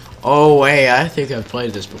 Oh, wait, I think I've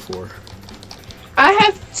played this before. I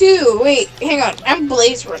have two. Wait, hang on. I'm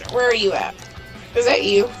Blaze Runner. Where are you at? Is that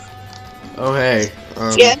you? Oh, hey.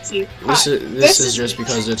 Yeah, it's you. This is just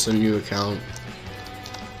because it's a new account.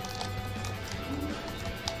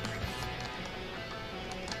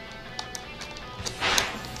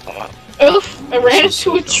 Oof, I ran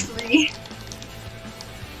into a tree.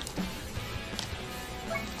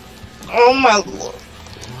 Oh my lord.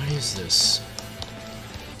 What is this?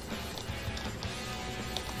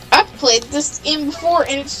 I've played this game before,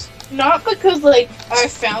 and it's not because, like, I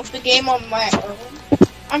found the game on my own.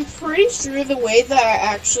 I'm pretty sure the way that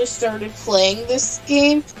I actually started playing this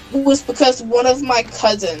game was because one of my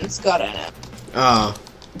cousins got in it.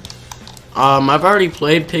 I've already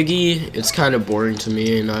played Piggy. It's kind of boring to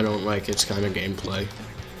me, and I don't like its kind of gameplay.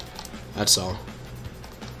 That's all.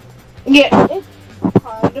 Yeah, it's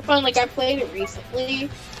kind of fun. Like, I played it recently.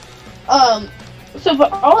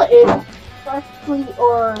 But all it is, practically,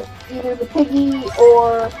 or either the Piggy,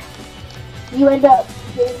 or you end up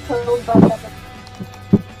getting killed by that.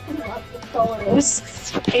 That's all it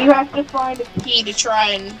is. And you have to find a key to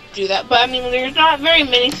try and do that. But, I mean, there's not very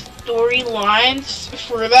many storylines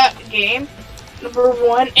for that game, number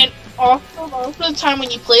one. And also, most of the time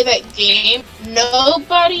when you play that game,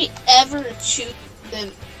 nobody ever chooses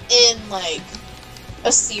them in, like,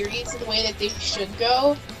 a series the way that they should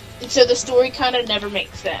go. And so the story kind of never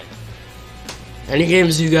makes sense. Any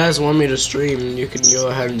games you guys want me to stream, you can go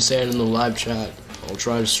ahead and say it in the live chat. I'll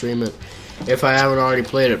try to stream it if I haven't already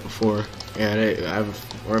played it before,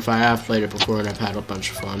 or if I have played it before and I've had a bunch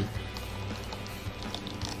of fun.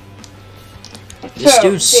 This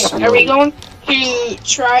dude's slow. Are we going to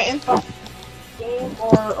try and find a game,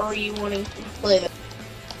 or are you wanting to play it?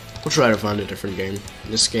 We'll try to find a different game.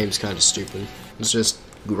 This game's kind of stupid. It's just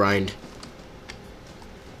grind.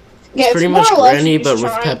 Yeah, it's pretty much Granny, but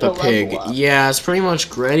with trying Peppa to Pig. level up. Yeah, it's pretty much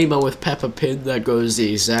Granny, but with Peppa Pig that goes the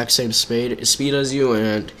exact same speed as you,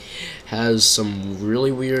 and has some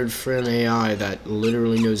really weird friend AI that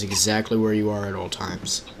literally knows exactly where you are at all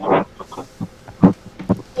times. Yeah,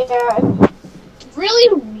 it's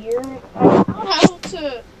really weird. I don't know how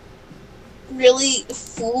to really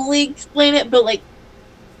fully explain it, but like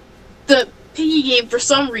the Piggy game, for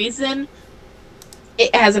some reason,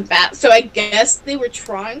 it has a bat. So I guess they were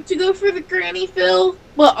trying to go for the Granny feel,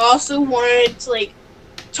 but also wanted to like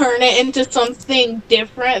turn it into something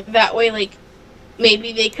different. That way, like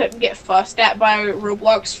maybe they couldn't get fussed at by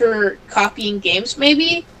Roblox for copying games.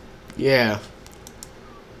 Maybe. Yeah.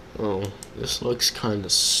 Oh, this looks kind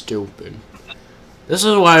of stupid. This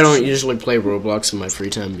is why I don't usually play Roblox in my free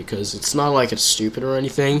time, because it's not like it's stupid or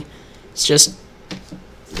anything. It's just,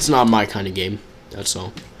 it's not my kind of game. That's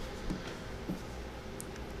all.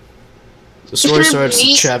 The story starts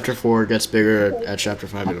at chapter 4, gets bigger at chapter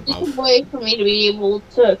 5 and above. It's a way for me to be able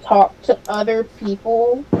to talk to other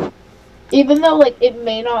people, even though like it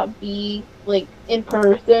may not be like in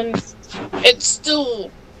person. It's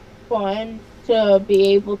still fun to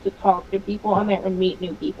be able to talk to people on there and meet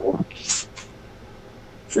new people.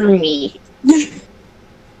 For me.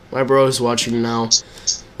 My bro is watching now.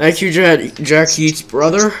 Thank you, Jack Heath's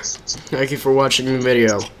brother. Thank you for watching the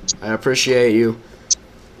video. I appreciate you.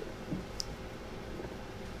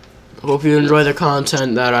 Hope you enjoy the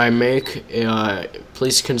content that I make.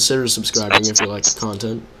 Please consider subscribing if you like the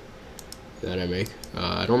content that I make.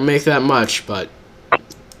 I don't make that much, but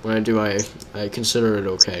when I do, I consider it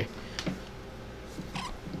okay.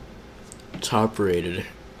 Top rated.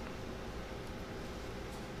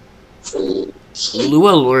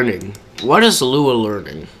 Lua Learning. What is Lua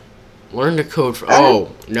Learning? Learn to code for.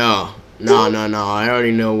 Oh, no. I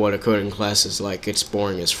already know what a coding class is like. It's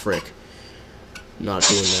boring as frick. Not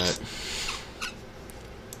doing that.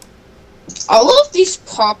 All of these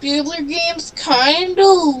popular games kind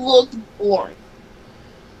of look boring.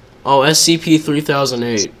 Oh,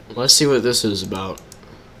 SCP-3008. Let's see what this is about.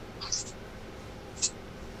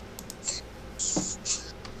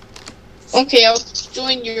 Okay, I'll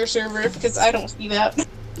join your server because I don't see that.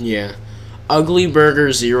 Yeah. Ugly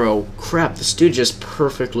Burger Zero. Crap, this dude just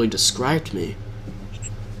perfectly described me.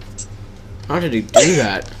 How did he do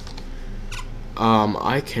that?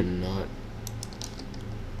 I cannot.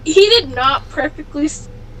 He did not perfectly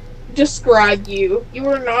describe you. You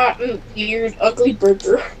were not a weird, ugly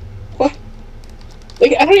burger. What?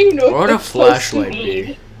 Like, I don't even know what would a flashlight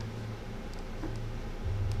be?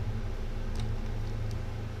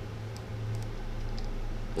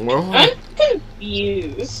 Well, I'm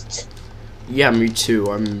confused. Yeah, me too.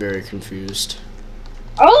 I'm very confused.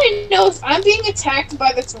 All I know is I'm being attacked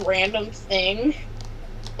by this random thing,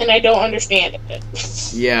 and I don't understand it.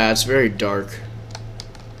 Yeah, it's very dark.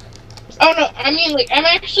 Oh no, I mean, like, I'm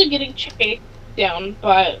actually getting chased down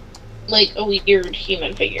by, like, a weird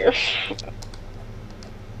human figure.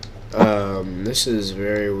 This is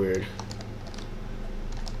very weird.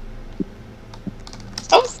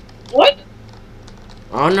 Oh, what?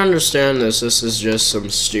 I don't understand this. This is just some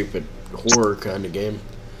stupid horror kind of game.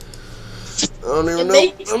 I don't even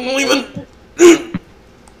know. I'm leaving.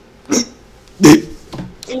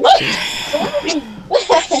 What?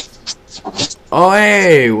 Oh,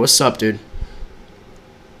 hey, what's up, dude?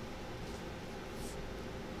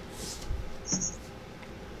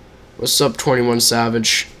 What's up, 21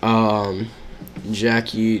 Savage?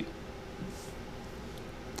 Jackie.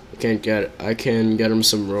 I can get him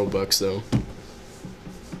some Robux though.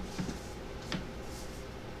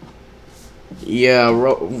 Yeah,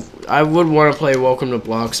 I would want to play Welcome to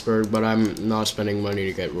Bloxburg, but I'm not spending money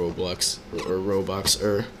to get Roblox or Robux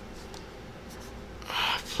or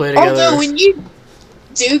play together. Although when you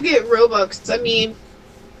do get Robux, I mean,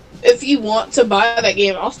 if you want to buy that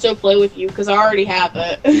game, I'll still play with you because I already have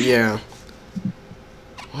it. Yeah.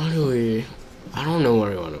 What do we? I don't know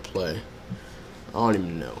what I want to play. I don't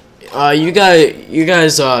even know. You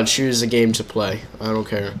guys choose a game to play. I don't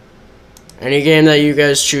care. Any game that you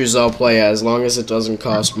guys choose, I'll play as long as it doesn't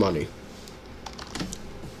cost money.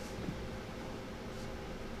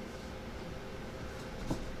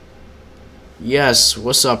 Yes,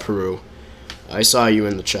 what's up, Peru? I saw you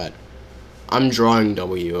in the chat. I'm drawing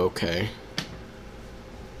W, okay.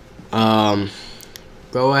 Go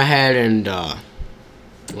ahead and,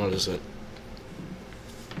 what is it?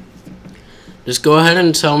 Just go ahead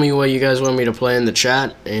and tell me what you guys want me to play in the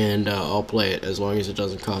chat, and I'll play it as long as it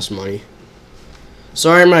doesn't cost money.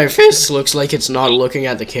 Sorry, my face looks like it's not looking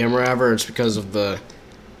at the camera ever. It's because of the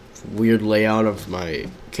weird layout of my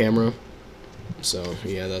camera. So,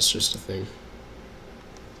 yeah, that's just a thing.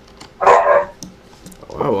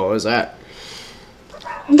 Oh, what was that?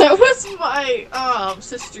 That was my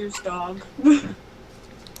sister's dog.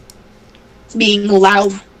 It's being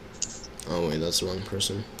loud. Oh, wait, that's the wrong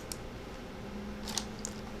person.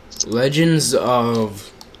 Legends of...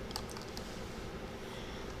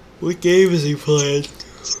 What game is he playing?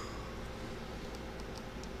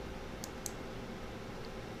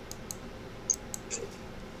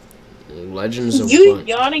 Legends of... You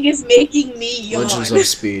yawning is making me yawn. Legends of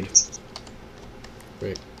Speed.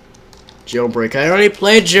 Wait. Jailbreak. I already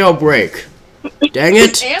played Jailbreak. Dang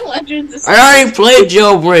it. And Legends of Speed. I already played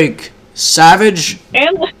Jailbreak. Savage.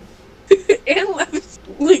 And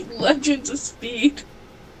Legends of Speed.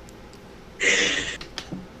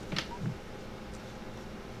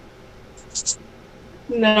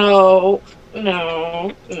 No.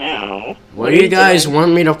 What do you guys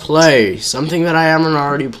want me to play? Something that I haven't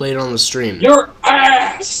already played on the stream. Your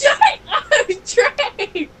ass! Shut up,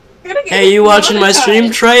 Trey! Hey, you watching my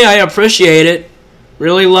stream, Trey? I appreciate it.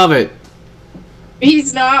 Really love it.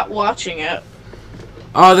 He's not watching it.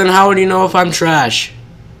 Oh, then how would you know if I'm trash?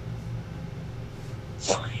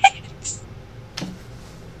 What?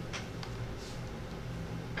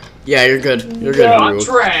 Yeah, you're good. You're good, Not Rue.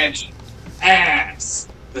 trash. Ass.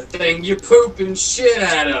 The thing you poop and shit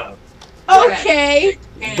out of. Okay.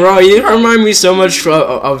 Bro, you remind me so much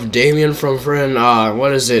of Damien from friend,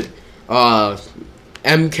 what is it?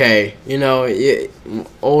 MK. You know,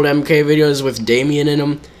 old MK videos with Damien in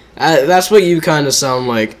them. That's what you kind of sound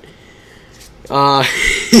like. Yeah.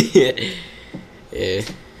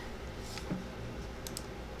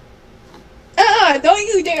 Don't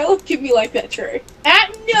you dare look at me like that, Trey.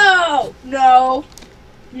 No.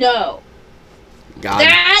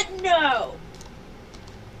 God. No.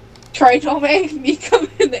 Trey, don't make me come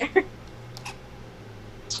in there.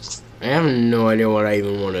 I have no idea what I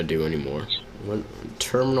even want to do anymore. What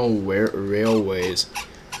terminal railways?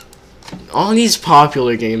 All these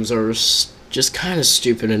popular games are just kind of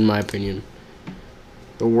stupid in my opinion.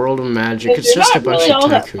 The World of Magic, it's just a bunch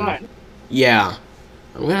of tycoon. Yeah.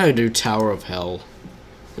 I'm gonna do Tower of Hell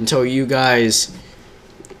until you guys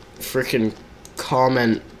freaking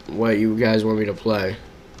comment what you guys want me to play.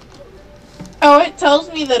 Oh, it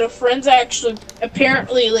tells me that a friend's actually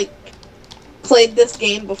apparently like played this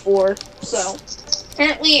game before. So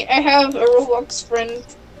apparently I have a Roblox friend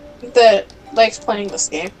that likes playing this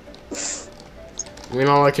game. I mean,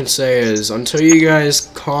 all I can say is until you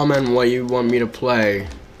guys comment what you want me to play,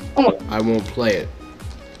 I won't play it.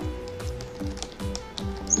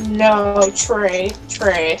 No, Trey,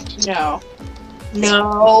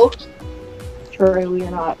 no. Trey, we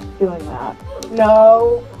are not doing that.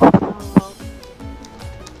 No.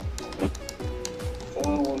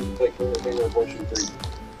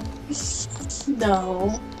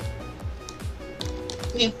 No.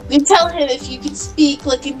 You tell him if you can speak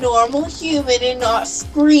like a normal human and not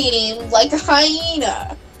scream like a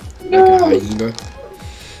hyena. No. Like a hyena?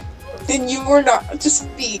 Then you were not to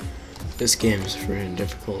speak. This game is very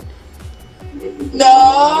difficult.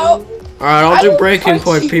 No. Alright, I'll do breaking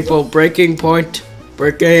point, people. Breaking point.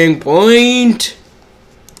 Breaking point.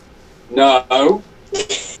 No.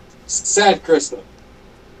 Sad Krista.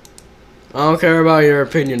 I don't care about your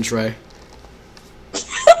opinion, Trey.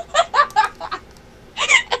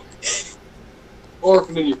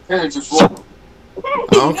 orphan and your parents are broke. I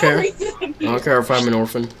don't care. I don't care if I'm an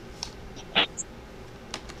orphan.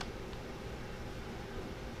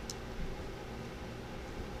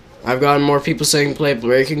 I've gotten more people saying play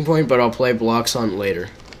Breaking Point, but I'll play Blocks on later.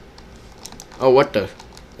 Oh, what the?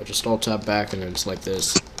 I just all tap back and it's like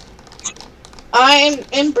this. I'm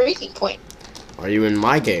in Breaking Point. Are you in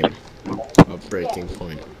my game of Breaking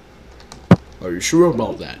Point? Are you sure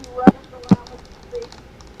about that?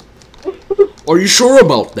 Are you sure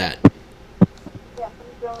about that?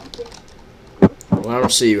 Well, I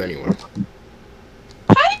don't see you anywhere.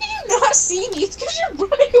 How did you not see me? It's because you're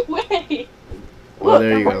running away. Well,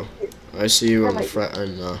 there you go. I see you on the front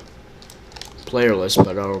and player list, but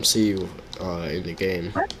I don't see you in the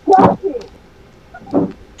game.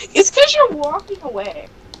 It's because you're walking away.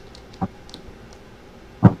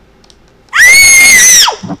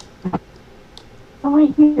 I'm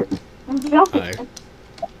right here. I'm jumping. Hi.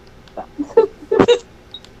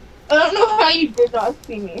 I don't know how you did not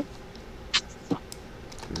see me.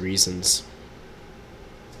 Reasons.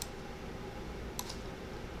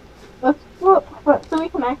 Let's look so we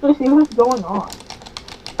can actually see what's going on.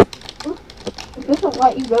 It doesn't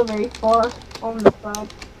let you go very far on the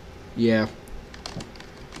side. Yeah.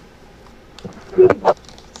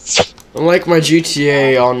 Unlike my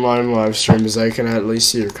GTA online live streams, I can at least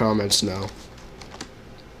see your comments now.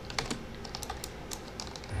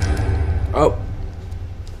 Oh.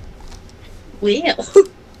 Well.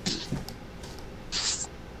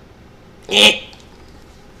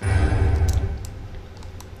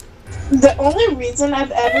 The only reason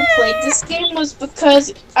I've ever played this game was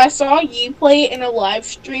because I saw you play it in a live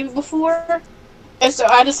stream before, and so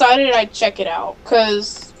I decided I'd check it out,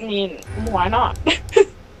 because, I mean, why not?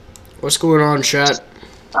 What's going on, chat?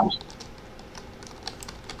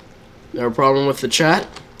 There a problem with the chat?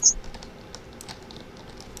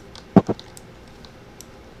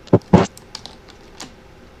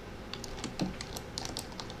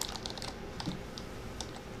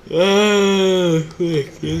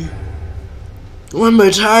 Why am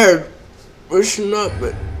I tired? I should not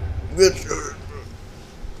be.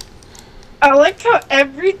 I like how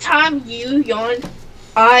every time you yawn,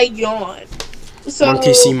 I yawn. So,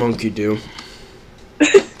 Monkey see, monkey do.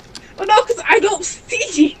 well, no, because I don't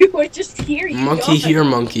see you, I just hear you. Monkey yawn. hear,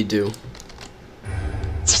 monkey do.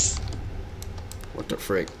 What the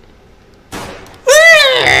frick?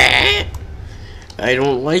 I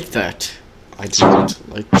don't like that. I don't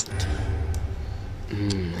like that. I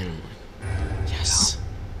don't like. Yes.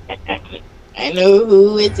 I know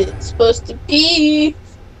who is it supposed to be.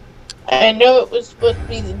 I know it was supposed to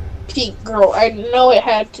be the pink girl. I know it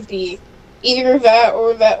had to be either that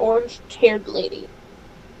or that orange-haired lady.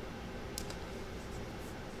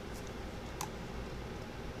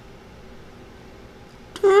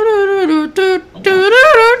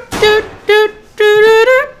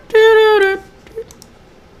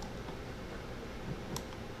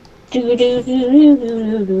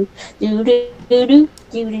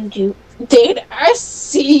 Dude, I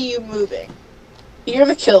see you moving. You're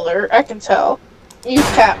the killer, I can tell. You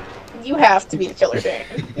have to be the killer, Dane.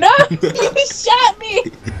 No! You shot me!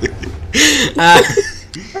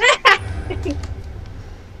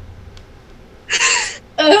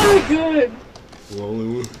 Oh, good.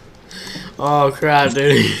 Oh crap,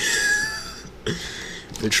 dude.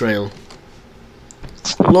 Betrayal.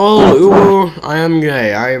 Lol, ooh, I am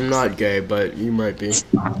gay. I am not gay, but you might be.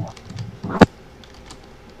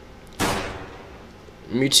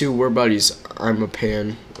 Me too, we're buddies. I'm a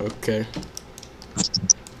pan. Okay.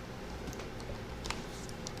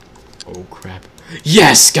 Oh crap.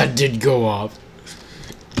 Yes, God did go off.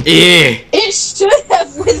 Eh. It should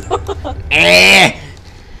have went off. Eh.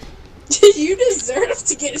 You deserve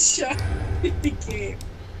to get shot in the game.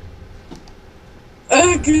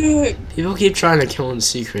 Oh, good. People keep trying to kill in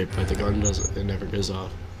secret, but the gun doesn't. It never goes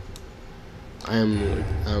off. I'm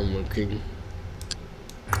looking.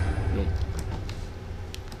 Nope.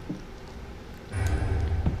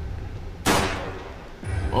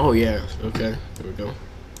 Oh yeah. Okay. There we go.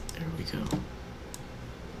 There we go.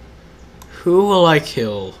 Who will I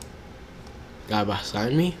kill? Guy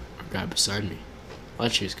beside me or guy beside me? I'll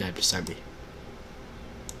choose guy beside me.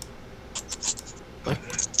 What?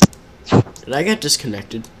 Did I get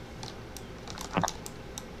disconnected?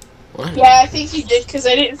 What? Yeah, I think you did, because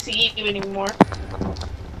I didn't see you anymore.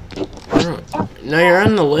 No, you're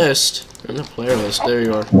on the list. You're on the player list. There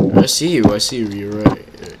you are. I see you. I see you. You're right.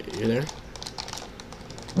 You're there?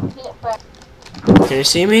 Can you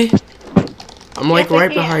see me? I'm like Yes, I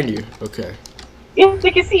right can. behind you. Okay. Yes, I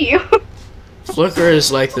can see you. Flicker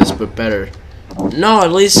is like this, but better. No,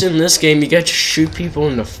 at least in this game, you get to shoot people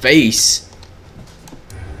in the face.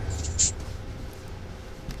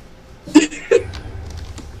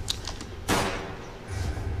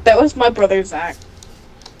 That was my brother, Zach.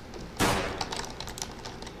 I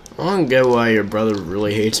don't get why your brother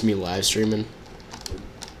really hates me live streaming.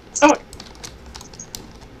 Oh.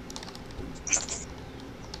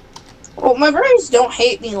 Well, my brothers don't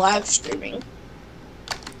hate me live streaming.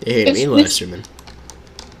 They hate me live streaming.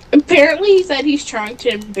 Apparently, he said he's trying to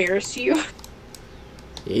embarrass you.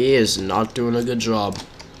 He is not doing a good job.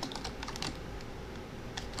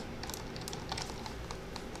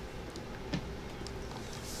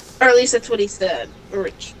 Or at least that's what he said.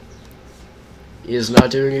 Rich. He is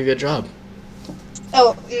not doing a good job.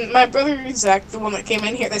 Oh, my brother Zach, the one that came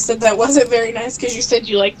in here, they said that wasn't very nice because you said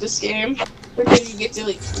you liked this game. Because you get to,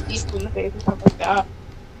 like, shoot people in the face or something like that.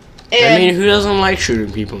 And I mean, who doesn't like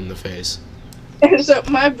shooting people in the face? so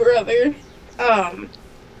my brother,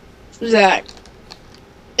 Zach,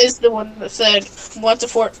 is the one that said, once a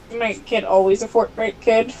Fortnite kid, always a Fortnite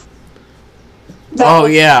kid. Oh,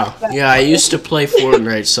 yeah. Yeah, I used to play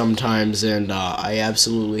Fortnite sometimes, and I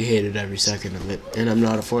absolutely hated every second of it. And I'm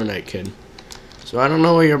not a Fortnite kid. So I don't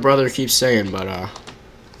know what your brother keeps saying, but,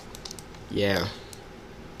 yeah.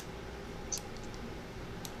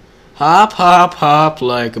 Hop, hop, hop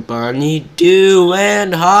like a bunny do,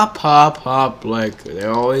 and hop, hop, hop like they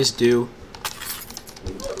always do.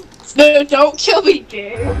 No, don't kill me,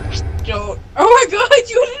 Dave. Don't. Oh my god,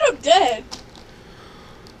 you ended up dead.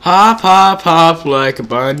 Hop, hop, hop like a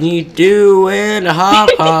bunny do, and hop,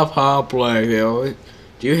 hop, hop like they always.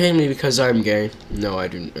 Do you hate me because I'm gay? No, I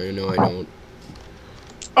do. No, I don't.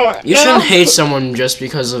 Alright. You shouldn't hate someone just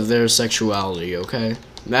because of their sexuality, okay?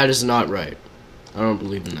 That is not right. I don't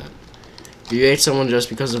believe in that. If you hate someone just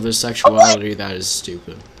because of their sexuality, that is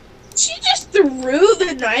stupid. She just threw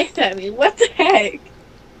the knife at me. What the heck?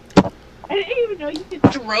 I didn't even know you could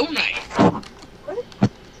throw knife. What?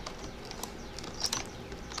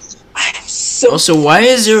 I'm so. Also, why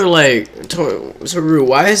is your Toru?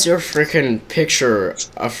 Why is your freaking picture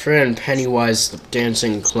a friend Pennywise the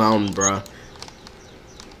dancing clown, bruh?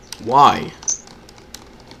 Why?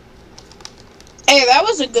 Hey, that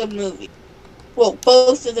was a good movie. Well,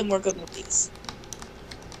 both of them were good movies.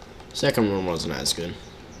 Second one wasn't as good.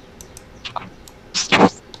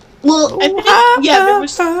 Well, I think, yeah,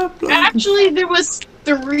 there was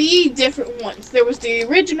 3 different ones. There was the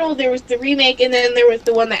original, there was the remake, and then there was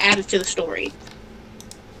the one that added to the story.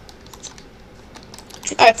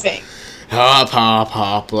 I think. Hop, hop,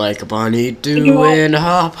 hop like a bunny do, and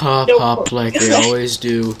hop, hop, hop like they always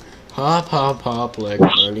do. Hop, hop, hop like a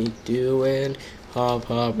bunny do, and hop,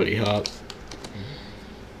 hoppity hop.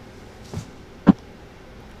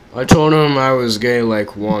 I told him I was gay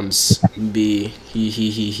like once. B.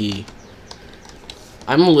 He.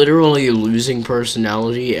 I'm literally losing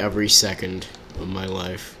personality every second of my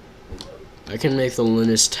life. I can make the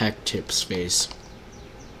Linus Tech Tips face.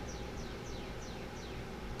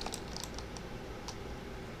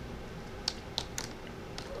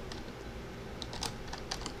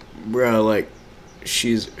 Bruh, like,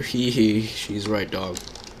 she's right, dog.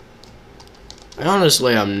 I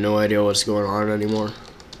honestly have no idea what's going on anymore.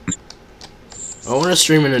 I want to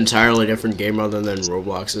stream an entirely different game other than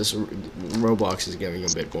Roblox. Roblox is getting a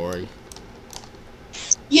bit boring.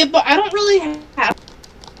 Yeah, but I don't really have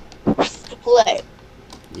to play.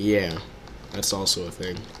 Yeah, that's also a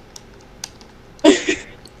thing.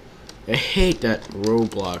 I hate that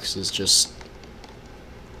Roblox is just...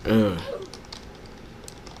 Ugh.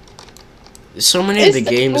 So many of the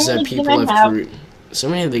games that people have created... So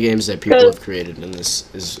many of the games that people have created in this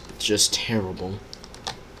is just terrible.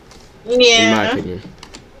 Yeah. In my opinion.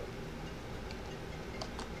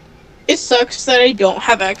 It sucks that I don't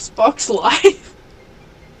have Xbox Live.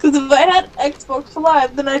 Because if I had Xbox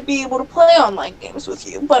Live, then I'd be able to play online games with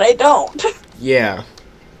you, but I don't. Yeah.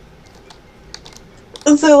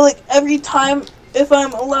 And so, like, every time, if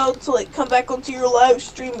I'm allowed to, like, come back onto your live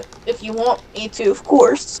stream, if you want me to, of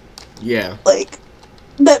course. Yeah. Like,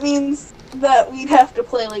 that means that we'd have to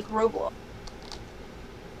play, like, Roblox.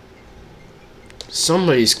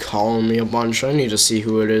 Somebody's calling me a bunch. I need to see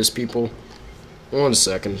who it is, people. 1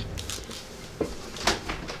 second.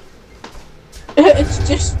 It's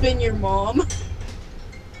just been your mom.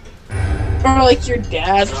 Or, like, your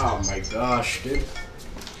dad. Oh my gosh, dude.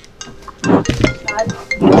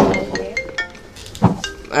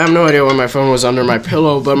 I have no idea why my phone was under my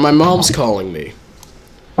pillow, but my mom's calling me.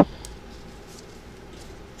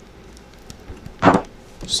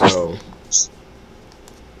 So...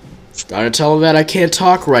 Gotta tell her that I can't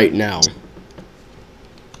talk right now.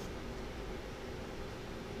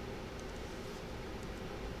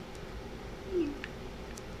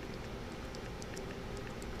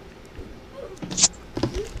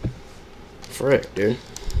 Frick, dude.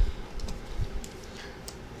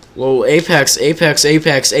 Well, Apex. I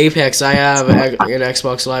have an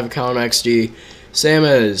Xbox Live account XD. Same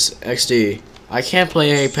as XD. I can't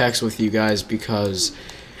play Apex with you guys because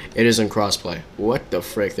it isn't crossplay. What the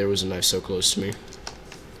frick? There was a knife so close to me.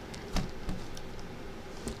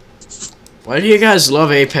 Why do you guys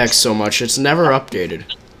love Apex so much? It's never updated.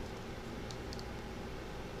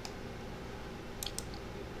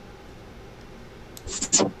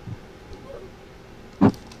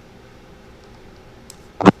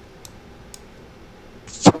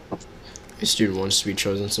 This dude wants to be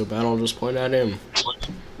chosen so bad, I'll just point at him.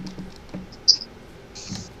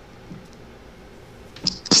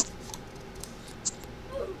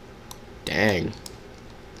 Dang.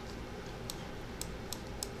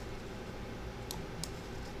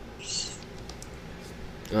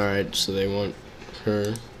 Alright, so they want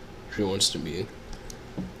her. She wants to be.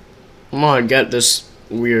 Come on, get this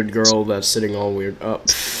weird girl that's sitting all weird. Oh,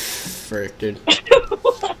 frick, dude.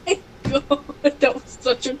 Oh my god, that was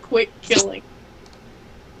such a quick killing.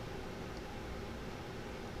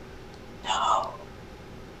 No.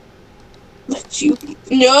 Let you.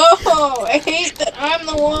 No! I hate that I'm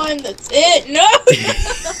the one that's it. No!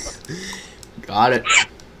 Got it.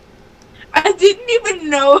 I didn't even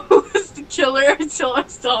know who was the killer until I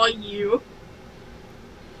saw you.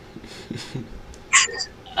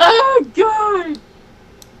 Oh god!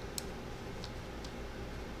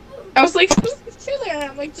 I was like, who's the killer? And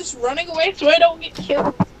I'm like, just running away so I don't get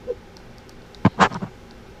killed.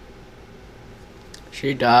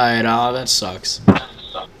 She died. Oh, that sucks.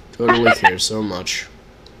 Totally care so much.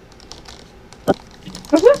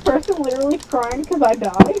 Was this person literally crying because I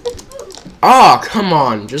died? Oh, come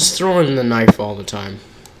on. Just throwing the knife all the time.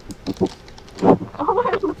 Oh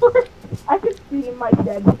my lord. I could see my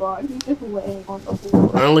dead body just laying on the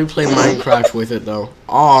floor. I only play Minecraft with it, though.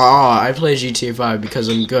 I play GTA 5 because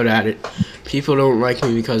I'm good at it. People don't like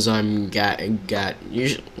me because I'm gat.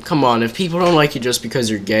 Come on, if people don't like you just because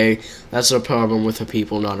you're gay, that's a problem with the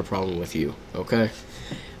people, not a problem with you, okay?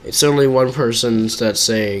 It's only one person that's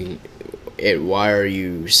saying it. Why are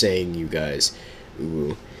you saying you guys?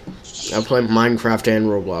 Ooh. I play Minecraft and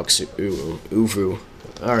Roblox. Ooh. Ooh.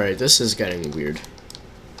 Alright, this is getting weird.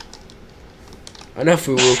 Enough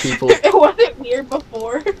ooh people. It wasn't weird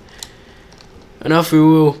before. Enough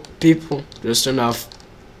ooh people. Just enough.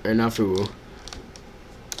 Enough ooh.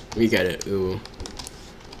 We get it. Ooh.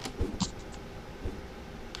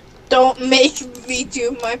 Don't make me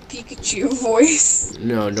do my Pikachu voice.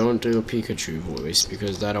 No, don't do a Pikachu voice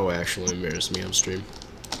because that'll actually embarrass me on stream.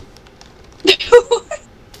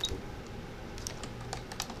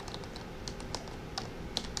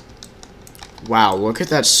 Wow, look at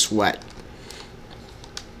that sweat.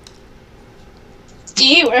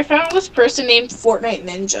 Ew, I found this person named Fortnite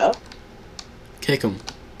Ninja. Kick him.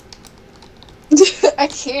 I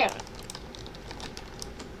can't.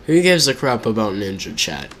 Who gives a crap about Ninja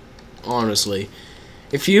Chat? Honestly.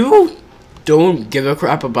 If you don't give a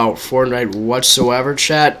crap about Fortnite whatsoever,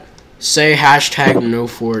 chat, say hashtag no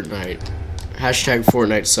Fortnite. Hashtag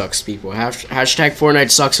Fortnite sucks, people. Hashtag Fortnite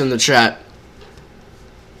sucks in the chat.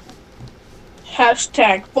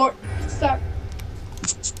 Hashtag Fortnite sucks.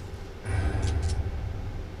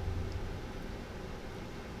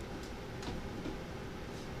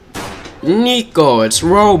 Nico, it's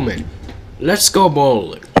Roman. Let's go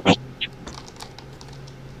bowling.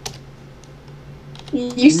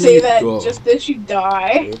 You say that Nico. just as you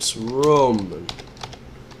die. It's Roman.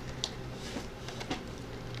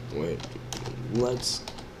 Wait, let's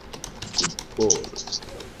bowl.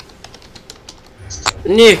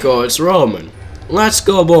 Nico, it's Roman. Let's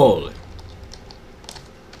go bowling.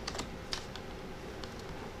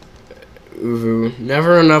 Uvu.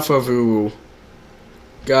 Never enough of Uvu.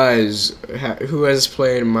 Guys, who has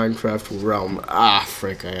played Minecraft Realm? Ah,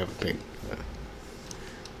 frick, I have a ping.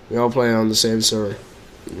 We all play on the same server.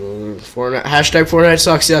 Fortnite. Hashtag Fortnite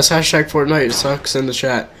sucks. Yes, hashtag Fortnite sucks in the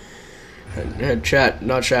chat. Chat,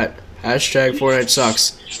 not chat. Hashtag Fortnite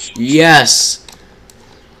sucks. Yes.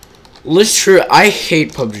 It's true. I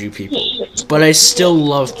hate PUBG people, but I still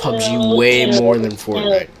love PUBG way more than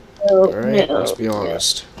Fortnite. Alright, let's be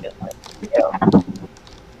honest.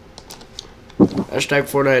 Hashtag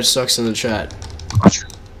Fortnite sucks in the chat.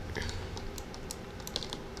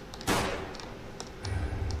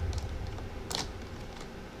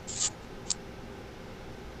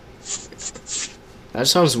 That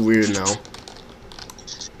sounds weird now.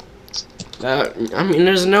 I mean,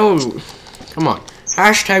 there's no... Come on.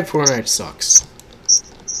 Hashtag Fortnite sucks.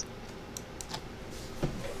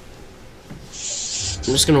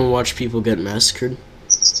 I'm just gonna watch people get massacred.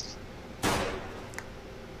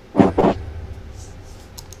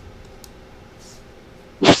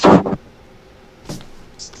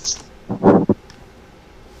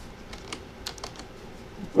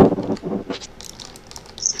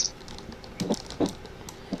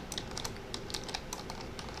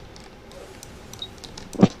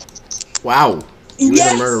 Wow. You were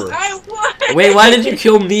the murderer. I won! Wait, why did you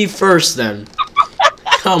kill me first then?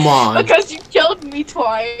 Come on. Because you killed me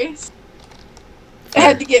twice. I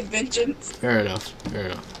had to get vengeance. Fair enough. Fair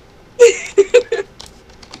enough.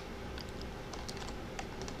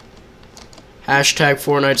 Hashtag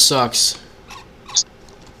Fortnite sucks.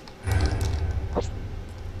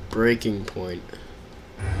 Breaking point.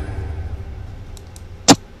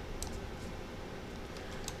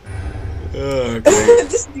 Okay.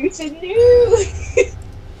 This dude said no.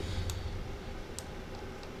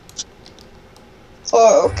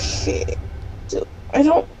 Okay. So I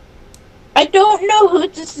don't know who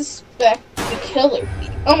to suspect the killer be.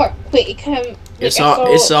 Oh my wait, It's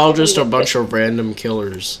all just a bunch of random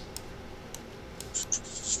killers.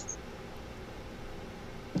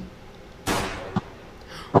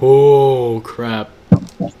 Oh crap.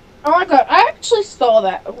 Oh my god, I actually saw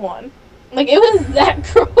that one. Like it was that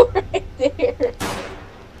girl right there.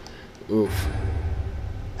 Oof.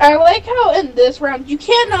 I like how in this round you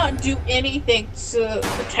cannot do anything to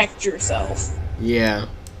protect yourself. Yeah.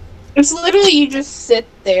 It's literally you just sit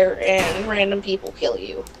there and random people kill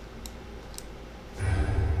you.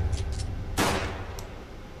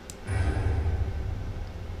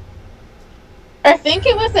 I think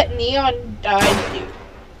it was that Neon died dude.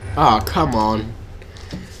 Oh, come on.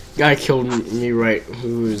 Guy killed me right,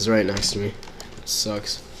 who was right next to me. It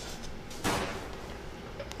sucks.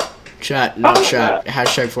 Chat, not chat.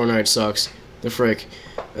 Hashtag Fortnite sucks. The frick.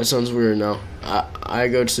 That sounds weird now. I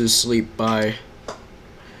go to sleep. Bye.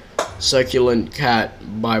 Succulent cat.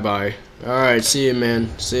 Bye bye. Alright, see you, man.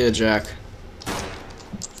 See you, Jack.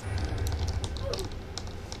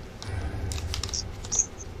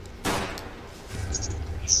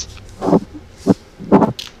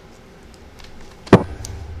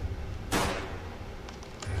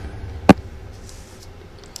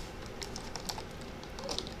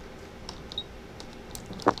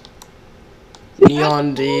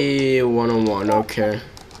 Neon D101, okay.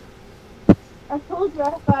 I told you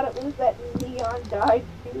I thought it was that Neon died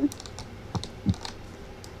dude.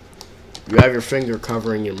 You have your finger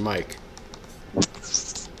covering your mic.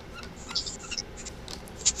 Oops.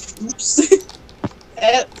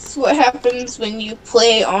 That's what happens when you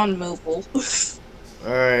play on mobile.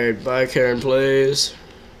 Alright, bye Karen, please.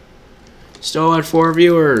 Still at 4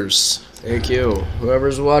 viewers. Thank you.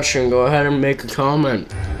 Whoever's watching, go ahead and make a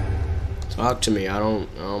comment. Talk to me, I don't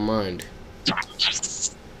mind.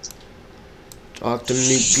 Talk to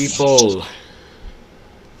me, people.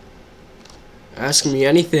 Ask me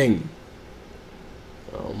anything.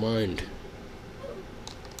 I don't mind.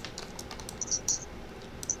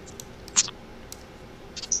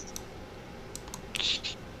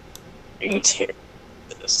 Let's hear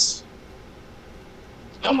this.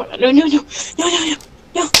 Oh my god, no, no, no, no, no, no,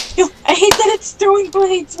 no, no, I hate that it's throwing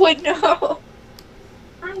blades, what, no.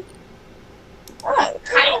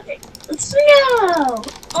 It's no.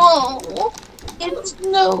 Oh, it's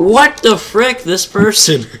no. What the frick? This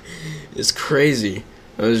person is crazy.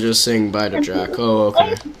 I was just saying bye to Jack. Oh,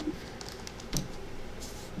 okay.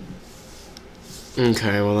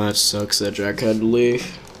 Okay, well that sucks that Jack had to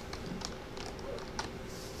leave.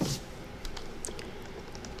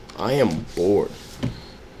 I am bored.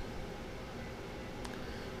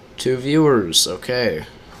 2 viewers, okay.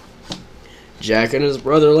 Jack and his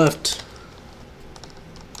brother left.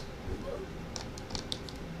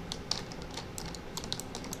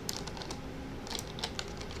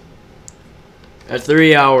 At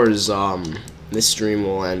 3 hours, this stream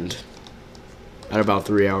will end. At about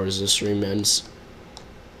 3 hours, this stream ends.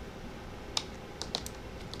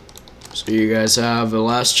 So you guys have the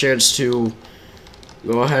last chance to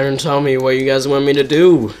go ahead and tell me what you guys want me to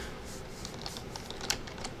do.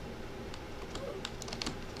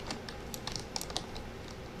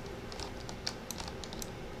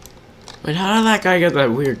 Wait, how did that guy get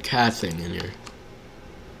that weird cat thing in here?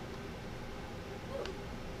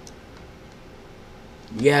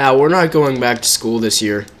 Yeah, we're not going back to school this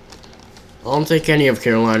year. I don't think any of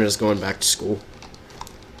Carolina is going back to school.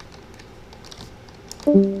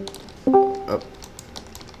 Oh.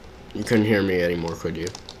 You couldn't hear me anymore, could you?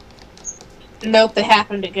 Nope, it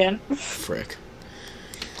happened again. Frick.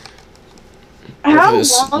 How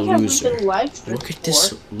long have we been live streaming Look at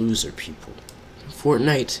this loser, people.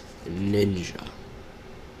 Fortnite Ninja.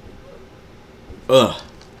 Ugh.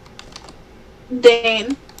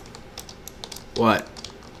 Dane. What?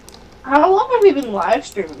 How long have we been live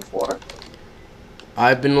streaming for?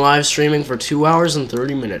 I've been live streaming for 2 hours and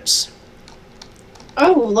 30 minutes.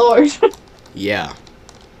 Oh, Lord. Yeah.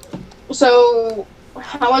 So,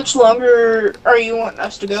 how much longer are you wanting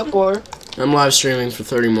us to go for? I'm live streaming for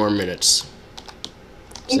 30 more minutes.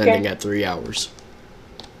 It's ending at 3 hours.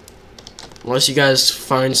 Unless you guys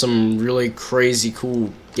find some really crazy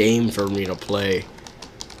cool game for me to play,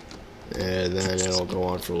 and then it'll go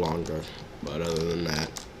on for longer. But other than that,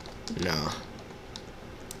 nah.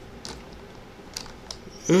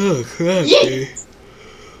 Oh crap, dude.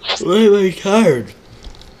 Why am I tired?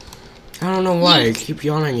 I don't know why. I keep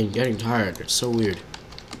yawning and getting tired. It's so weird.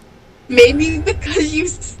 Maybe because you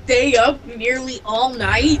stay up nearly all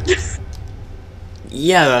night.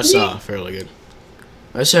 Yeah, that's fairly good.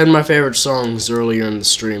 I said my favorite songs earlier in the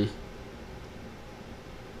stream.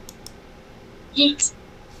 Yeet.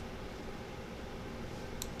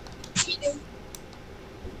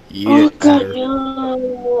 Yeah, Oh god,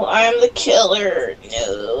 no. I'm the killer.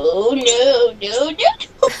 No, no, no,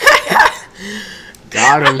 no.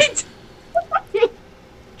 Got him.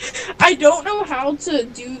 I don't know how to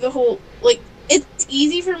do the whole, like, it's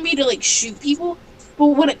easy for me to, like, shoot people, but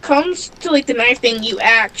when it comes to, like, the knife thing, you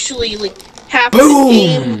actually, like, have to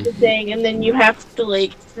aim the thing, and then you have to,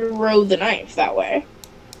 like, throw the knife that way.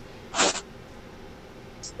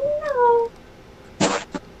 No.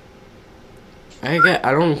 I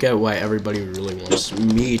don't get why everybody really wants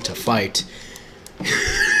me to fight.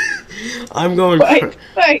 I'm going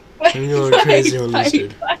crazy on this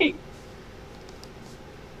dude.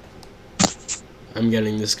 I'm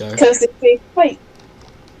getting this guy. Because it's a fight.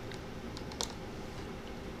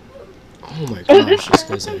 Oh my gosh, this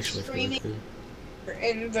guy's actually freaking.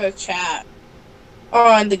 In the chat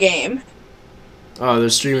on the game. Oh, they're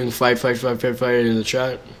streaming fight in the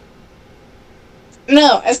chat.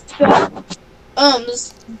 No, it's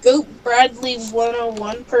this Goat Bradley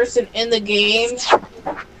 101 person in the game.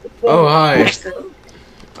 Oh hi.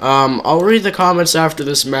 I'll read the comments after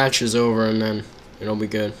this match is over, and then it'll be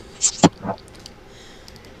good.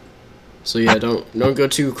 So yeah, don't go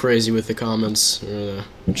too crazy with the comments or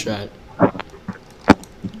the chat.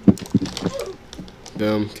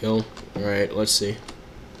 Boom, kill. All right, let's see.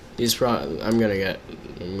 He's probably. I'm gonna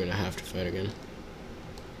have to fight again.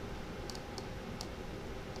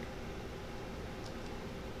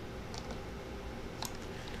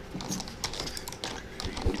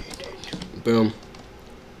 Boom.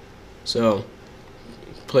 So,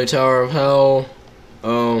 play Tower of Hell.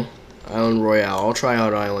 Oh, Island Royale. I'll try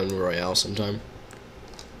out Island Royale sometime.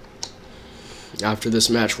 After this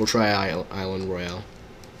match, we'll try Island Royale.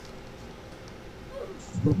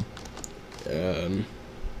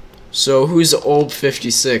 So who's old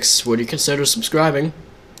 56? Would you consider subscribing?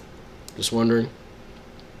 Just wondering.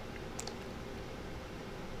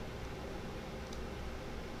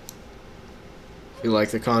 If you like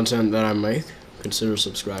the content that I make, consider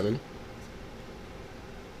subscribing.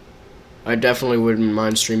 I definitely wouldn't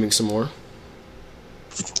mind streaming some more.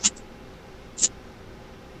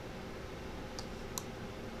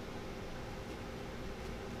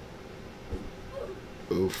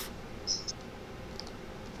 Oof.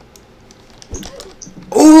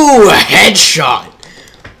 Ooh, a headshot!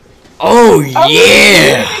 Oh,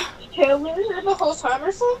 yeah! Killer the whole time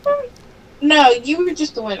or something? No, you were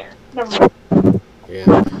just the winner. Never mind. Yeah.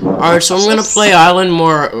 Alright, so I'm gonna play Island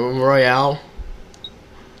Royale.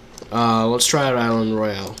 Let's try out Island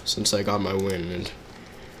Royale since I got my win, and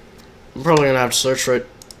I'm probably gonna have to search for it.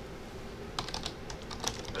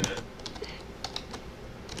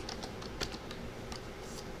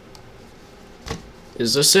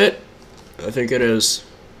 Is this it? I think it is.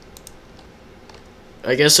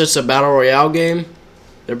 I guess it's a battle royale game.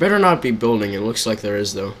 There better not be building. It looks like there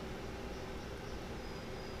is though.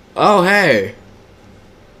 Oh hey.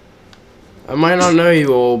 I might not know you,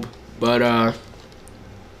 Olb, but I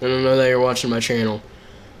don't know that you're watching my channel.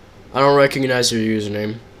 I don't recognize your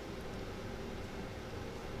username.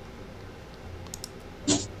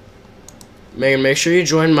 Megan, make sure you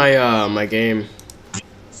join my my game.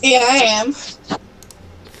 Yeah, I am.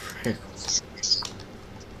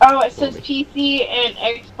 Oh, it says PC and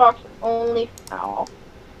Xbox only now.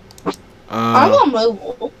 I'm on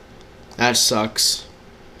mobile. That sucks.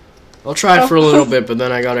 I'll try it for a little bit, but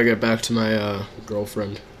then I gotta get back to my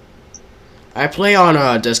girlfriend. I play on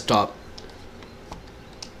desktop.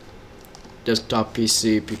 Desktop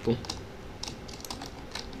PC, people.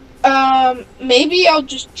 Maybe I'll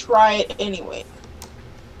just try it anyway.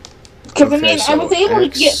 Because, Okay, I was able to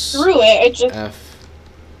get through it, I just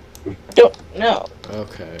don't know.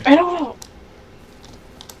 Okay. I don't know.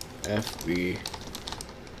 FB.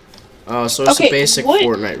 Oh, so it's a basic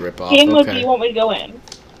Fortnite ripoff. Game mode do you want me to go in?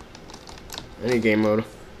 Any game mode.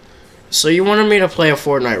 So you wanted me to play a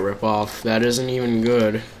Fortnite ripoff. That isn't even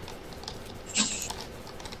good.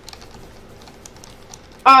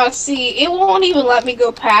 See, it won't even let me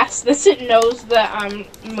go past this. It knows that I'm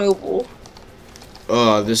mobile.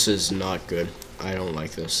 Oh, this is not good. I don't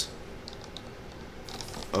like this.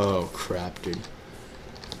 Oh, crap, dude.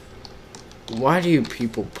 Why do you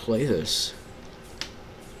people play this?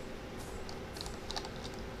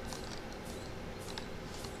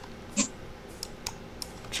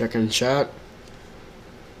 Checking chat.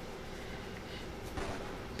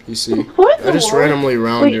 PC. I just randomly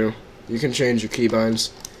round you. You can change your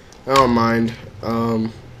keybinds. I don't mind.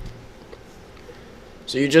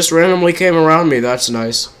 So you just randomly came around me. That's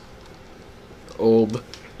nice. Olb.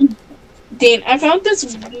 Dane, I found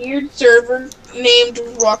this weird server named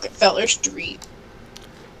Rockefeller Street.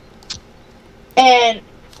 And,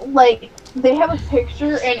 like, they have a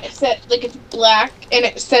picture and it says, like, it's black and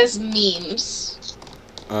it says memes.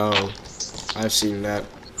 Oh, I've seen that.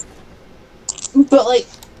 But, like,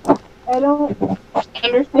 I don't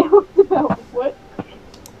understand what's about what.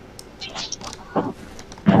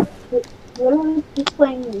 Literally just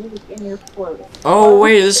playing music in your floating. Oh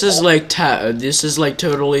wait, this is like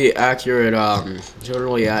totally accurate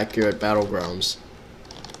battlegrounds.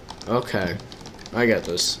 Okay, I get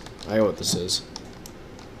this. I know what this is.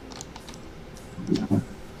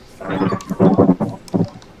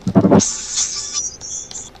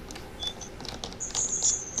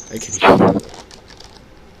 I can hear it.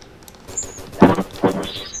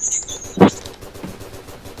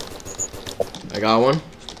 I got one.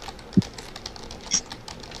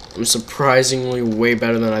 I'm surprisingly way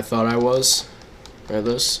better than I thought I was at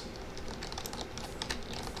this.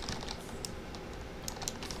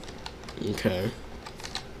 Okay.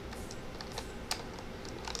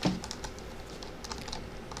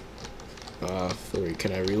 Three.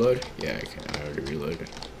 Can I reload? Yeah, I can. I already reloaded.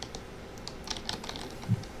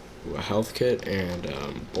 Ooh, a health kit and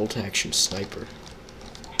bolt action sniper.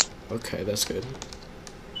 Okay, that's good.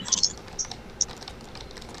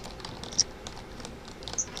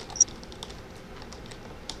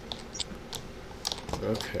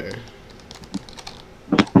 Okay.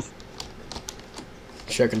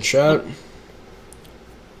 Checking chat.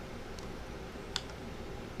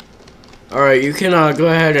 Alright, you can go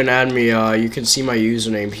ahead and add me. You can see my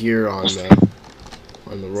username here on the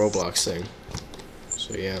Roblox thing.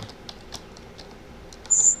 So yeah.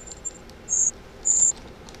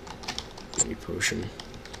 Mini potion.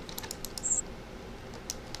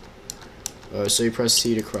 So you press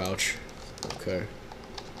C to crouch. Okay.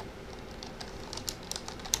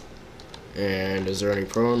 And is there any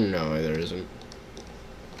prone? No, there isn't.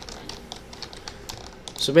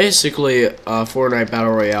 So basically, Fortnite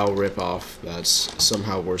Battle Royale ripoff. That's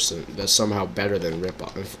somehow better than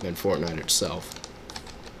Fortnite itself.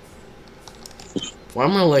 Why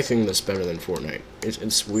am I liking this better than Fortnite?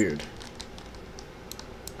 It's weird.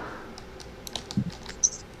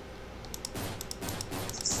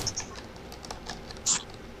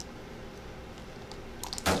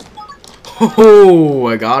 Oh,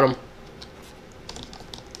 I got him.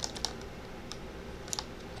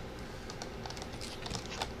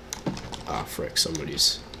 Ah, frick, somebody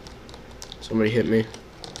hit me.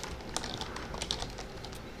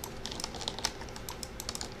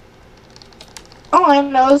 All I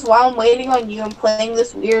know is while I'm waiting on you, I'm playing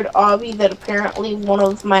this weird obby that apparently one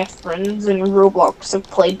of my friends in Roblox have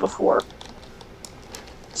played before.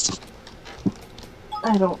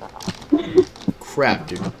 I don't know. Crap,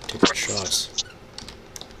 dude. Taking shots.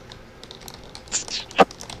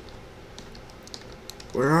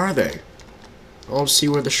 Where are they? I don't see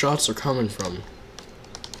where the shots are coming from.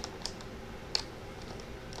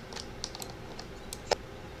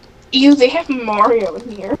 They have Mario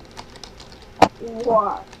in here.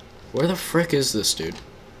 What? Where the frick is this dude?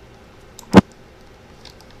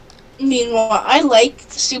 Meanwhile, I like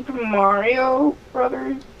Super Mario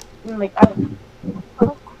Brothers. And, like,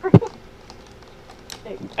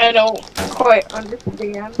 I don't quite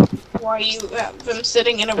understand why you have them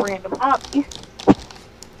sitting in a random hobby.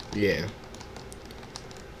 Yeah.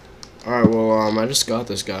 Alright, well, I just got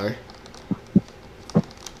this guy.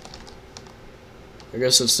 I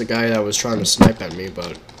guess it's the guy that was trying to snipe at me,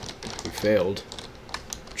 but he failed.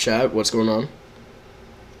 Chat, what's going on?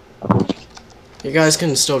 You guys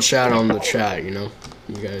can still chat on the chat, you know?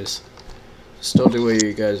 You guys still do what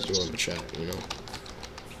you guys do on the chat, you know?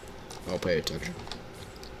 I'll pay attention.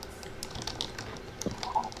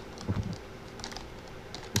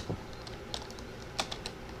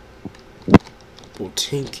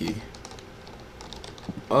 Botinky.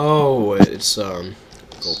 Oh, it's gold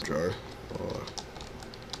jar. I'll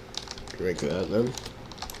drink that then.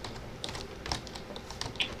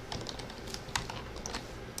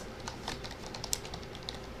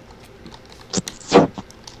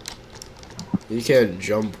 You can't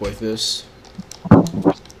jump with this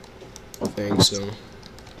thing. think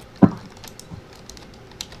so.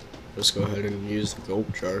 Let's go ahead and use the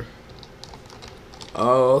gold jar.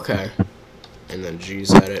 Oh, okay. And then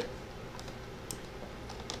G's at it.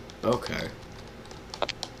 Okay.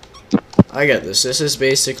 I get this. This is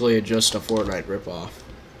basically just a Fortnite ripoff.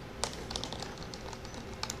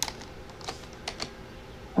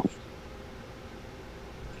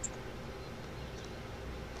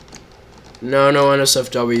 No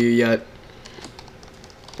NSFW yet.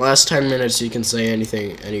 Last 10 minutes you can say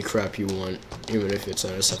anything, any crap you want, even if it's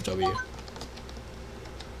NSFW.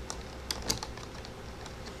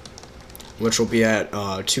 Which will be at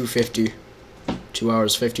 2:50, 2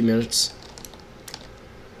 hours 50 minutes.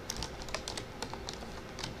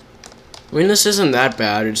 I mean, this isn't that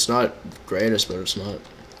bad. It's not greatest, but it's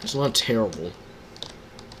not terrible.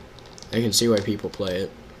 I can see why people play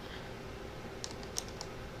it.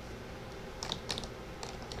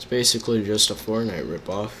 It's basically just a Fortnite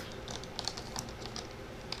ripoff.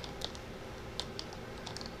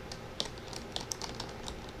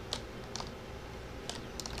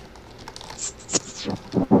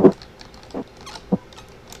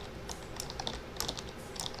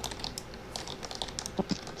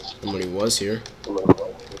 Somebody was here. I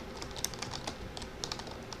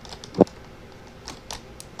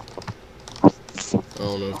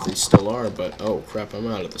don't know if they still are, but oh crap, I'm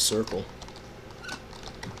out of the circle.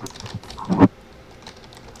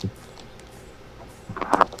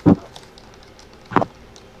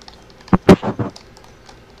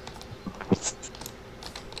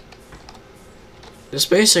 This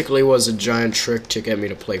basically was a giant trick to get me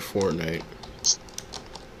to play Fortnite.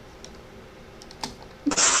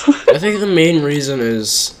 I think the main reason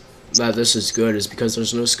is that this is good is because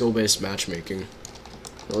there's no skill-based matchmaking.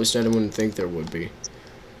 At least I wouldn't think there would be.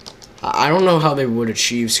 I don't know how they would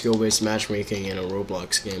achieve skill-based matchmaking in a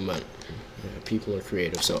Roblox game, but yeah, people are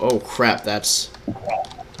creative. So, oh crap, that's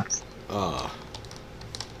not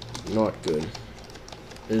good.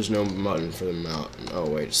 There's no button for the mouse. Oh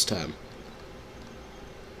wait, it's tab.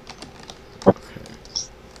 Okay.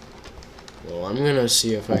 Well, I'm gonna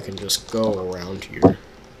see if I can just go around here.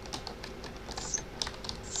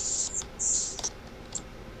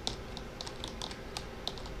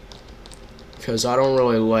 Because I don't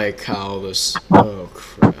really like how this... Oh,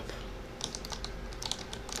 crap.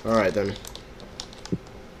 Alright, then.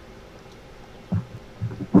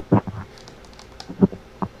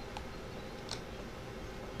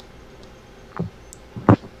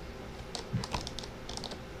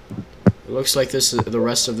 It looks like the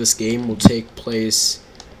rest of this game will take place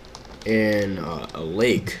in a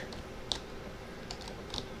lake.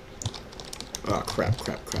 Oh, crap.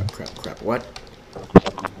 What?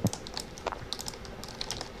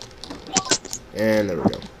 And there we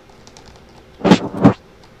go.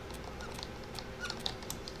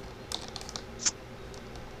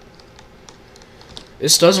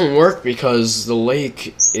 This doesn't work because the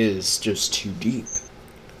lake is just too deep.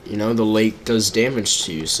 You know, the lake does damage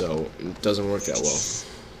to you, so it doesn't work that well.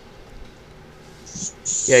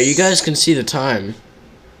 Yeah, you guys can see the time.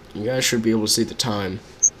 You guys should be able to see the time.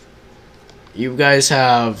 You guys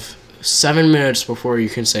have 7 minutes before you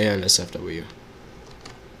can say NSFW.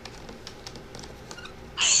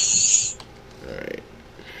 Alright.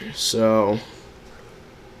 So,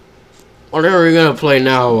 what are we gonna play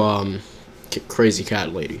now, Crazy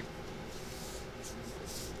Cat Lady?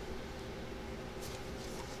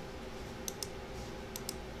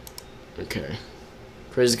 Okay.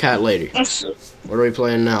 Crazy Cat Lady. What are we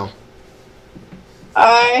playing now?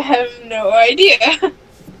 I have no idea.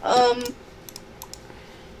 I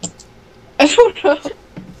don't know.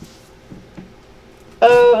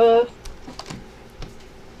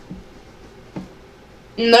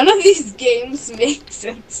 None of these games make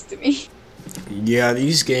sense to me. Yeah,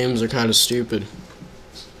 these games are kind of stupid.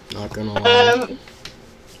 Not gonna lie.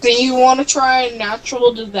 Do you want to try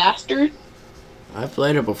Natural Disaster? I've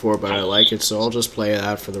played it before, but I like it, so I'll just play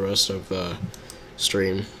that for the rest of the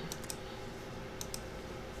stream.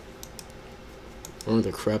 Where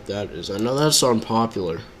the crap that is. I know that's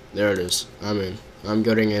unpopular. There it is. I'm in. I'm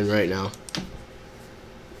getting in right now.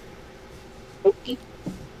 Okay.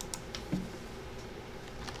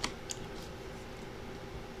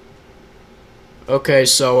 Okay,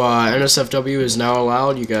 so NSFW is now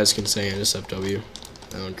allowed. You guys can say NSFW.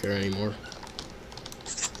 I don't care anymore.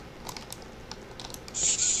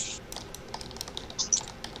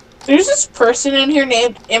 There's this person in here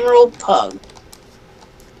named Emerald Pug.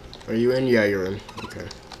 Are you in? Yeah, you're in. Okay.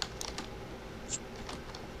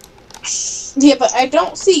 Yeah, but I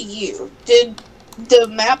don't see you. Did the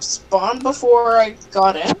map spawn before I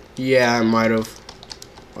got in? Yeah, I might have.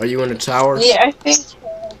 Are you in a tower? Yeah, I think.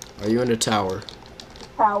 Are you in a tower?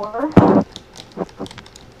 Tower.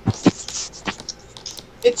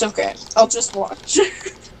 It's okay. I'll just watch.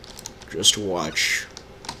 Just watch.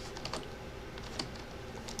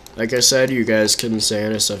 Like I said, you guys can say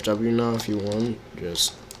NSFW now if you want.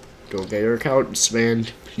 Just don't get your accounts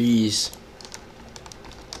banned, please.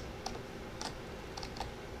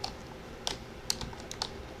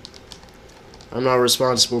 I'm not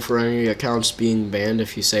responsible for any accounts being banned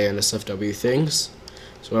if you say NSFW things.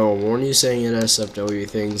 So I will warn you, saying NSFW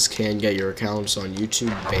things can get your accounts on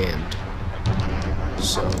YouTube banned.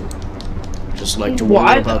 So, just like to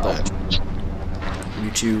warn you about that.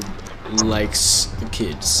 YouTube likes the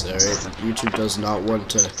kids, alright? YouTube does not want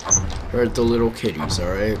to hurt the little kitties,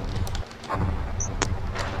 alright?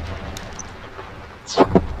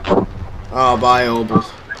 Oh, bye, Obel.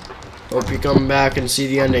 Hope you come back and see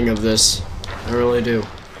the ending of this. I really do.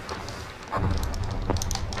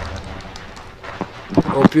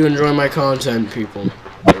 Hope you enjoy my content, people.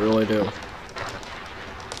 I really do.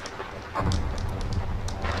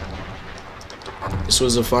 This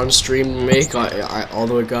was a fun stream to make.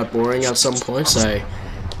 Although it got boring at some points, I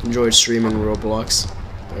enjoyed streaming Roblox.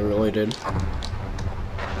 I really did.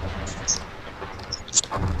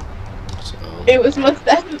 So. It was most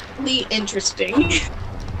definitely interesting.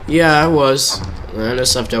 Yeah, I was. The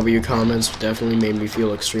NSFW comments definitely made me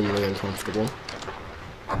feel extremely uncomfortable.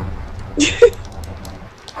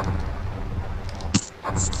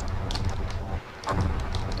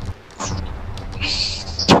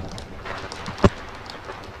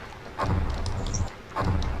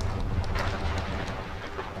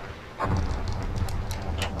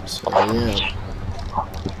 So yeah.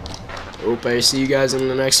 Hope I see you guys in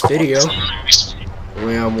the next video. We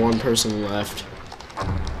only have one person left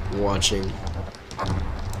watching.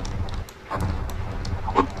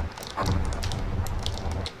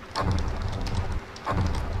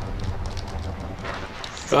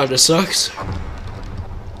 Kinda sucks.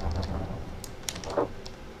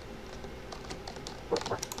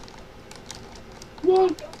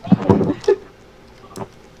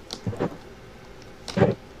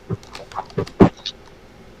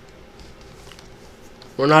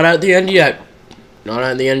 We're not at the end yet. Not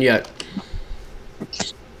at the end yet.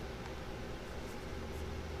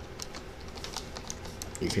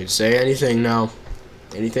 You can say anything now.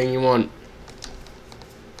 Anything you want.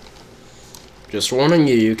 Just warning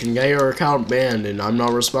you, you can get your account banned, and I'm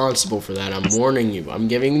not responsible for that. I'm warning you. I'm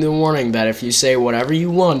giving you the warning that if you say whatever you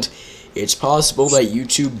want, it's possible that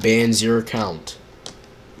YouTube bans your account.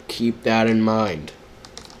 Keep that in mind.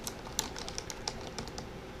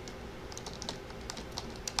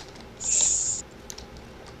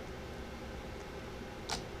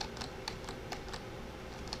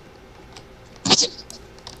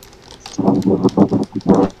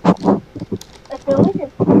 I feel like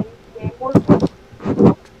it's way more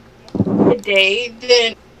today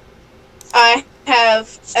than I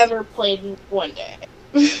have ever played in one day.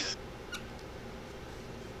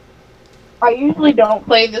 I usually don't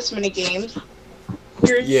play this many games.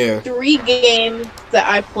 There's 3 games that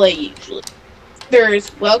I play usually.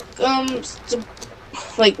 There's Welcome to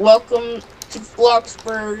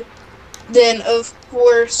Bloxburg. Then of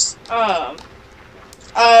course,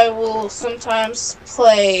 I will sometimes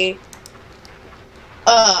play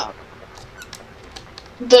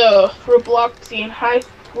the Robloxian High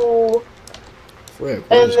School, and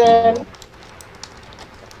then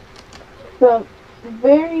some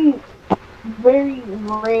very, very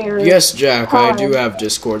rare. Yes, Jack, I do have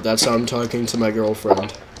Discord. That's how I'm talking to my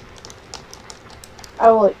girlfriend.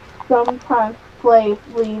 I will sometimes play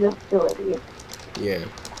Flee the Facility. Yeah.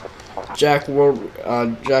 Jack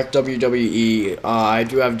Jack WWE, I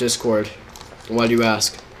do have Discord. Why do you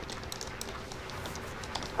ask?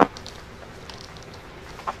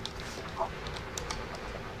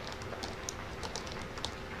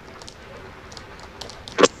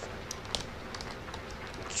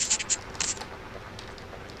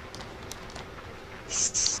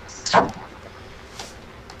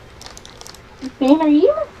 Dan, are you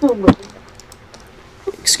even still living?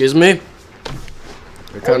 Excuse me?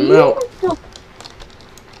 You're cutting out.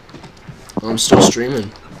 I'm still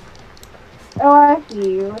streaming. Oh, I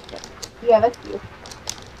see you. Yeah, that's you.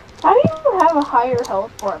 How do you have a higher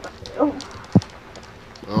health bar than you?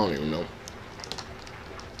 I don't even know.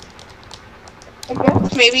 I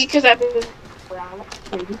guess maybe because I've been around.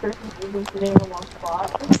 Maybe person's been sitting in the wrong spot.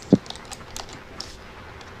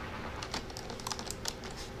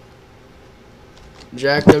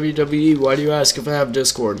 Jack WWE, why do you ask if I have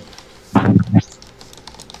Discord?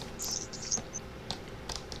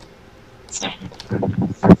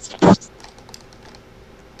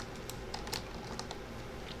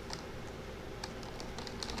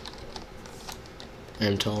 I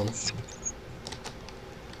am telling.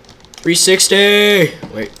 360!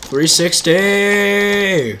 Wait,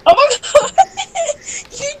 360! Oh my god!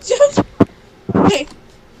 You just... Okay.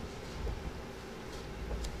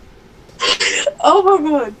 Oh my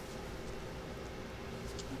god.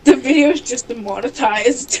 The video is just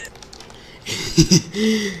demonetized.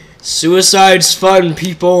 Suicide's fun,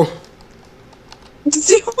 people.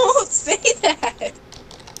 Don't say that.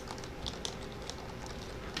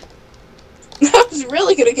 I was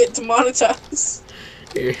really gonna get demonetized.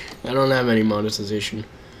 I don't have any monetization.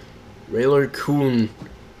 Rayler Coon,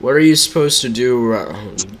 what are you supposed to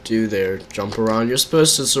do there? Jump around? You're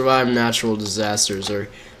supposed to survive natural disasters or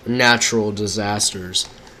natural disasters.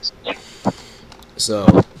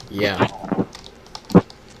 So, yeah.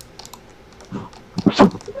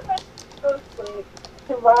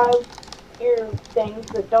 Survive your things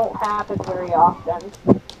that don't happen very often.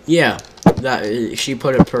 Yeah, that she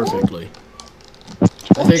put it perfectly.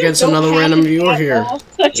 I think it's another random viewer here.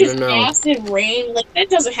 Such as acid rain, like that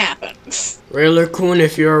doesn't happen. Rayler Coon,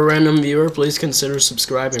 if you're a random viewer, please consider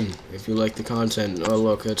subscribing if you like the content. Oh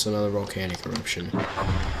look, it's another volcanic eruption.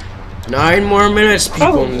 9 more minutes,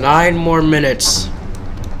 people. 9 more minutes.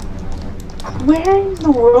 Where in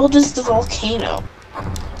the world is the volcano?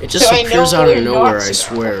 It just appears out of nowhere, I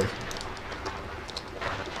swear.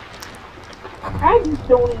 I just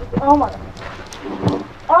don't even... Oh my...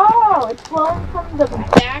 Oh, it's flowing from the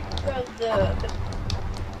back of the...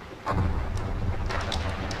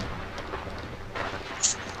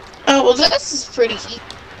 Oh, well this is pretty easy.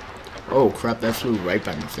 Oh crap, that flew right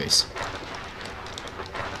by my face.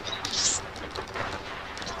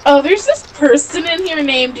 Oh, there's this person in here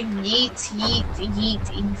named Yeet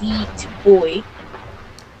Boy.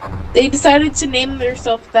 They decided to name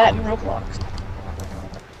themselves that in Roblox.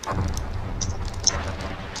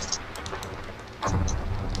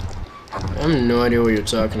 I have no idea what you're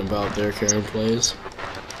talking about there, Karen Plays.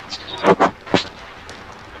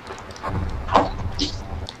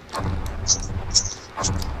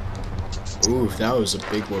 Ooh, that was a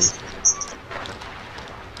big one.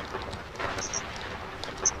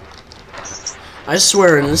 I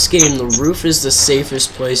swear, in this game, the roof is the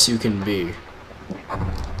safest place you can be.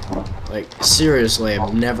 Like, seriously,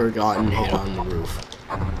 I've never gotten hit on the roof.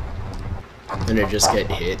 And I just get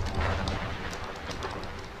hit.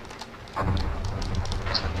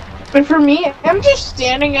 But for me, I'm just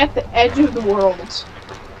standing at the edge of the world.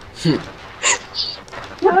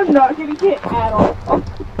 I'm not getting hit at all.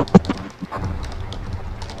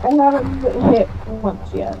 I haven't been hit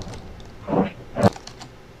once yet.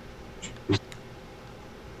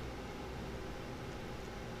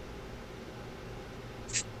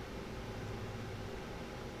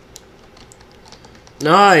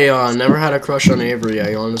 No, I never had a crush on Avery.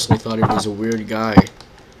 I honestly thought he was a weird guy.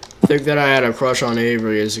 I think that I had a crush on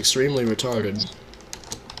Avery is extremely retarded.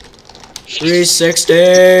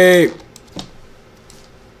 360!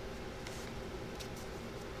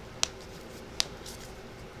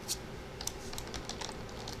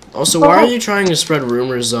 Also, why are you trying to spread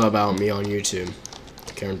rumors about me on YouTube?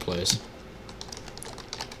 Karen Plays.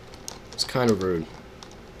 It's kind of rude.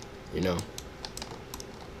 You know.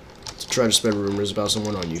 To try to spread rumors about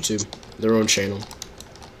someone on YouTube. Their own channel.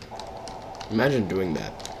 Imagine doing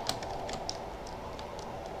that.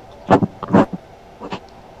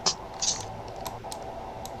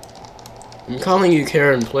 I'm calling you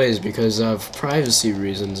Karen Plays because of privacy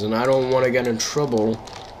reasons, and I don't want to get in trouble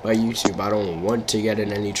by YouTube. I don't want to get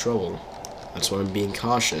in any trouble. That's why I'm being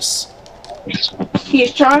cautious.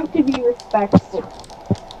 He's trying to be respectful.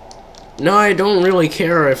 No, I don't really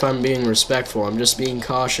care if I'm being respectful. I'm just being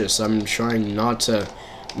cautious. I'm trying not to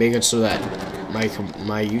make it so that my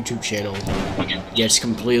YouTube channel gets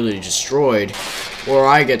completely destroyed, or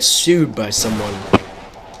I get sued by someone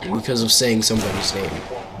because of saying somebody's name.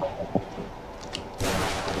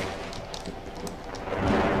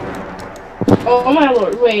 Oh my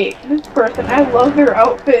lord, wait, this person, I love their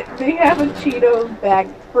outfit. They have a Cheetos bag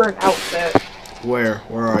for an outfit. Where?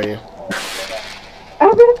 Where are you?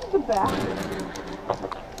 I'm in the bathroom.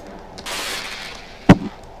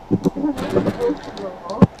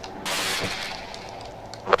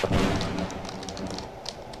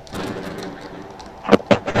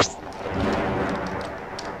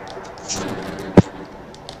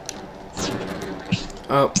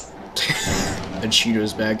 Oh. A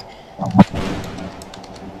Cheetos bag.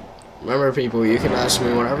 Remember, people, you can ask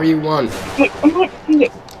me whatever you want.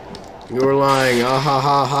 You were lying. Ah ha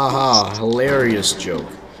ha ha ha. Hilarious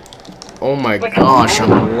joke. Oh my gosh,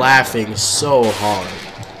 I'm laughing so hard.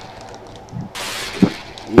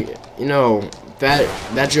 You know,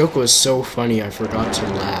 that joke was so funny, I forgot to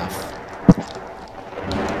laugh.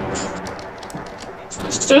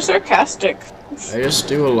 so sarcastic. I just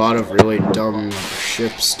do a lot of really dumb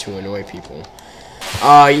ships to annoy people.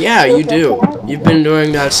 Yeah, you do. You've been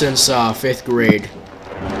doing that since 5th grade.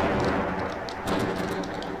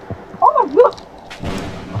 Oh my god!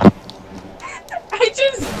 I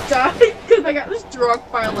just died because I got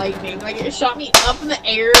struck by lightning. Like, it shot me up in the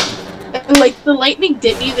air, and like the lightning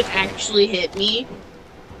didn't even actually hit me.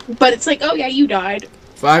 But it's like, oh yeah, you died.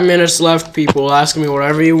 5 minutes left, people. Ask me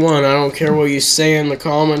whatever you want. I don't care what you say in the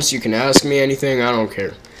comments. You can ask me anything. I don't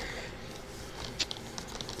care.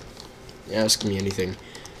 Ask me anything.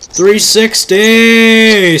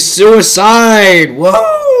 360! Suicide!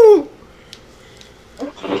 Whoa!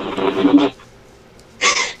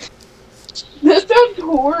 That sounds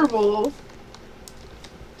horrible.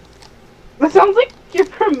 That sounds like you're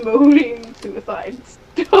promoting suicide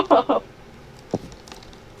stuff.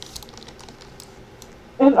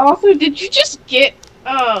 And also, did you just get,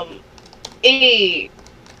 a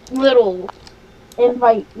little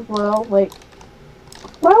invite as well? Like,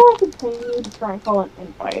 why do I continue to try and call an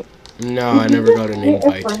invite? No, I never got an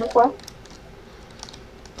invite. Friend request?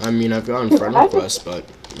 I mean, I've gotten friend requests, but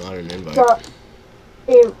not an invite. Got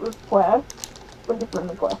a request, like a friend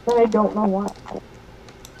request, and I don't know why.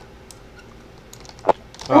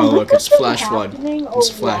 Oh, look, it's Flash Flood.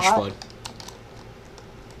 It's Flash Flood.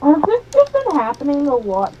 This has been happening a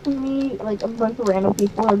lot to me. Like, a bunch of random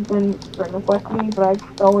people have been friend requesting me, but I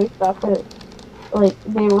always thought that, like,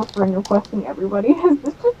 they were friend requesting everybody. Has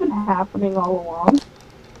this just been happening all along?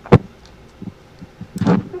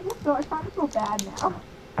 So I kind of feel bad now.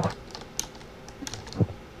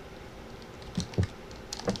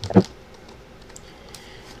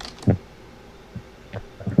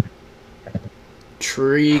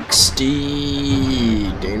 Treaksty!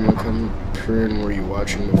 Daniel, come pern were you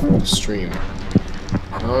watching the full stream?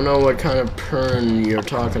 I don't know what kind of pern you're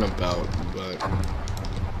talking about, but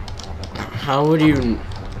how would you?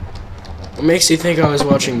 What makes you think I was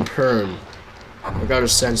watching pern? I gotta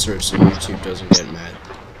censor it so YouTube doesn't get mad.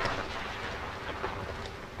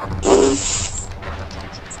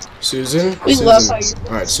 Susan? We Susan. love how you.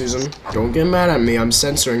 Alright, Susan, don't get mad at me. I'm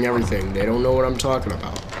censoring everything. They don't know what I'm talking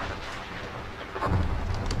about.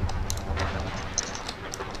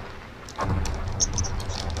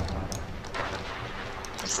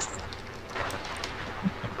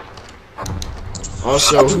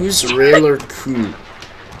 Also, who's Railer Coon?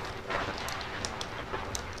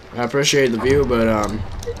 I appreciate the view, but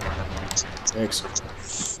thanks.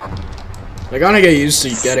 I gotta get used to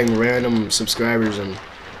getting random subscribers and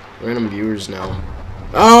random viewers now.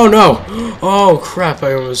 Oh no! Oh crap!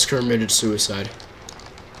 I almost committed suicide.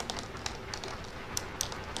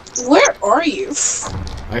 Where are you?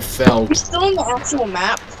 I fell. You're still on the actual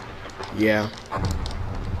map. Yeah.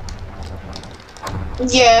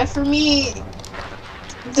 Yeah, for me,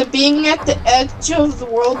 the being at the edge of the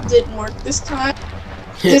world didn't work this time.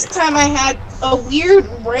 This time I had a weird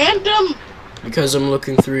random. Because I'm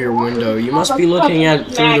looking through your window. You must be looking at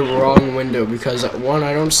through the wrong window because 1,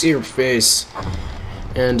 I don't see your face,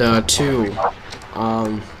 and 2,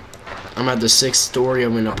 I'm at the 6th story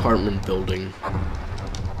of an apartment building.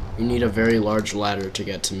 You need a very large ladder to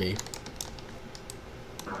get to me.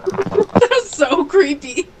 That's so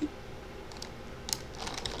creepy.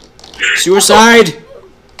 Suicide!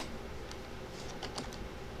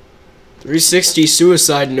 360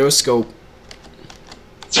 suicide, no scope.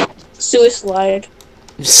 Suicide.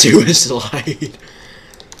 Suicide.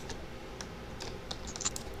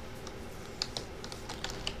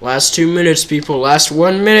 Last 2 minutes, people. Last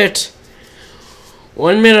 1 minute.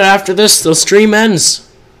 1 minute after this, the stream ends.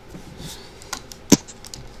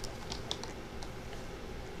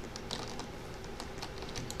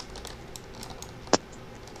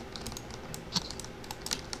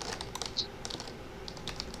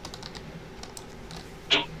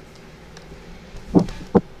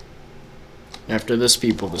 After this,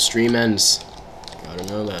 people, the stream ends. Gotta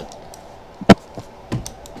know that.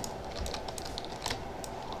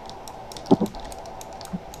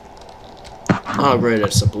 Oh great,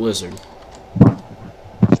 it's a blizzard.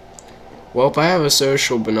 Well, I have a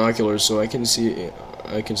social binocular, so I can see you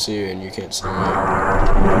and you can't see me.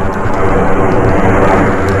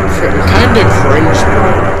 Kinda cringe, bro.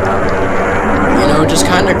 You know, just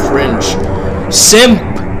kinda cringe. Simp!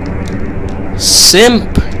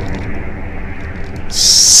 Simp!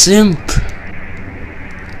 Simp!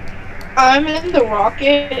 I'm in the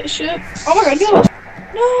rocket ship. Oh my god, no!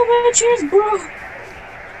 No, my chair's broke!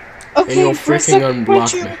 Okay, And you'll for a freaking second, my unblock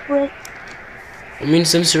chair me. broke. I mean,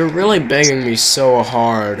 since you're really begging me so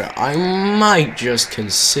hard, I might just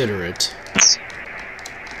consider it.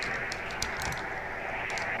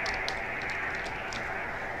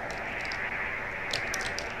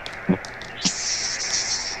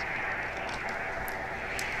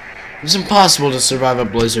 It's impossible to survive a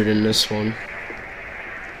blizzard in this one.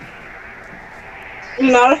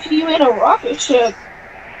 Not if you in a rocket ship.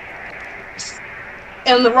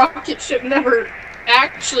 And the rocket ship never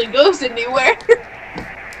actually goes anywhere.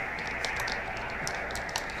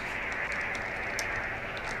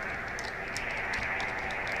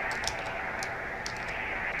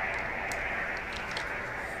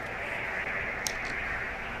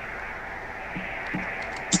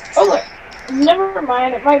 Oh look, never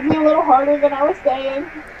mind, it might be a little harder than I was saying.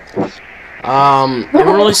 It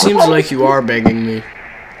really seems like you are begging me.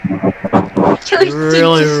 You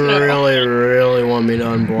really want me to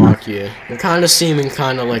unblock you. You're kind of seeming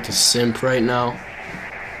kind of like a simp right now.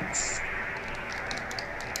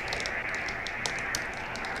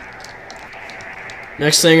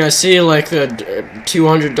 Next thing I see, like a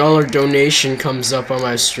 $200 donation comes up on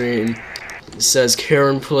my screen. It says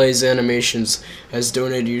Karen Plays Animations has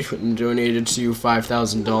donated to you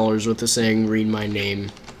 $5,000 with the saying "read my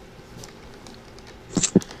name."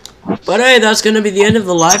 But hey, that's gonna be the end of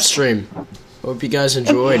the live stream. Hope you guys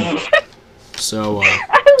enjoyed. So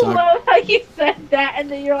I love how you said that,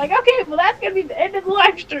 and then you're like, okay, well that's gonna be the end of the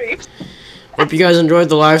live stream. Hope you guys enjoyed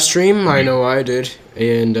the live stream. I know I did.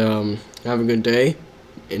 And have a good day,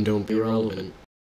 and don't be irrelevant.